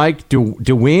guy, Mike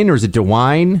DeWine, or is it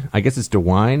DeWine? I guess it's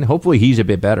DeWine. Hopefully he's a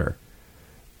bit better.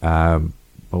 But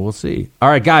we'll see. All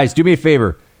right, guys, do me a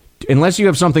favor. Unless you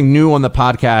have something new on the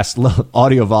podcast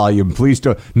audio volume, please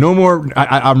don't. No more.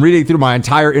 I'm reading through my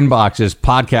entire inboxes,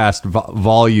 podcast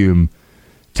volume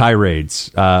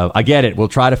tirades. I get it. We'll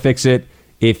try to fix it.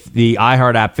 If the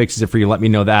iHeart app fixes it for you, let me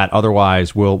know that.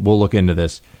 Otherwise, we'll look into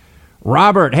this.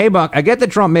 Robert, hey, Buck, I get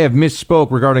that Trump may have misspoke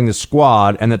regarding the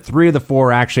squad and that 3 of the 4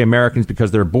 are actually Americans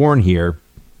because they're born here.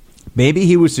 Maybe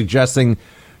he was suggesting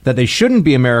that they shouldn't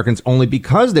be Americans only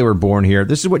because they were born here.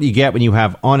 This is what you get when you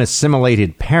have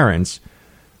unassimilated parents.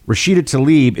 Rashida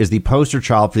Tlaib is the poster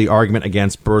child for the argument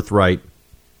against birthright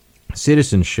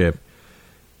citizenship.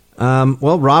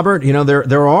 Well, Robert,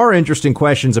 there are interesting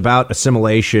questions about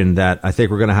assimilation that I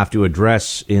think we're going to have to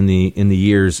address in the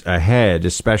years ahead,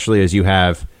 especially as you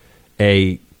have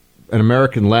an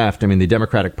American left, the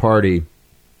Democratic Party,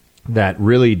 that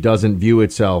really doesn't view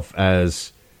itself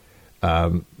as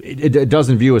it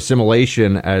doesn't view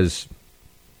assimilation as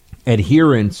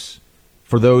adherence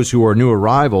for those who are new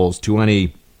arrivals to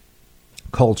any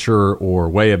culture or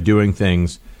way of doing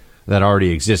things that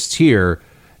already exists here.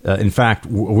 In fact,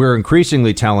 we're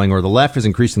increasingly telling, or the left is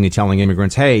increasingly telling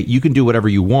immigrants, hey, you can do whatever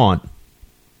you want.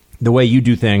 The way you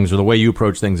do things or the way you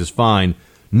approach things is fine.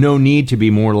 No need to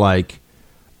be more like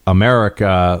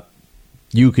America.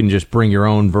 You can just bring your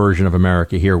own version of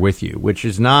America here with you, which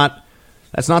is not.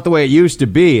 That's not the way it used to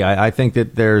be. I think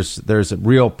that there's a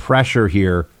real pressure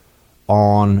here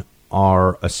on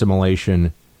our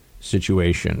assimilation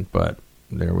situation. But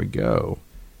there we go.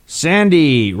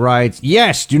 Sandy writes,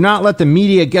 yes, do not let the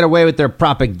media get away with their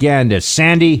propaganda.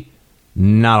 Sandy,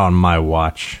 not on my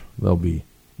watch. There'll be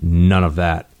none of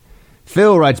that.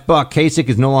 Phil writes, Buck, Kasich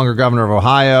is no longer governor of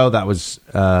Ohio. That was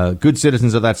good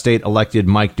citizens of that state elected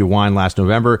Mike DeWine last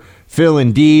November. Phil,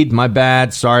 indeed, my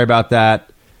bad. Sorry about that.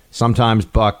 Sometimes,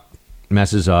 Buck,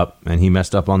 messes up, and he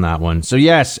messed up on that one. So,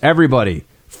 yes, everybody,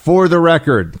 for the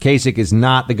record, Kasich is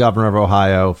not the governor of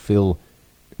Ohio. Phil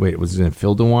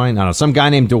DeWine? No, some guy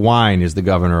named DeWine is the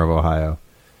governor of Ohio.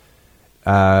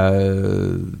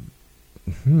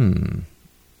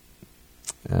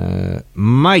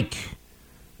 Mike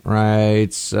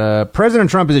writes, President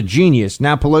Trump is a genius.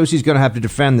 Now Pelosi's going to have to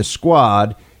defend the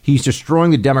squad. He's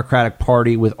destroying the Democratic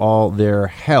Party with all their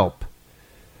help.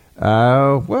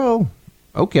 Well,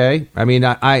 okay. I mean,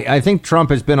 I think Trump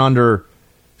has been under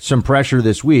some pressure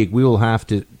this week. We will have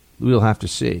to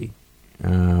see.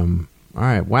 All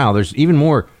right. Wow. There's even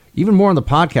more on the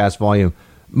podcast volume.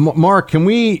 Mark, can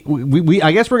we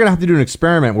I guess we're going to have to do an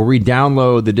experiment where we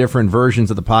download the different versions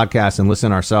of the podcast and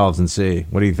listen ourselves and see.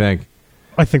 What do you think?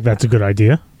 I think that's a good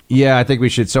idea. Yeah, I think we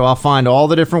should. So I'll find all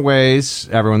the different ways.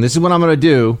 Everyone, this is what I'm going to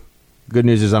do. Good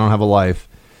news is I don't have a life.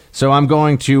 So I'm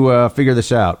going to figure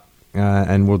this out,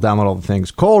 and we'll download all the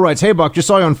things. Cole writes, hey, Buck, just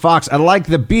saw you on Fox. I like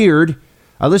the beard.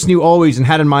 I listen to you always and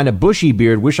had in mind a bushy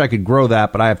beard. Wish I could grow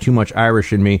that, but I have too much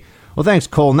Irish in me. Well, thanks,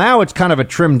 Cole. Now it's kind of a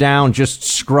trimmed down, just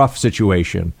scruff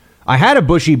situation. I had a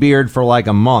bushy beard for like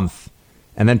a month,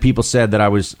 and then people said that I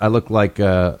was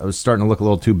starting to look a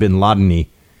little too Bin Laden-y.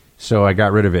 So I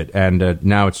got rid of it, and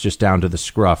now it's just down to the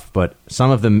scruff. But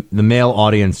some of the male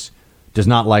audience does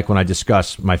not like when I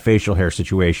discuss my facial hair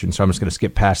situation, so I'm just going to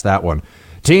skip past that one.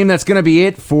 Team, that's going to be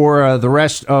it for the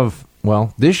rest of,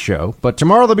 well, this show. But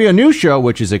tomorrow there'll be a new show,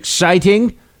 which is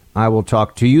exciting. I will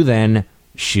talk to you then.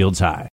 Shields high.